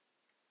inflation.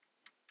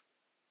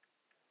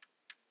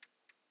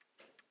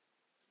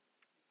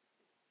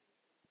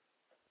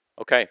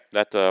 Okay,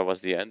 that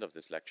was the end of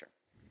this lecture.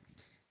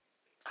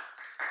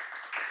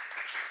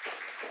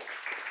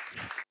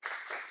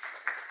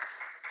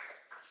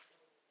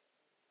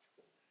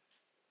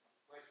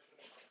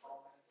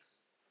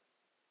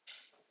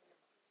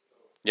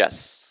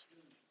 Yes.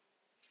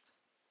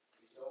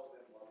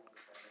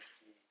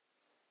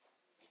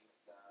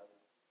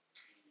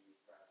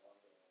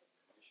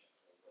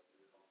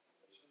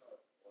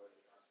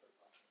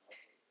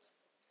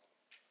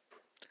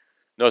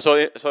 No,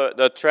 so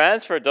the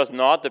transfer does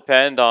not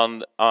depend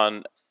on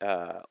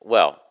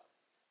well,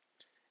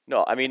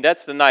 no, I mean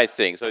that's the nice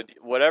thing. So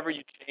whatever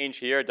you change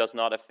here does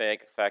not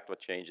affect what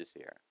changes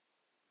here.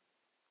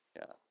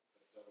 Yeah.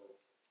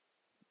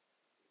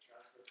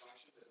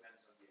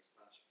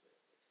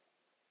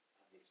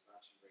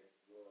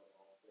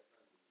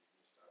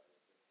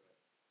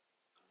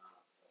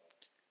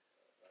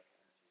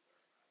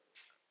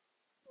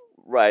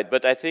 Right,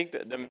 but I think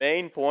the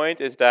main point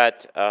is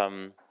that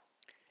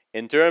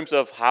in terms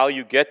of how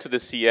you get to the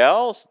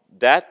CLs,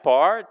 that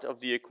part of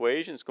the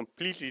equation is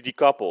completely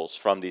decouples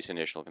from these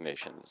initial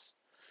conditions.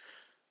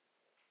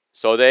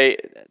 So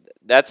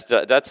that's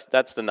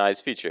the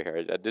nice feature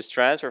here. That this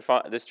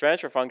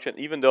transfer function,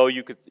 even though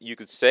you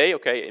could say,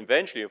 okay,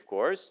 eventually, of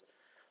course,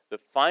 the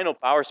final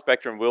power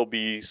spectrum will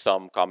be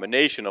some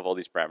combination of all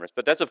these parameters.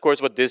 But that's, of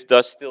course, what this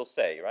does still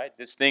say, right?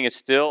 This thing is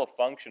still a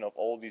function of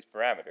all these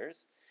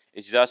parameters.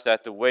 It's just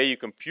that the way you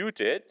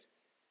compute it,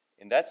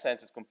 in that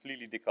sense, it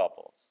completely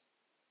decouples.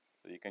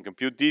 So you can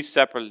compute these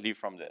separately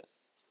from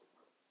this.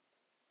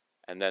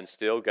 And then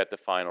still get the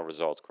final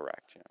result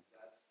correct. Yeah.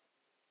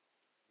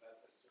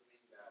 That's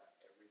assuming that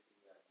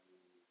everything that you,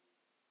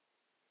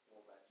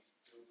 well, that you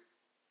took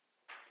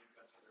in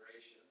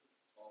consideration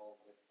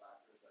all the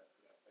factors that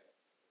could affect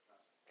the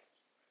transfer function,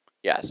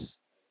 right? Yes.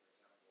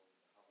 Like, for example,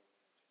 the Hubble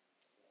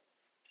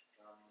function,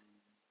 some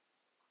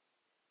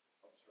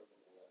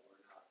observable that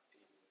we're not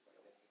able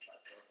to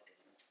identify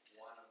properly.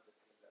 One of the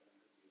things that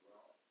we could be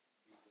wrong,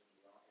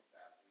 is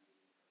that we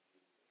didn't compute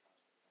the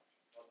transfer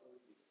function properly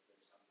because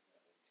there's something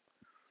that we're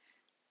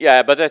missing.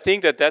 Yeah, but I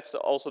think that that's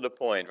also the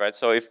point, right?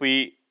 So if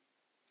we,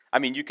 I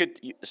mean,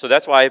 so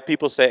that's why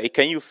people say,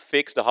 can you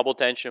fix the Hubble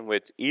tension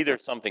with either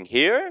something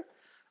here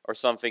or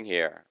something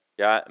here?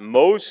 Yeah,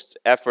 most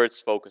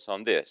efforts focus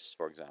on this,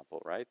 for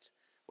example, right?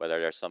 Whether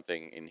there's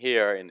something in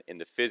here in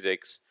the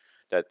physics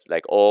that,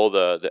 like all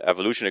the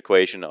evolution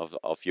equation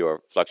of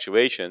your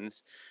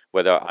fluctuations,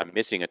 whether I'm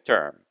missing a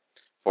term.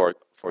 For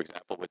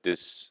example, with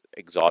this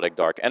exotic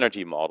dark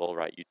energy model,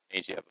 right? You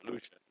change the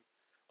evolution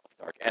of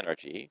dark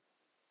energy,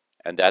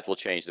 and that will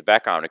change the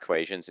background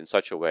equations in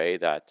such a way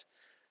that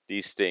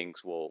these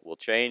things will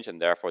change, and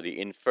therefore the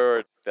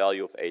inferred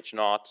value of H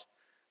naught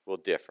will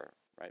differ,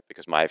 right?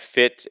 Because my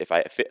fit, if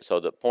I fit, so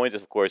the point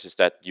of course is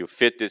that you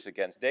fit this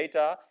against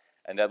data,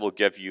 and that will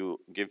give you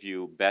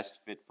best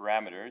fit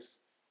parameters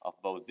of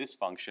both this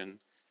function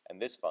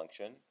and this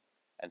function.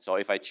 And so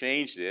if I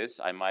change this,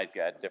 I might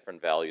get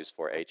different values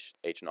for H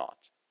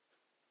naught.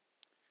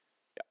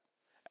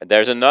 And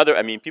there's another,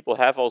 I mean, people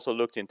have also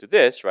looked into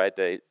this, right?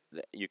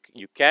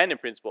 You can, in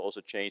principle,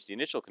 also change the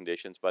initial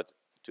conditions, but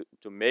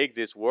to make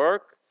this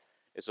work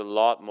is a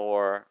lot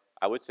more,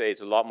 I would say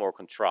it's a lot more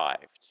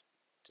contrived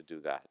to do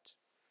that.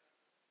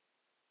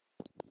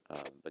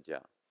 But yeah,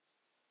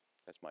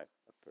 that's my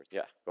first,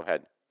 yeah, go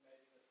ahead.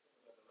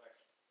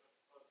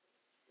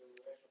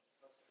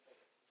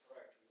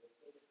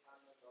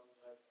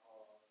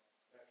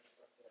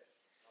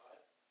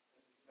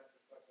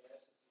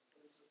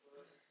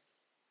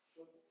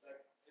 Should,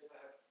 like, if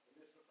I have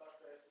initial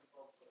fluctuations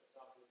from, for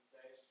example,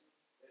 inflation,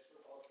 they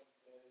should also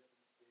influence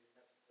the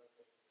metric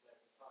fluctuations at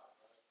the time,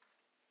 right?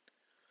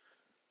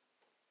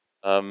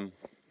 Um,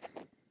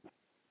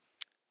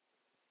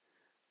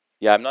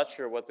 yeah, I'm not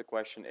sure what the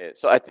question is.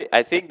 So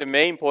I think the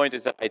main point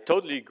is that I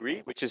totally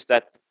agree, which is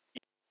that,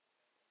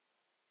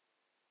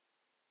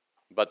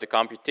 but the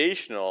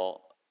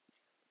computational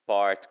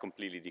part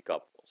completely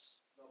decouples.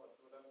 No, but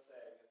what I'm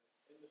saying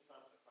is in the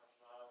transfer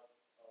function, I have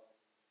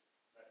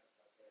metric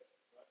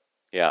fluctuations, right?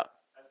 Yeah.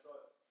 And so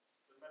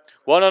the metric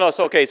Well, no, no.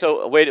 So okay.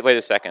 So wait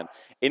a second.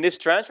 In this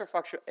transfer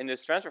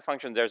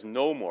function, there's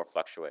no more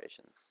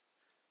fluctuations.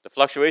 The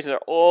fluctuations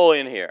are all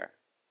in here.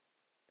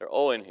 They're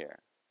all in here.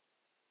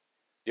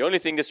 The only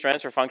thing this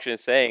transfer function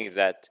is saying is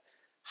that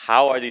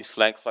how are these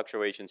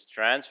fluctuations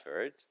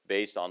transferred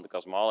based on the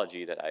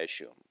cosmology that I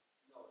assume.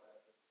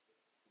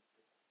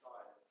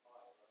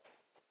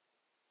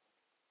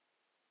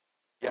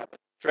 Yeah. But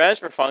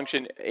transfer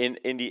function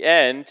in the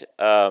end,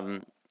 uh,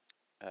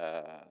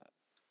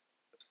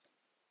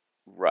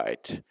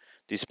 right?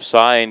 These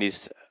psi and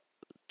these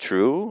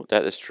true.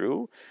 That is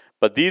true.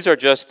 But these are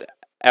just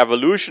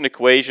evolution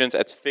equations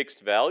at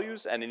fixed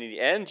values, and in the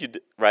end,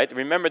 right?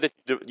 Remember that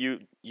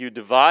you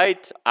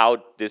divide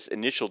out this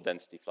initial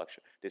density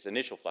this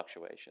initial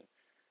fluctuation,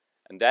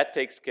 and that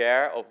takes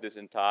care of this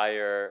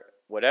entire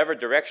whatever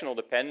directional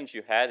dependence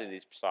you had in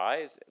these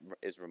psi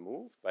is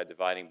removed by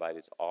dividing by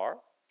this r,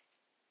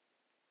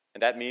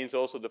 and that means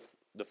also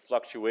the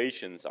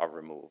fluctuations are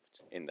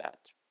removed in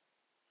that.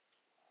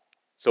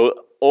 So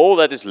all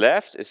that is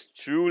left is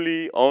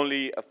truly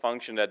only a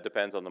function that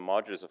depends on the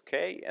modulus of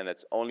k, and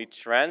it's only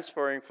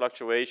transferring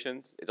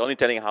fluctuations. It's only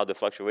telling how the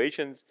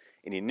fluctuations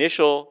in the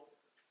initial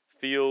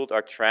field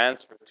are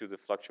transferred to the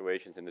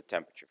fluctuations in the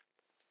temperature.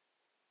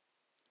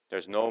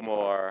 There's no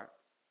more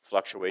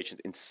fluctuations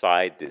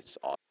inside this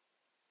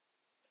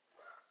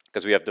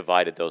because we have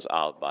divided those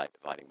out by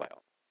dividing by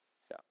r.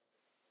 Yeah.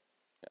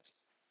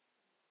 Yes.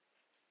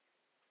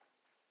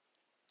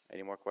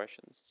 Any more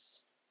questions?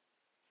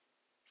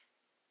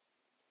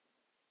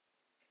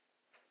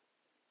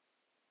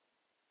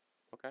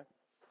 Okay.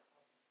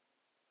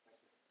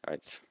 All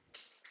right.